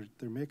because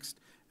they're mixed.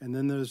 And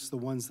then there's the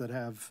ones that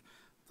have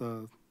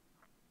the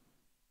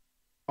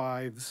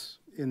 5s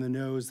in the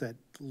no's that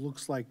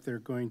looks like they're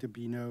going to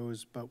be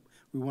no's, but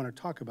we want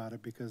to talk about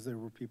it because there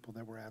were people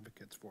that were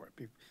advocates for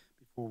it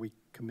before we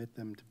commit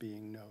them to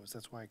being no's.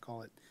 That's why I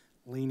call it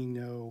leaning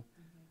no,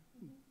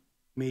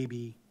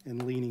 maybe,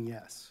 and leaning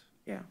yes.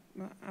 Yeah,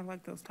 I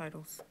like those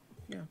titles.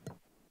 Yeah.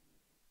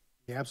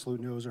 The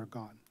absolute no's are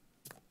gone.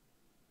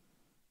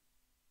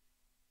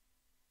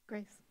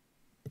 Grace.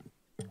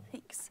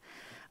 Thanks.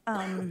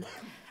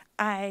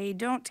 I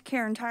don't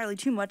care entirely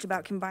too much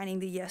about combining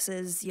the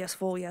yeses, yes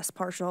full, yes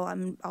partial.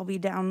 I'll be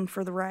down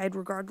for the ride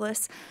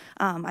regardless.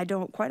 I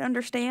don't quite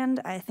understand.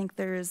 I think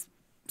there's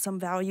some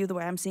value, the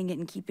way I'm seeing it,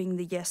 in keeping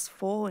the yes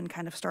full and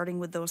kind of starting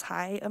with those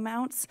high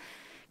amounts.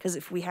 Because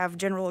if we have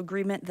general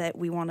agreement that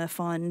we want to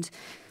fund,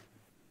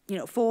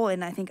 full,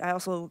 and I think I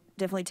also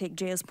definitely take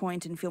Jaya's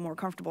point and feel more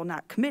comfortable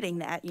not committing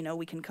that,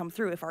 we can come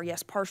through. If our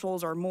yes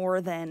partials are more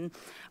than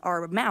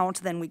our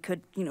amount, then we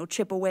could,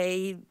 chip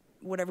away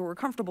whatever we're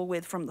comfortable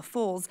with from the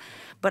fulls.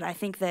 But I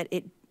think that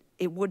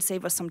it would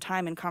save us some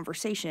time and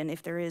conversation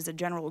if there is a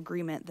general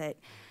agreement that,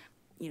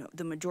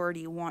 the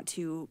majority want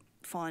to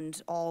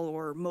fund all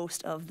or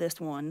most of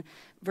this one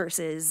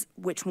versus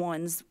which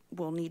ones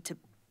will need to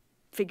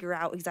figure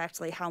out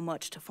exactly how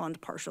much to fund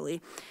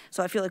partially.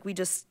 So I feel like we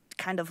just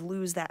kind of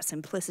lose that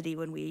simplicity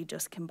when we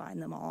just combine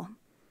them all.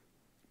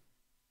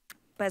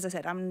 But as I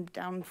said, I'm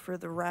down for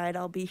the ride.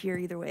 I'll be here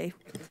either way.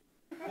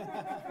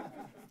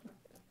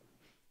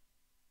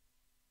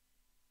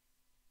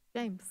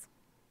 James.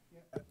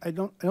 I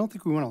don't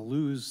think we want to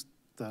lose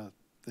the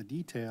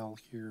detail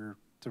here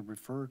to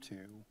refer to.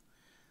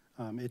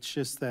 It's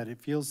just that it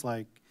feels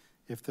like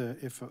if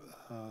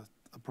a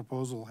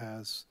proposal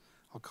has,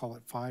 I'll call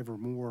it 5 or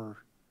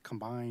more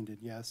combined and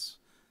yes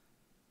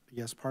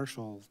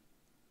partial,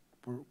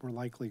 we're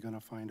likely going to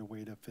find a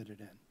way to fit it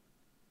in.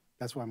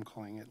 That's why I'm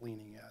calling it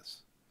leaning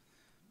yes.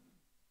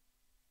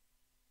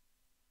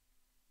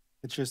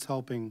 It's just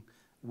helping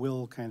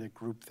Will kind of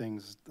group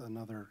things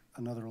another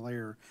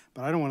layer.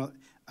 But I don't want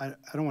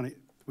to,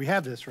 we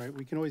have this, right?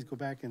 We can always go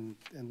back and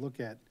look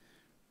at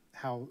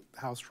how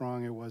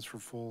strong it was for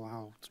full,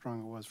 how strong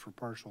it was for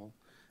partial,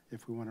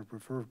 if we want to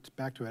refer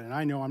back to it. And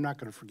I know I'm not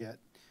going to forget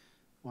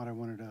what I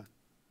wanted to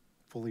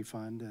fully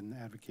fund and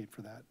advocate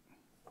for that.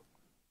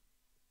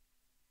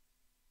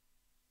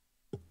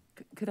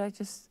 Could I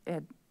just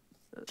add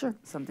Sure.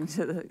 something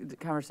to the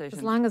conversation?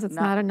 As long as it's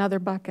not another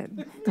bucket.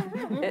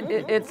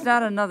 It's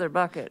not another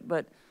bucket,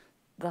 but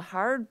the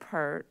hard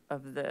part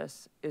of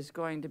this is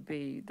going to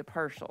be the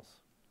partials,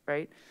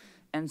 right?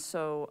 And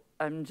so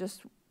I'm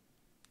just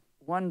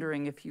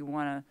wondering if you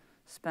want to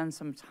spend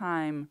some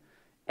time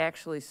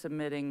actually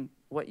submitting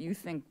what you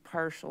think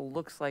partial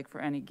looks like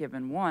for any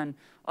given one.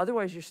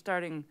 Otherwise, you're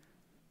starting,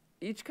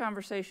 each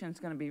conversation is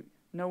going to be,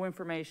 no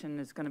information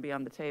is going to be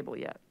on the table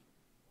yet.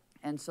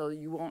 And so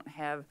you won't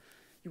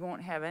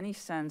have any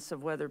sense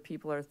of whether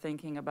people are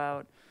thinking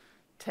about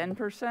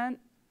 10%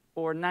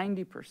 or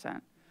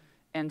 90%.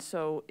 And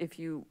so if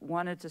you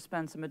wanted to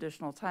spend some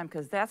additional time,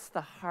 because that's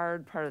the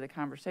hard part of the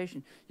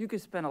conversation, you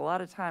could spend a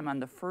lot of time on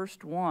the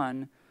first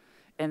one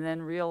and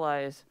then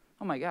realize,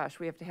 oh my gosh,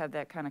 we have to have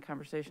that kind of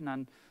conversation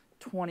on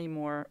 20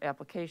 more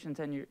applications,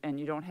 and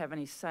you don't have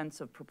any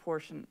sense of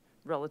proportion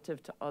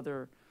relative to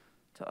other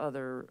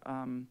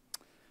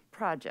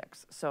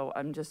projects. So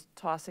I'm just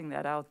tossing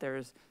that out there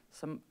as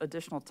some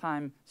additional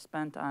time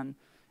spent on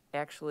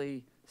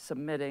actually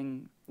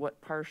submitting what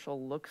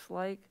partial looks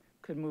like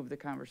could move the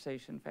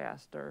conversation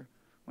faster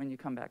when you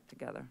come back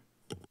together.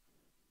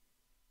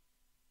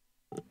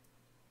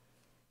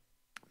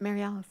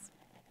 Mary Alice.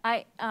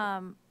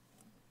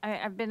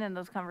 I've been in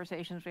those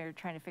conversations where you're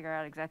trying to figure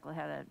out exactly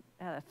how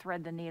to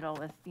thread the needle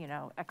with,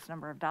 X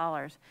number of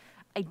dollars.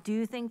 I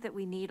do think that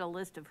we need a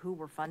list of who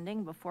we're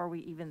funding before we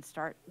even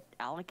start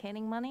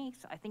allocating money.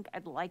 So I think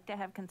I'd like to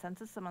have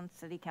consensus among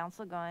city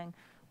council going,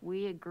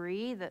 we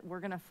agree that we're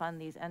going to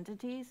fund these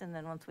entities, and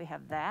then once we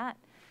have that,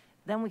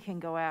 then we can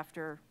go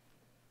after,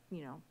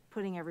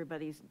 putting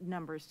everybody's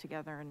numbers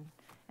together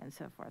and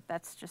so forth.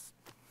 That's just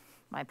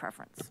my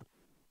preference.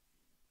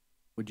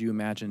 Would you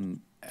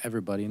imagine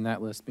everybody in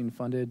that list being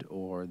funded,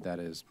 or that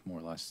is more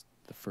or less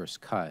the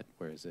first cut,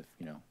 whereas if,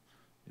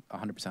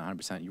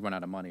 100%, you run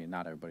out of money and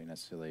not everybody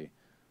necessarily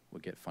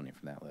would get funding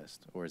from that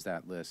list? Or is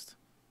that list,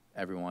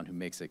 everyone who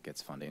makes it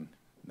gets funding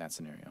in that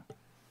scenario?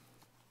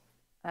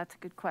 That's a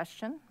good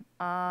question.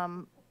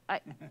 My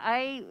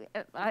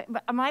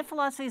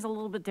philosophy is a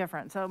little bit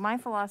different. So my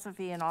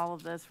philosophy in all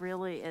of this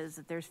really is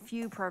that there's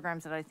few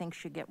programs that I think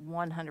should get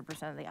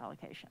 100% of the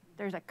allocation.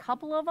 There's a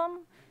couple of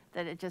them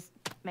that it just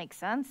makes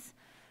sense,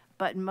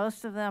 but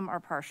most of them are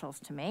partials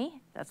to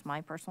me. That's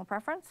my personal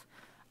preference.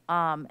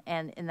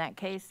 And in that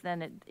case,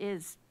 then it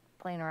is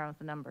playing around with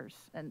the numbers.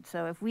 And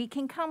so if we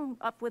can come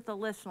up with a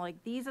list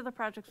like these are the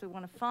projects we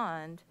want to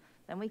fund,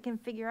 then we can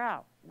figure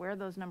out where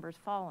those numbers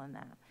fall in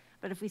that.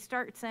 But if we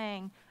start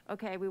saying,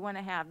 okay, we want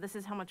to have, this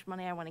is how much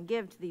money I want to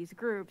give to these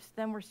groups,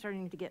 then we're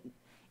starting to get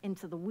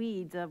into the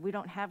weeds of we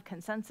don't have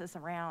consensus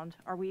around,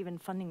 are we even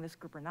funding this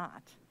group or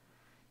not?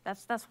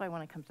 That's why I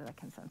want to come to that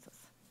consensus.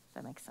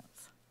 That makes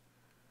sense.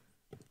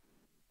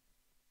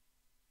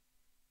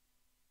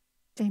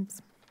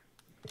 James?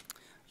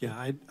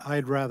 Yeah,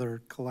 I'd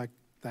rather collect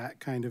that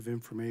kind of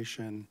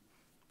information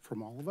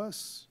from all of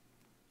us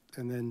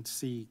and then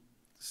see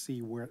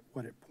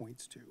what it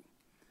points to,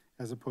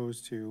 as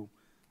opposed to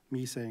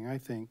me saying, I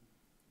think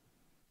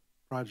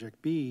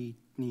Project B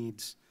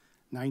needs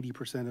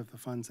 90% of the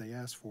funds they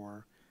asked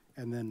for,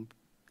 and then,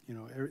 you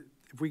know,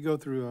 if we go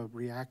through a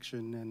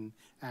reaction and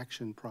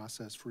action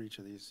process for each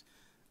of these,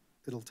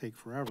 it'll take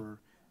forever,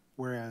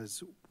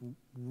 whereas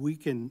we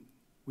can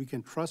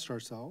trust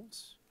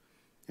ourselves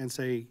and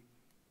say,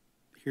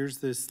 here's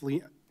this,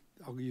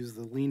 I'll use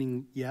the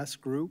leaning yes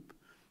group,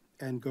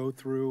 and go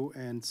through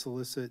and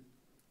solicit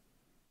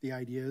the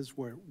ideas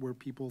where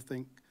people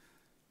think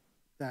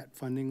that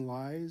funding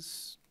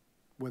lies,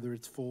 whether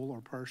it's full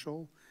or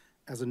partial,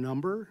 as a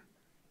number,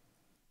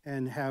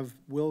 and have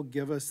Will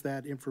give us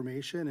that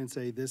information and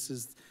say, this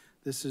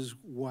is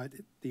what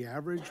the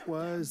average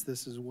was,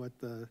 this is what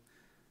the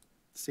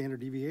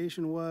standard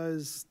deviation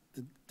was.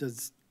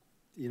 Does,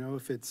 you know,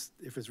 if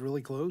it's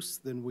really close,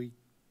 then we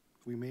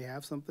may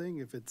have something.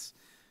 If it's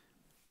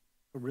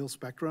a real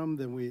spectrum,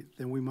 then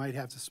we might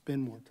have to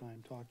spend more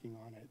time talking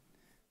on it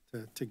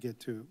to get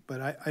to.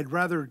 But I'd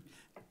rather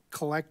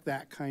collect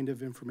that kind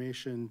of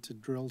information to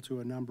drill to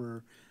a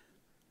number,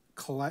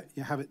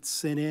 have it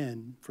sent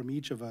in from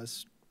each of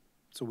us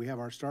so we have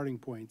our starting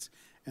points,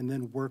 and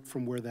then work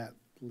from where that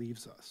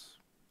leaves us.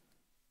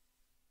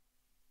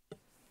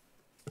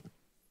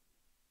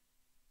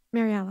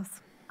 Mary Alice?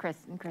 Chris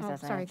Oh,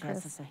 has sorry, a chance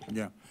to Chris. say.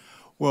 Yeah.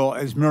 Well,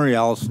 as Mary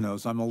Alice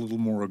knows, I'm a little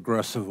more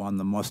aggressive on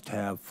the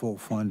must-have full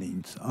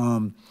fundings.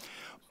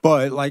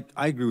 But like,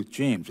 I agree with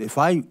James. If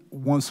I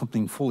want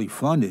something fully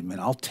funded, man,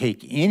 I'll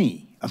take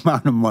any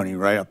amount of money,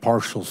 right? A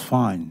partial's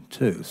fine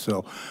too.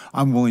 So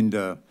I'm willing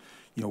to,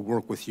 you know,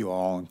 work with you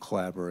all and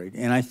collaborate.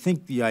 And I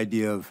think the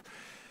idea of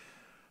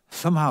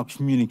somehow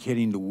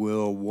communicating to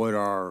Will what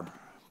our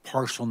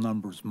partial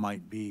numbers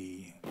might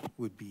be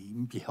would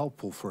be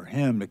helpful for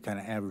him to kind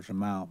of average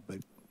them out, but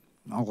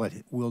I'll let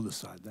Will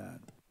decide that.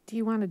 Do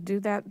you want to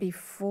do that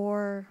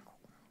before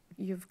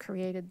you've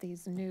created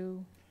these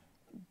new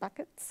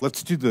buckets?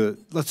 Let's do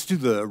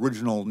the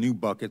original new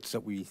buckets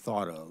that we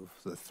thought of,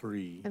 the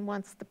three. And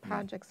once the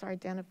projects are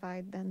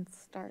identified, then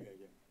start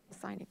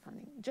assigning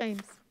funding.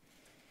 James?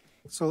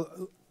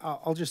 So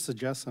I'll just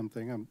suggest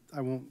something.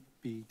 I won't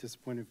be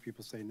disappointed if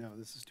people say, no,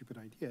 this is a stupid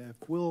idea.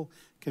 If Will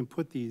can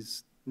put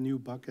these new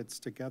buckets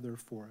together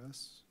for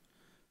us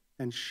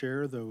and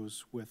share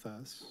those with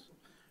us,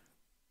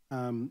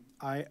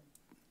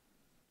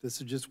 this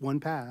is just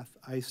one path.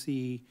 I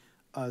see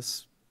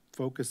us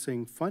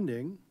focusing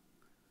funding,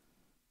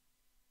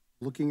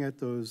 looking at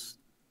those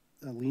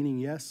leaning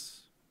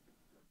yes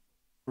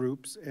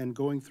groups and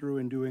going through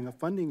and doing a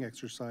funding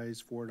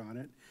exercise for it on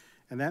it.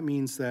 And that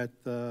means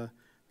that the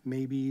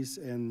maybes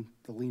and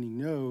the leaning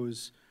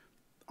no's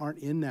aren't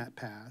in that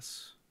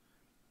pass,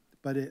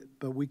 but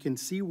we can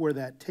see where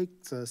that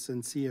takes us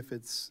and see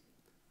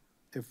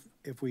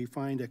if we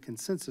find a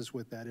consensus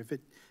with that. If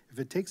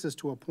it takes us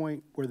to a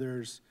point where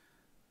there's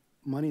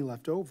money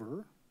left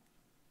over,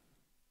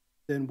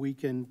 then we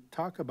can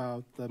talk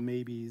about the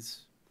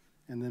maybes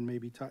and then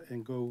maybe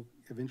and go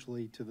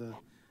eventually to the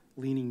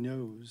leaning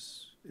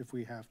no's if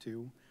we have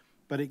to.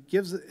 But it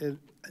gives it,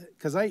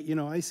 because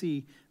I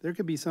see there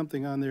could be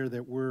something on there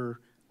that we're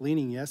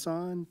leaning yes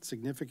on,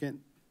 significant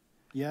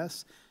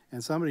yes,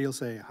 and somebody will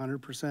say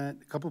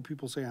 100%, a couple of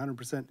people say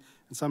 100%, and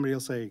somebody will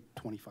say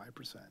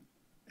 25%.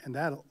 And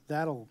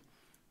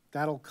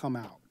that'll come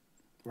out,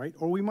 right?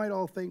 Or we might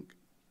all think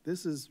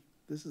this is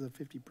a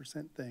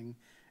 50% thing,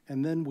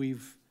 and then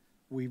we've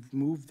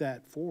moved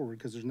that forward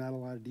because there's not a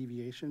lot of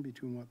deviation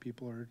between what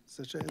people are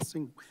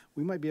suggesting.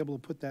 We might be able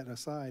to put that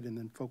aside and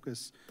then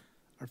focus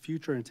our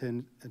future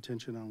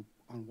attention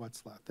on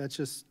what's left.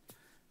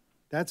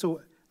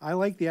 I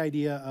like the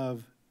idea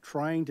of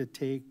trying to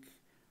take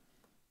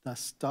the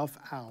stuff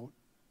out,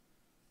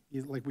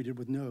 like we did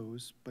with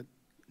no's, but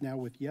now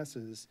with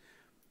yeses,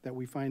 that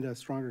we find a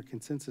stronger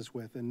consensus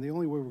with. And the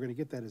only way we're going to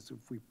get that is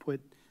if we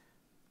put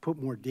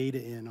more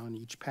data in on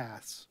each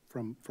pass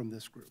from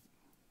this group.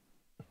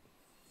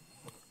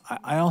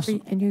 I also...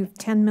 And you have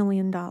 $10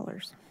 million.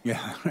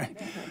 Yeah, right.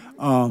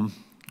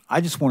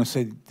 I just want to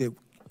say that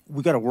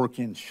we got to work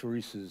in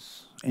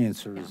Sharice's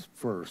answers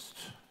first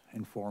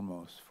and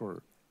foremost.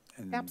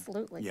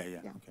 Absolutely. Yeah,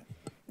 okay.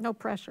 No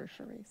pressure,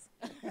 Sharice.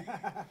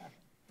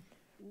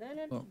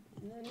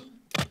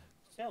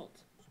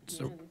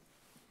 So,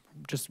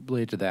 just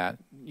related to that,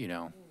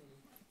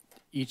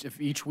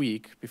 each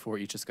week before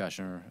each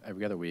discussion or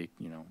every other week,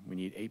 we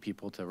need 8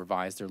 people to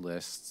revise their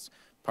lists,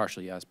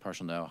 partial yes,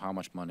 partial no, how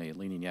much money,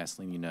 leaning yes,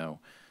 leaning no.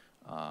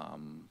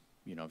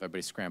 If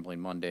everybody's scrambling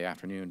Monday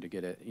afternoon to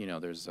get it,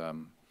 there's,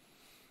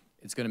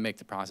 it's going to make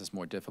the process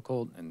more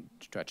difficult and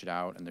stretch it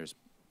out, and there's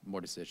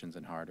more decisions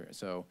and harder.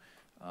 So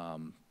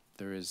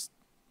there is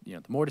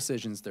the more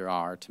decisions there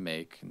are to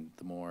make and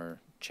the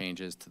more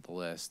changes to the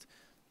list,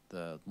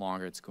 the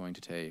longer it's going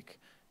to take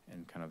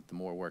and kind of the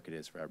more work it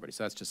is for everybody.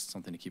 So that's just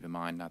something to keep in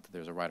mind, not that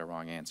there's a right or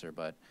wrong answer,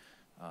 but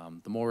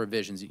the more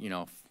revisions, if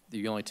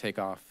you only take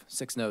off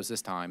 6 no's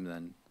this time,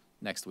 then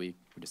next week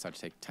we decide to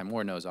take 10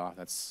 more no's off.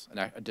 That's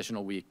an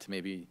additional week to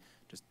maybe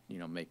just,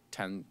 make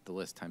the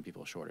list 10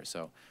 people shorter.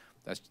 So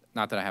that's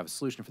not that I have a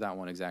solution for that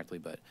one exactly,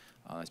 but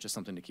it's just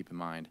something to keep in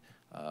mind.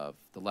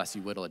 The less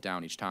you whittle it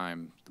down each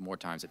time, the more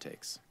times it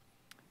takes.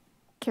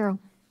 Carol.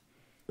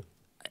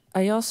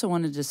 I also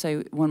wanted to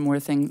say one more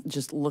thing,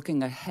 just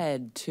looking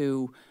ahead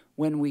to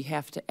when we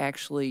have to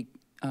actually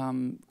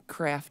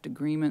craft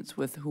agreements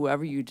with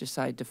whoever you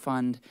decide to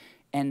fund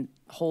and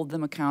hold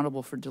them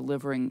accountable for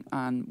delivering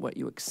on what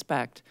you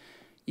expect.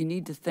 You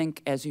need to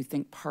think as you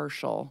think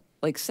partial.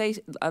 Like say,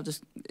 I'll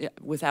just,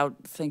 without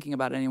thinking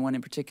about anyone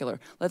in particular,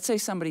 let's say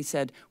somebody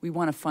said, we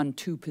want to fund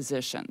 2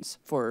 positions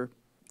for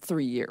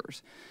 3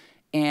 years,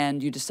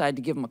 and you decide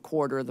to give them a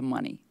quarter of the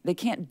money. They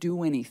can't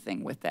do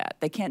anything with that.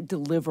 They can't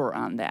deliver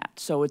on that.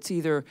 So it's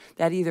either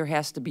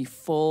has to be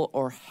full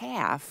or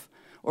half,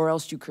 or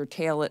else you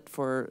curtail it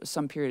for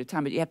some period of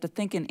time. But you have to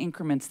think in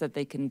increments that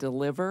they can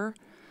deliver.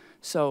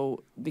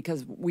 So,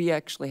 because we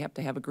actually have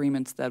to have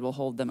agreements that will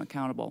hold them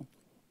accountable.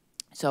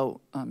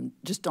 So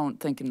just don't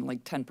think in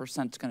like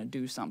 10% is going to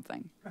do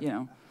something,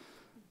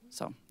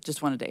 So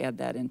just wanted to add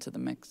that into the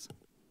mix.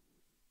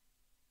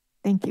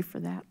 Thank you for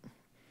that.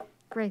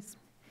 Grace.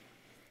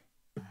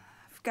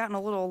 I've gotten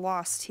a little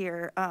lost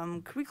here.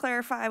 Could we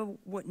clarify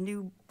what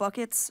new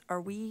buckets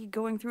are we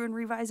going through and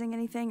revising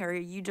anything? Or are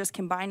you just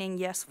combining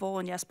yes full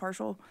and yes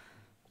partial?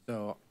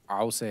 So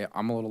I will say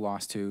I'm a little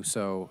lost too.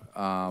 So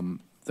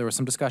there was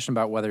some discussion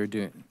about whether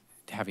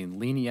having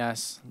leaning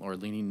yes or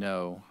leaning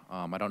no.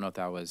 I don't know if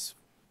that was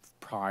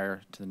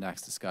prior to the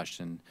next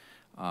discussion.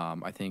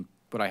 I think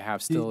what I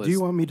have still is... Do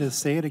you want me to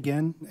say it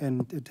again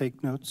and to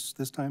take notes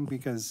this time?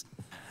 Because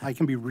I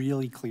can be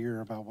really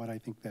clear about what I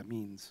think that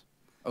means.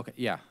 Okay,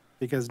 yeah.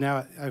 Because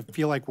now I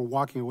feel like we're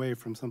walking away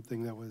from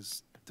something that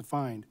was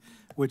defined,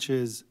 which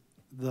is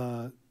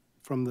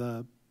from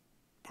the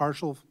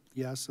partial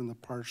yes and the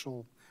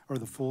partial or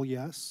the full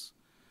yes,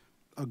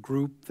 a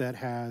group that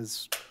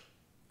has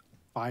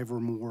 5 or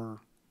more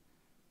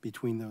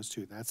between those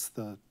two. That's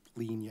the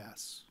lean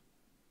yes.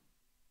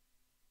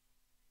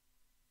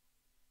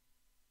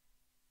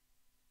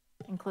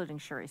 Including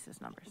Sharice's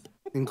numbers.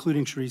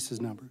 Including Sharice's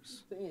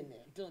numbers.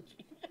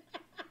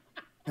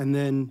 And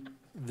then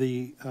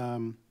the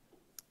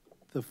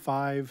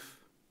 5,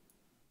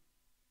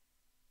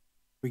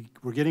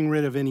 we're getting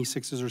rid of any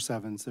 6s or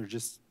 7s. They're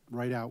just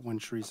right out when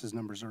Sharice's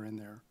numbers are in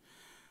there.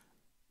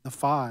 The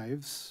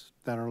 5s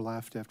that are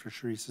left after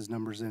Sharice's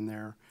numbers in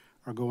there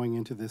are going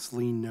into this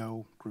lean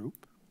no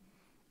group.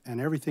 And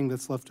everything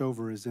that's left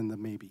over is in the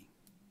maybe.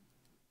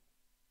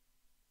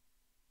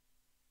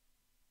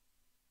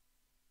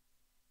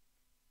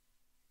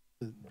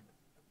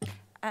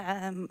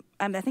 I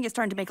think it's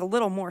starting to make a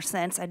little more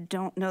sense. I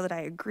don't know that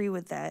I agree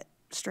with that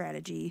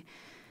strategy.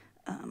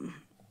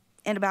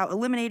 And about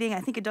eliminating,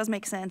 I think it does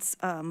make sense,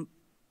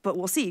 but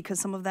we'll see, because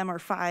some of them are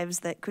 5s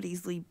that could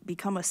easily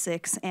become a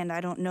 6, and I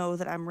don't know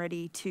that I'm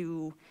ready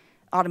to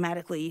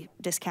automatically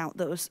discount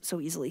those so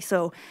easily.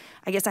 So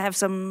I guess I have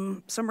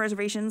some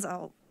reservations.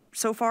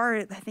 So far,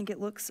 I think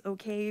it looks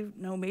okay,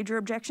 no major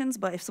objections,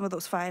 but if some of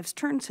those 5s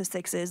turn to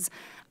 6s,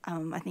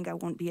 I think I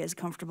won't be as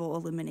comfortable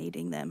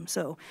eliminating them.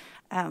 So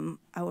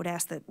I would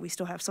ask that we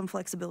still have some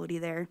flexibility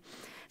there.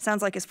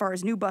 Sounds like as far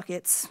as new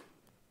buckets,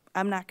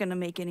 I'm not going to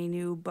make any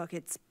new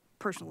buckets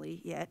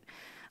personally yet.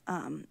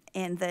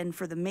 And then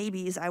for the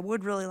maybes, I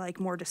would really like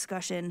more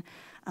discussion.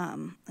 I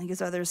think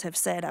as others have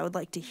said, I would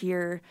like to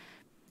hear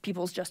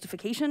people's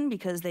justification,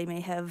 because they may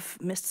have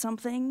missed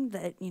something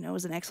that,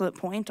 is an excellent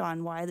point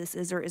on why this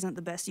is or isn't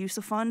the best use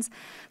of funds.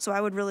 So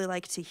I would really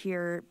like to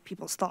hear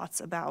people's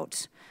thoughts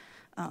about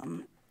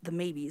the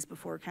maybes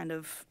before kind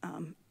of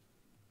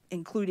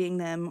including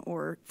them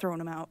or throwing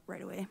them out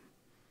right away.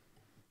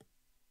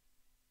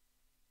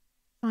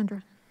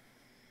 Sandra.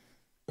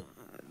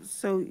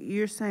 So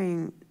you're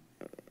saying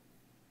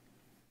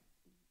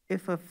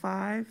if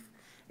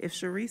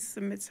Sharice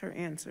submits her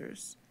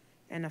answers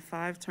and a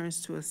 5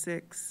 turns to a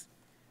 6,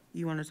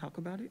 you want to talk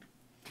about it?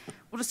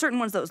 Well, just certain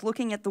ones, those,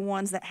 looking at the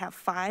ones that have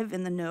 5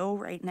 in the no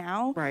right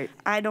now, right.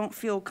 I don't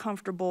feel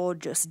comfortable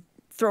just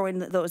throwing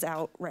those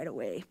out right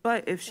away.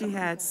 But if she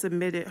had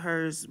submitted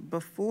hers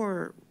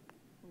before,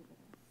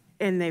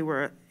 and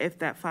if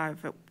that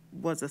 5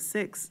 was a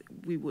 6,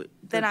 we would,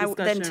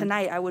 then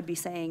tonight I would be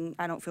saying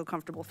I don't feel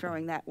comfortable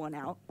throwing that one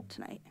out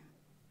tonight.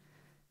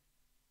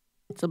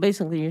 So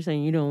basically you're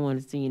saying you don't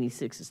want to see any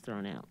 6s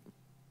thrown out?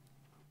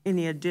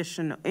 Any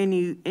additional,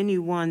 any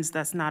ones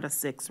that's not a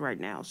 6 right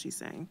now, she's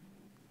saying.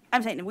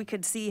 I'm saying we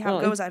could see how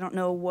it goes. I don't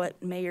know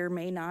what may or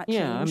may not change.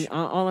 Yeah, I mean,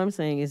 all I'm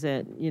saying is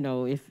that,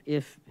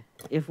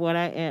 if what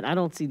I add, I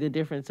don't see the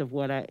difference of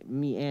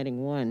me adding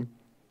 1,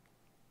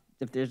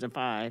 if there's a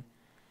 5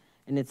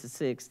 and it's a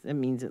 6, that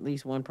means at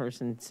least one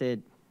person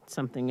said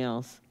something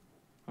else,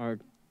 or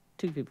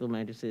 2 people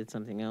might have said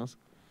something else.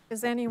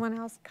 Is anyone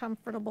else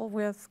comfortable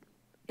with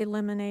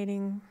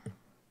eliminating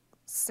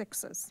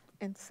 6s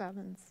and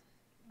 7s?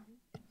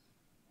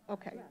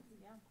 Okay,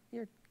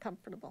 you're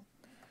comfortable.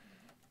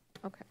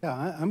 Okay.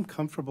 Yeah, I'm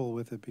comfortable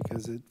with it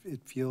because it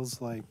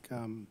feels like,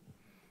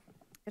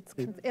 It's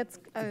it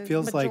a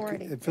feels like,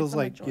 majority. it feels It's a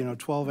like, you know,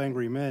 majority. 12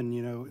 angry men,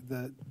 you know,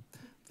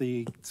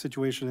 the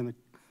situation in the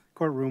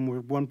courtroom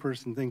where one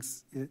person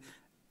thinks,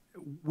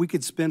 we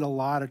could spend a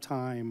lot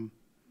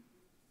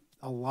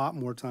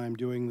more time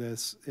doing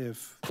this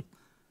if,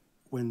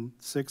 when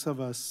 6 of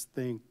us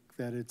think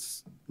that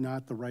it's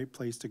not the right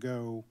place to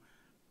go,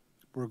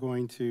 we're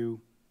going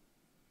to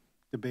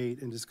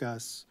debate and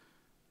discuss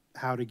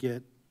how to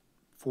get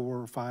 4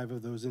 or 5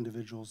 of those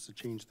individuals to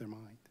change their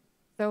mind.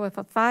 So if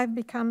a 5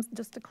 becomes,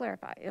 just to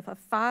clarify, if a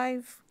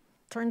 5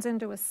 turns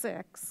into a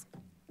 6,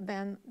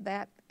 then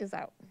that is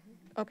out.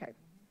 Okay.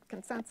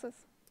 Consensus?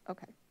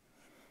 Okay.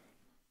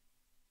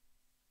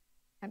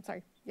 I'm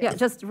sorry. Yeah, Yes.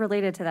 just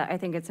related to that, I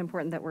think it's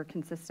important that we're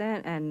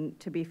consistent, and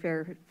to be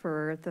fair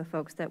for the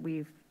folks that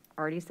we've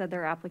already said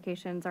their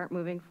applications aren't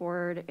moving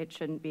forward, it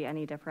shouldn't be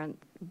any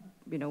different,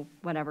 you know,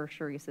 whenever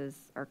Sharices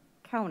are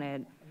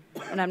counted.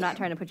 And I'm not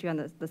trying to put you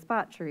on the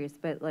spot, Sharice,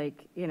 but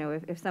like, you know,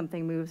 if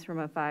something moves from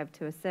a 5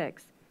 to a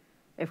 6,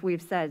 if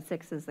we've said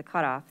 6 is the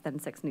cutoff, then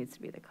 6 needs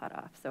to be the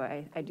cutoff. So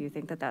I do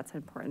think that that's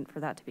important for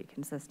that to be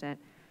consistent.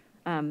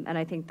 And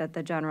I think that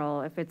the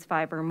general, if it's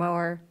 5 or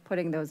more,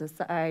 putting those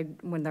aside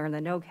when they're in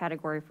the no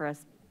category for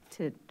us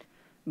to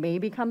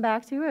maybe come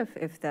back to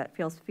if that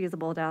feels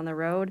feasible down the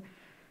road.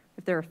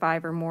 If there are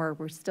 5 or more,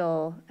 we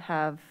still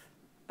have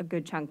a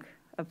good chunk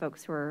of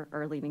folks who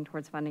are leaning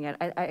towards funding it.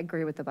 I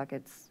agree with the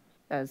buckets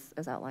as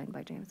outlined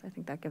by James. I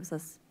think that gives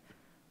us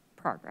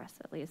progress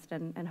at least,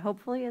 and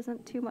hopefully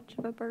isn't too much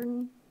of a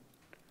burden.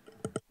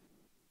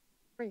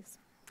 Please.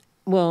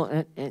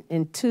 Well,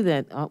 and to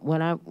that,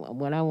 what I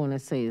want to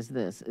say is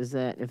this, is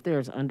that if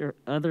there's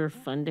other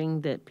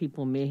funding that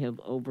people may have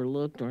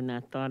overlooked or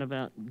not thought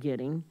about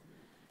getting,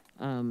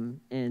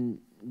 and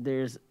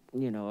there's,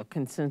 you know, a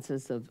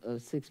consensus of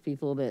 6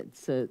 people that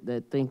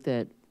think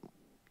that,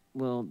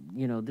 well,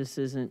 you know, this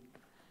doesn't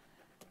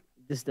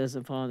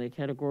fall in that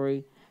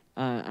category.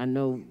 I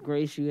know,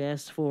 Grace, you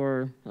asked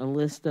for a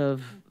list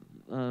of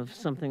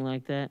something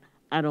like that.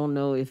 I don't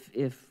know if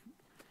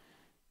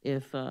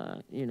you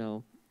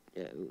know,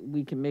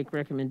 we can make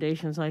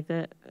recommendations like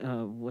that,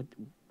 what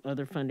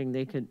other funding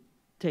they could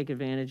take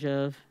advantage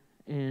of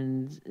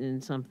in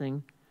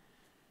something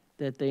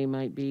that they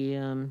might be,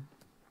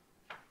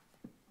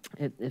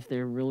 if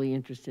they're really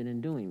interested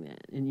in doing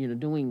that. And, you know,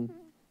 doing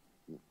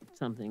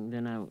something,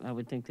 then I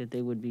would think that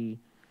they would be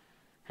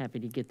happy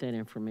to get that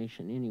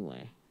information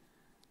anyway.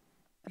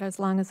 But as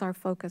long as our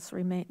focus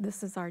remain,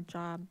 this is our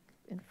job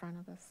in front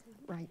of us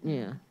right now.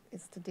 Yeah.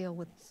 Is to deal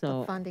with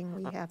So, the funding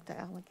we have to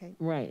allocate.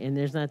 Right, and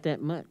there's not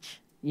that much,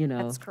 you know.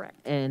 That's correct.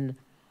 And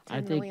I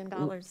 $10 think.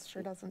 million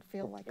sure doesn't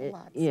feel like a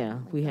lot. Yeah,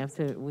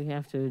 certainly. we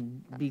have to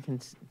be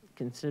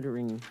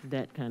considering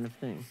that kind of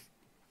thing.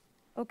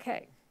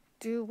 Okay,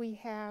 do we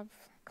have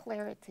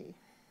clarity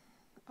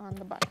on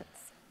the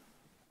buckets?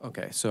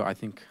 Okay, so I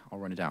think I'll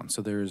run it down.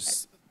 So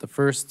there's the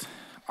first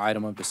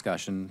item of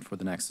discussion for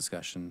the next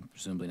discussion,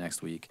 presumably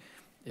next week,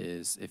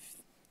 is if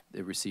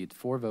it received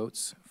 4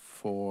 votes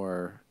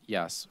for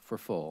yes for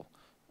full,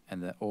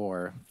 and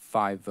or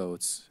 5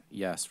 votes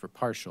yes for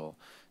partial,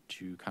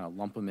 to kind of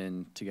lump them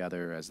in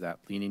together as that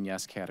leaning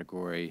yes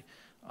category,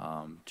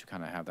 to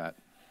kind of have a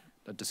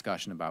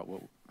discussion about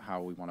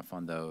how we want to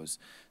fund those.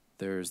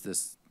 There's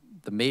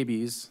the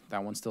maybes,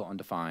 that one's still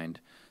undefined.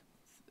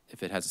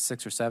 If it has a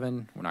 6 or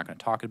 7, we're not going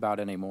to talk about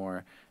it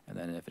anymore. And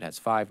then if it has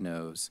 5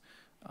 no's,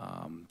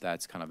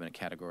 that's kind of in a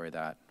category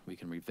that we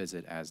can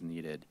revisit as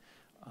needed,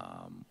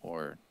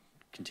 or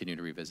continue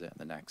to revisit in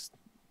the next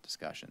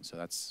discussion. So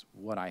that's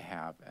what I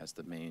have as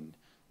the main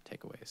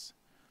takeaways.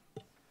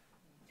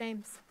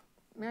 James,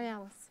 Mary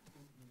Alice.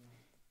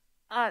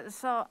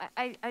 So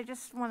I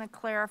just want to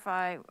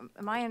clarify,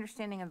 my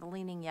understanding of the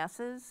leaning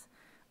yeses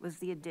was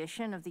the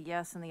addition of the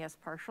yes and the yes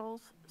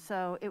partials.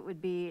 So it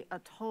would be a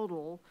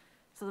total,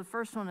 so the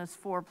first one is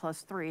 4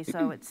 plus 3,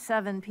 so it's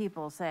 7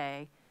 people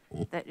say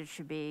that it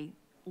should be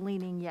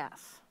leaning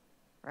yes,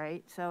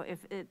 right? So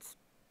if it's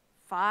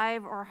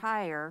 5 or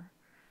higher,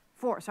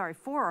 4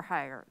 or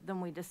higher,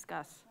 then we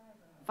discuss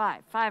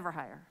 5 or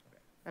higher.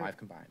 5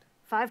 combined.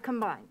 5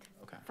 combined.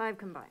 Okay. 5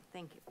 combined,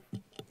 thank you.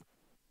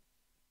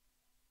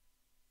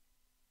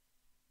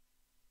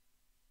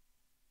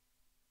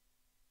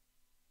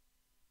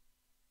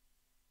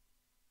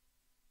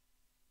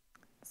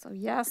 So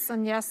yes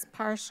and yes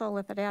partial,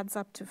 if it adds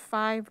up to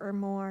 5 or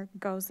more,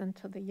 goes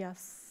into the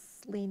yes,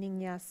 leaning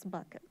yes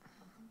bucket.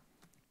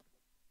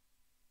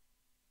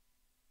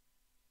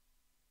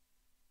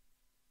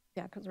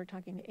 Yeah, because we're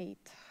talking 8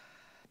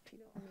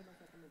 people.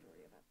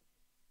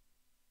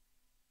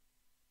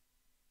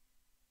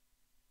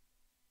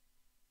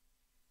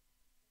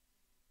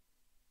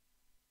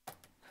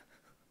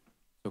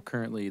 So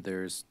currently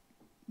there's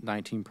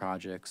 19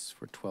 projects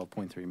for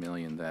 12.3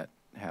 million that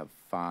have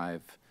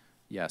 5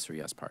 yes or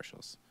yes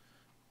partials,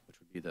 which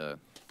would be the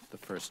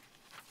first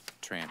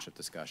tranche of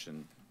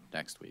discussion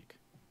next week.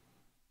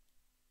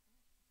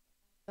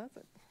 Does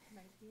it?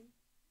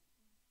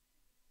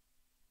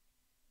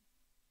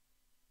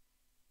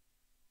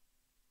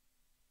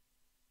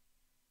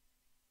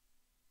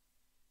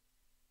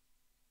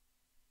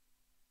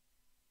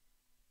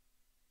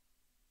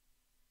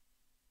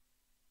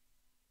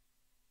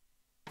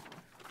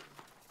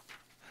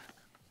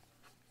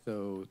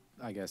 So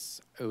I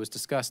guess it was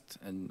discussed,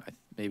 and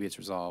maybe it's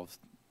resolved.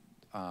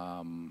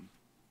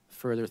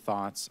 Further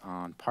thoughts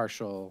on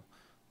partial,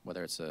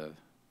 whether it's a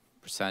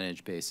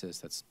percentage basis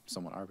that's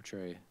somewhat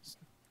arbitrary,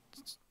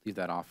 leave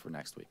that off for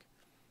next week.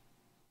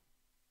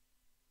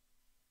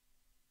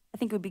 I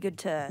think it would be good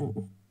to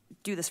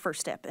do this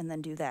first step and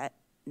then do that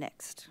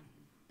next.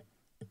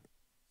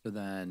 So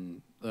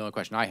then, the only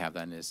question I have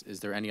then is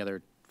there any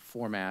other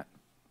format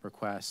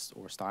requests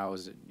or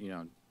styles,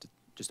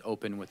 just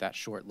open with that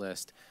short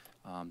list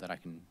that I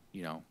can,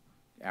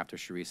 after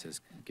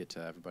Sharice's, get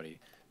to everybody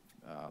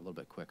a little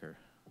bit quicker?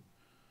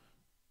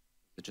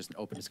 It's just an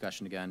open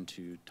discussion again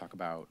to talk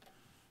about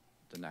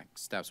the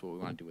next steps, what we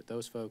want to do with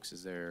those folks.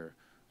 Is there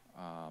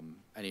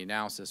any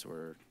analysis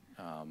or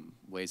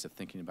ways of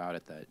thinking about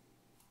it that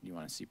you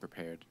want to see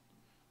prepared?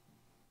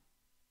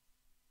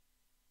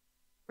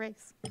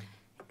 Grace.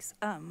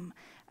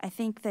 I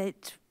think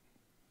that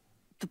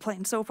the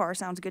plan so far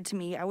sounds good to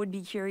me. I would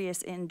be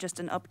curious in just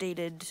an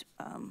updated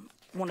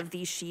one of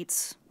these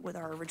sheets with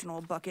our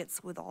original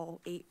buckets with all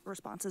 8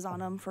 responses on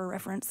them for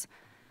reference.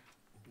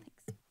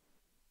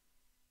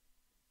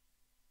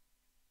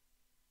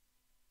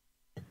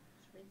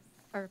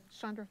 Or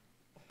Chandra?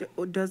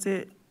 Does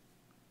it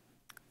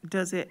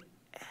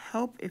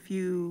help if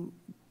you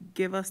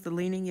give us the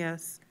leaning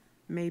yes,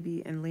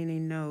 maybe, and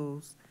leaning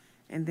no's,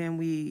 and then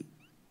we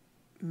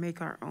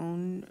make our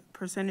own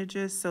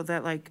percentages so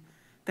that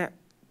that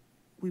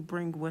we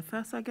bring with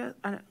us, I guess?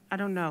 I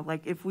don't know.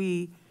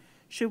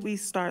 Should we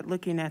start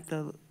looking at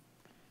the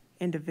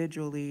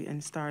individually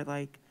and start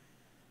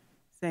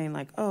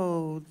saying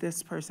oh,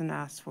 this person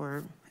asked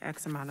for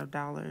X amount of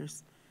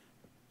dollars,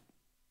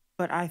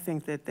 but I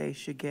think that they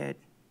should get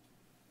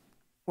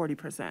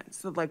 40%.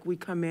 So we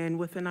come in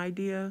with an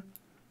idea.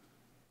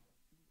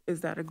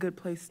 Is that a good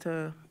place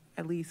to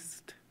at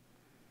least,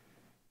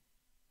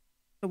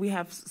 so we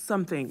have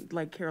something,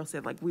 like Carol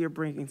said, we are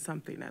bringing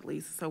something at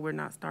least, so we're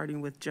not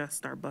starting with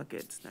just our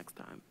buckets next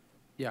time.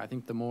 Yeah, I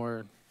think the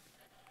more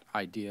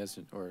ideas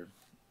or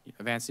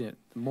advancing it,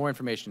 the more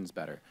information is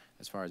better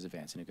as far as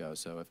advancing it goes.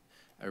 So if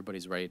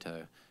everybody's ready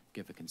to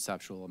give a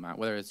conceptual amount,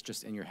 whether it's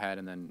just in your head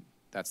and then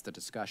that's the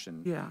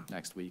discussion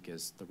next week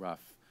is the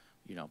rough,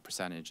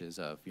 percentages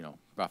of,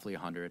 roughly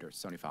 100 or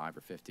 75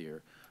 or 50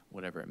 or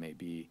whatever it may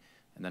be.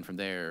 And then from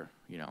there,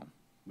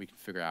 we can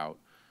figure out,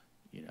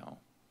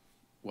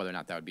 whether or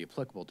not that would be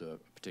applicable to a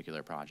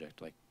particular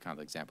project, like kind of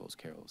the examples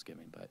Carol was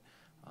giving. But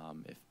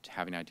if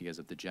having ideas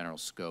of the general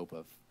scope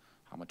of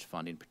how much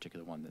funding,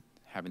 particular one, that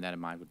having that in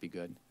mind would be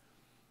good.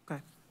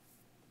 Okay.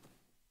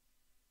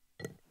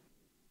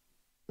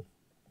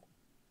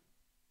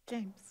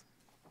 James.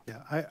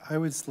 Yeah, I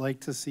would like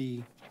to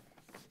see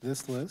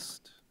this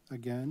list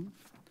again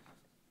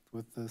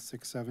with the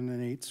 6, 7,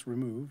 and 8s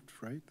removed,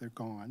 right? They're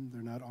gone.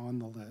 They're not on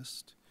the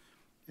list.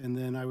 And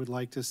then I would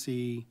like to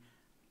see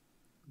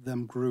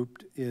them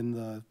grouped in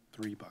the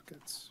 3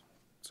 buckets.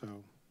 So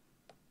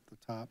the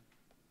top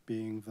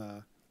being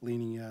the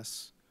leaning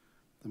yes,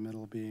 the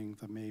middle being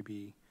the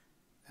maybe,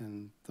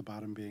 and the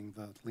bottom being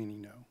the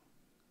leaning no.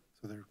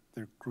 So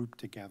they're grouped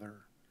together.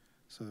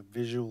 So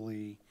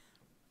visually,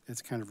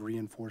 it's kind of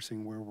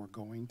reinforcing where we're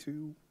going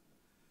to,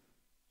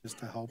 just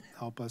to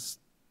help us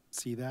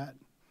see that.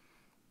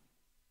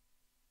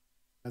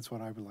 That's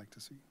what I would like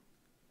to see.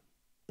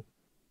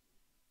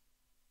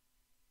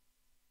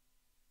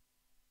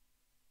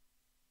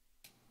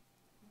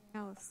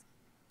 Alice.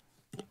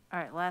 All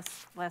right,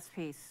 last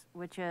piece,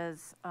 which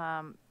is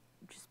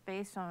just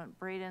based on what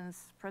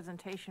Braden's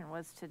presentation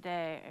was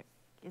today.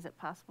 Is it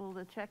possible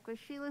to check with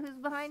Sheila, who's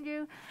behind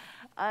you,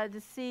 to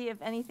see if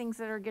any things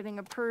that are getting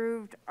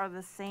approved are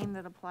the same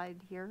that applied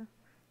here?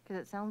 Because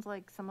it sounds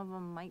like some of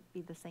them might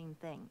be the same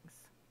things.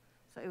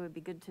 So it would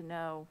be good to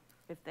know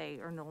if they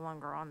are no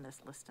longer on this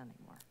list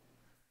anymore.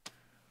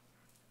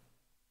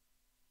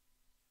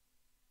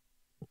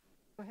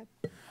 Go ahead.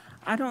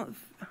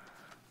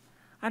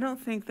 I don't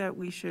think that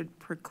we should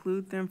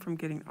preclude them from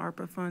getting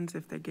ARPA funds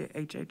if they get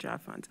HHI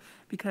funds,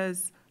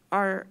 because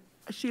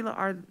Sheila,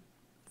 are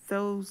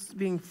those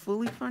being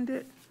fully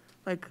funded?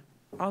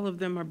 All of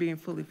them are being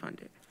fully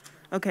funded.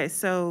 Okay,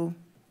 so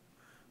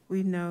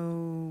we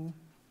know.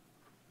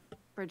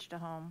 Bridge to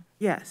Home.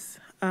 Yes.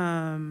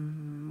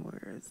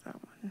 Where is that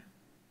one?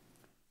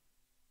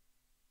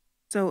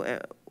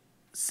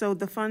 So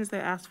the funds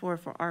they asked for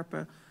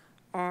ARPA,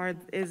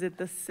 is it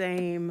the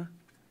same?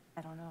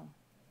 I don't know.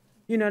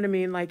 You know what I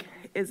mean?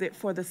 Is it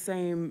for the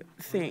same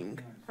thing?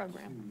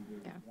 Program,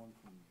 yeah.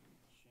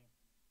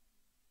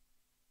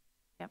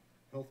 Yep.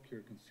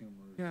 Healthcare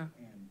consumers Yeah.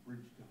 and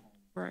Bridge to Home.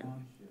 Right.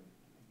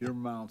 Their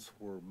amounts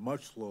were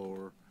much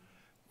lower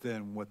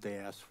than what they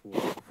asked for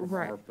from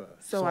Right. ARPA.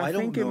 So I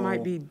think it might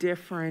know- be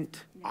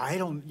different I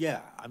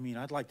mean,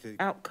 I'd like to.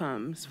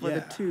 outcomes for the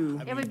Yeah,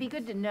 two. I It would be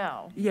good to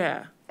know.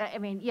 Yeah. I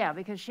mean, yeah,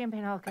 because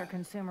Champaign Healthcare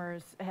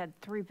Consumers had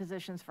 3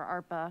 positions for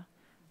ARPA,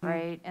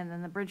 right? And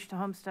then the Bridge to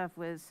Home stuff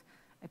was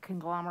a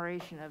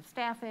conglomeration of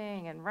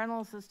staffing and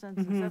rental assistance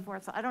and so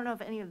forth. So I don't know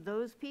if any of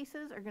those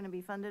pieces are going to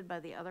be funded by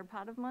the other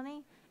pot of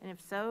money. And if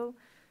so,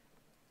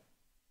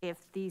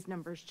 if these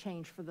numbers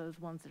change for those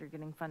ones that are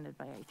getting funded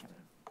by HM.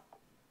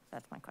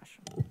 That's my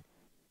question.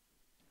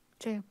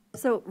 Jan?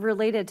 So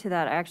related to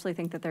that, I actually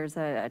think that there's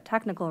a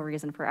technical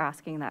reason for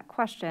asking that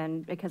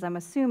question, because I'm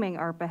assuming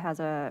ARPA has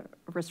a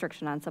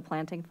restriction on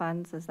supplanting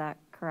funds. Is that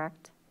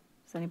correct?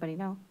 Does anybody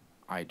know?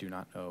 I do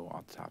not know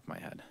off the top of my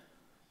head.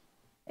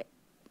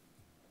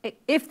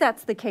 If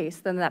that's the case,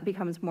 then that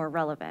becomes more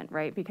relevant,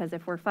 right? Because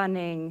if we're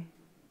funding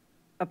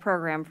a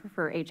program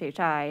for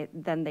HHI,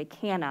 then they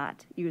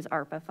cannot use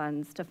ARPA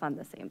funds to fund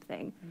the same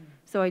thing.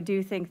 So I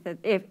do think that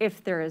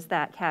if there is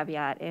that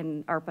caveat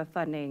in ARPA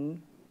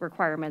funding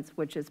requirements,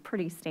 which is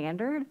pretty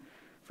standard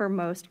for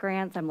most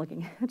grants, I'm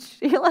looking at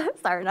Sheila,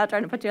 sorry, not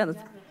trying to put you on the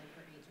spot.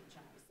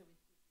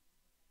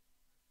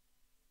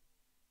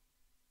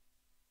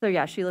 So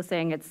yeah, Sheila's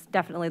saying it's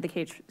definitely the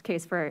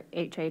case for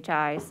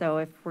HHI. So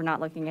if we're not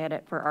looking at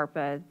it for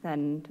ARPA,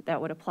 then that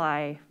would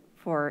apply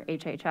for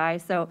HHI.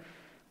 So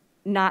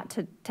not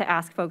to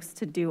ask folks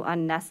to do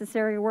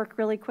unnecessary work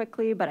really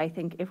quickly, but I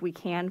think if we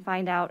can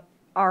find out,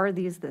 are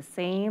these the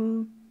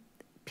same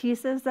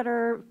pieces that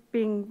are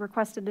being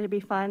requested to be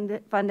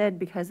funded,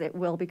 because it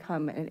will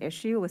become an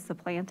issue with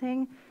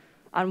supplanting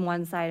on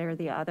one side or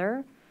the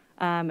other.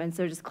 And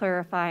so just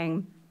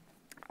clarifying,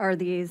 are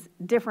these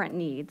different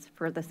needs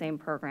for the same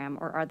program,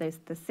 or are they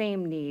the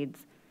same needs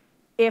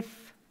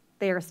if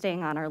they are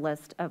staying on our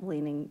list of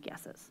leaning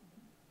yeses?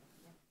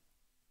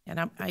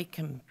 And I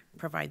can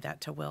provide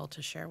that to Will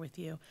to share with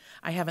you.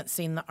 I haven't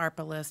seen the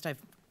ARPA list.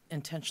 I've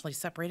intentionally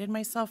separated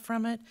myself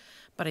from it,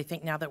 but I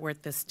think now that we're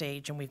at this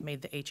stage and we've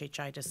made the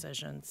HHI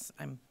decisions,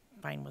 I'm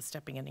fine with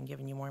stepping in and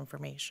giving you more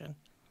information.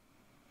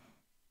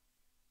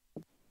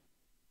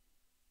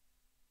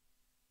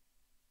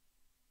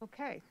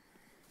 Okay.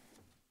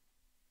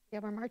 We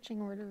have our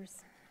marching orders.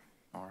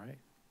 All right.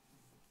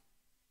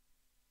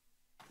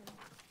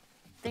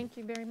 Thank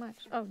you very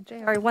much. Oh, JR.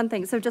 Sorry, one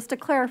thing. So just to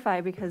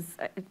clarify, because,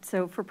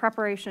 so for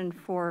preparation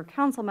for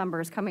council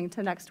members coming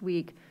to next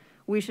week,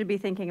 we should be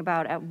thinking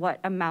about at what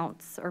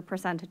amounts or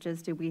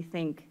percentages do we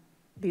think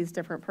these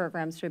different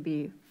programs should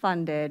be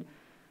funded.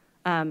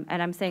 And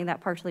I'm saying that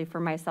partially for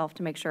myself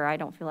to make sure I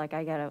don't feel like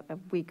I get a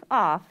week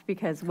off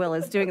because Will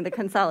is doing the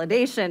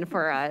consolidation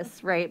for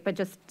us, right? But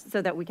just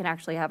so that we can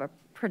actually have a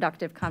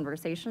productive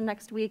conversation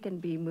next week and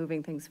be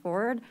moving things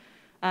forward.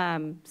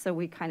 So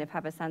we kind of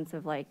have a sense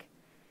of like,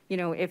 you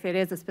know, if it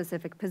is a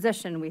specific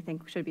position we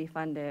think should be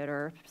funded,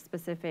 or a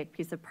specific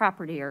piece of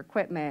property or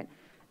equipment,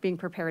 being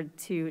prepared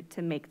to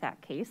make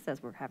that case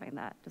as we're having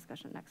that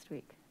discussion next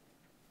week.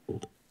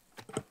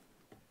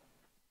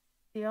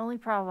 The only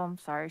problem,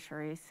 sorry,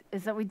 Sharice,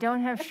 is that we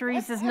don't have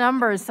Sharice's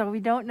numbers, so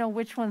we don't know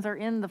which ones are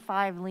in the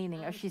 5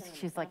 leaning. Oh,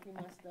 she's like,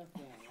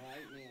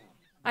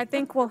 I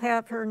think we'll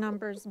have her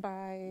numbers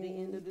by The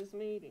end of this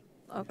meeting.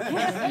 Okay.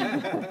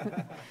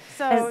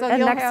 And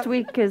you'll next have-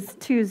 week is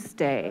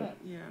Tuesday.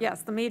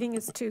 Yes, the meeting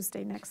is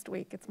Tuesday next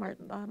week. It's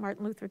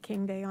Martin Luther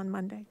King Day on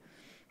Monday.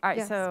 all right,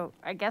 Yes. so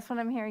I guess what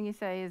I'm hearing you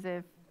say is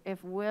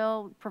if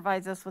Will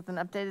provides us with an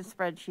updated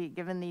spreadsheet,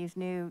 given these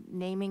new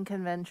naming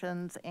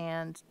conventions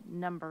and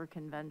number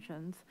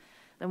conventions,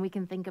 then we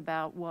can think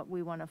about what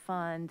we want to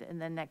fund,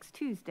 and then next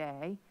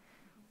Tuesday,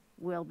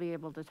 we'll be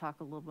able to talk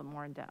a little bit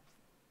more in depth.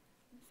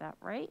 Is that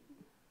right?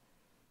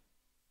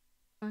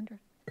 Andra?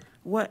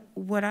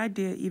 What I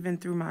did even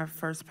through my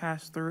first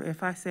pass through,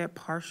 if I said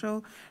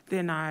partial,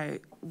 then I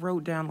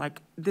wrote down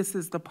like, this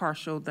is the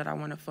partial that I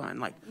want to fund,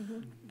 like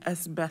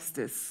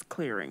asbestos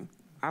clearing.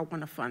 I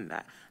want to fund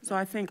that. So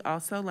I think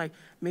also like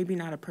maybe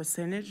not a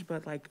percentage,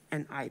 but like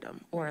an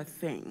item or a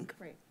thing.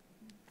 Right.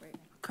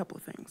 A couple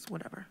of things,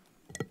 whatever.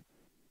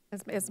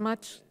 As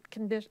much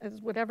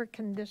as whatever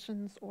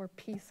conditions or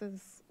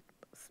pieces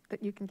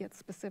that you can get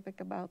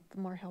specific about, the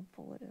more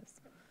helpful it is.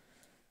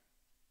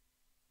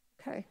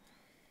 Okay.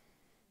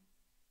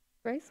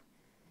 Grace?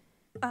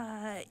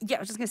 Yeah, I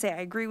was just gonna say, I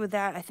agree with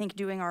that. I think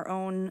doing our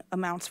own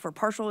amounts for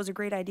partial is a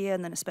great idea,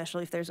 and then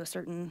especially if there's a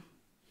certain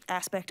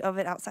aspect of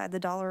it outside the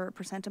dollar or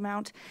percent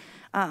amount.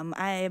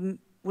 I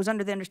was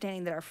under the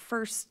understanding that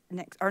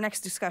our next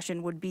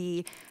discussion would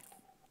be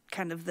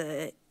kind of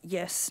the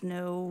yes,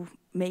 no,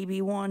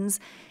 maybe ones,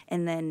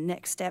 and then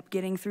next step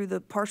getting through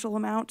the partial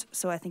amount.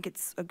 So I think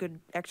it's a good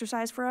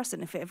exercise for us,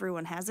 and if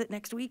everyone has it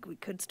next week, we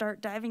could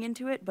start diving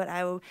into it. But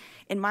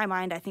in my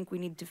mind, I think we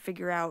need to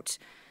figure out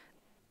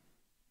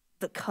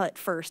the cut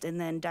first and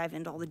then dive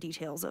into all the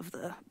details of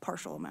the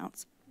partial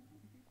amounts.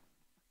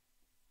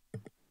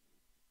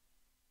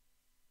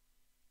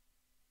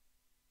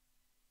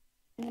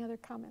 Any other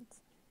comments?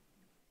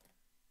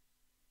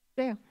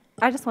 Yeah.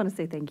 I just want to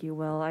say thank you,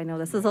 Will. I know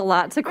this is a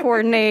lot to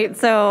coordinate,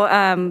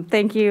 so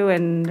thank you,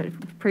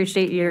 and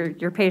appreciate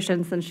your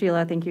patience, and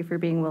Sheila, thank you for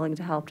being willing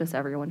to help just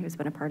everyone who's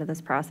been a part of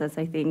this process.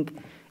 I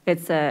think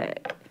it's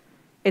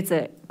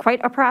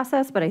quite a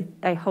process, but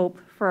I hope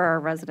for our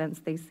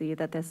residents, they see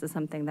that this is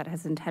something that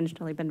has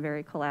intentionally been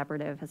very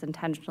collaborative, has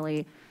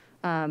intentionally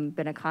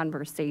been a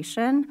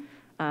conversation,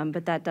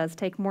 but that does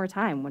take more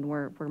time when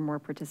we're more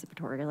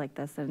participatory like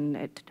this, and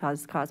it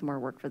does cause more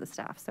work for the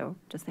staff. So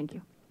just thank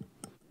you.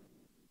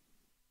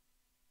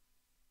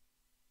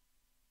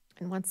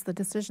 And once the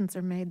decisions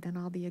are made, then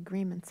all the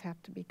agreements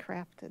have to be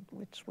crafted,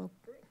 which will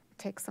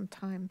take some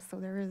time. So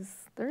there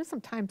is some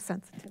time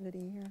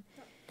sensitivity here.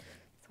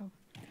 So,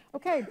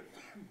 okay.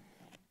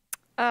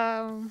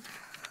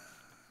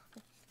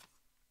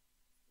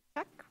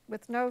 Check.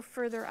 With no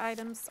further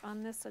items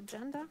on this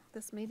agenda,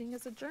 this meeting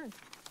is adjourned.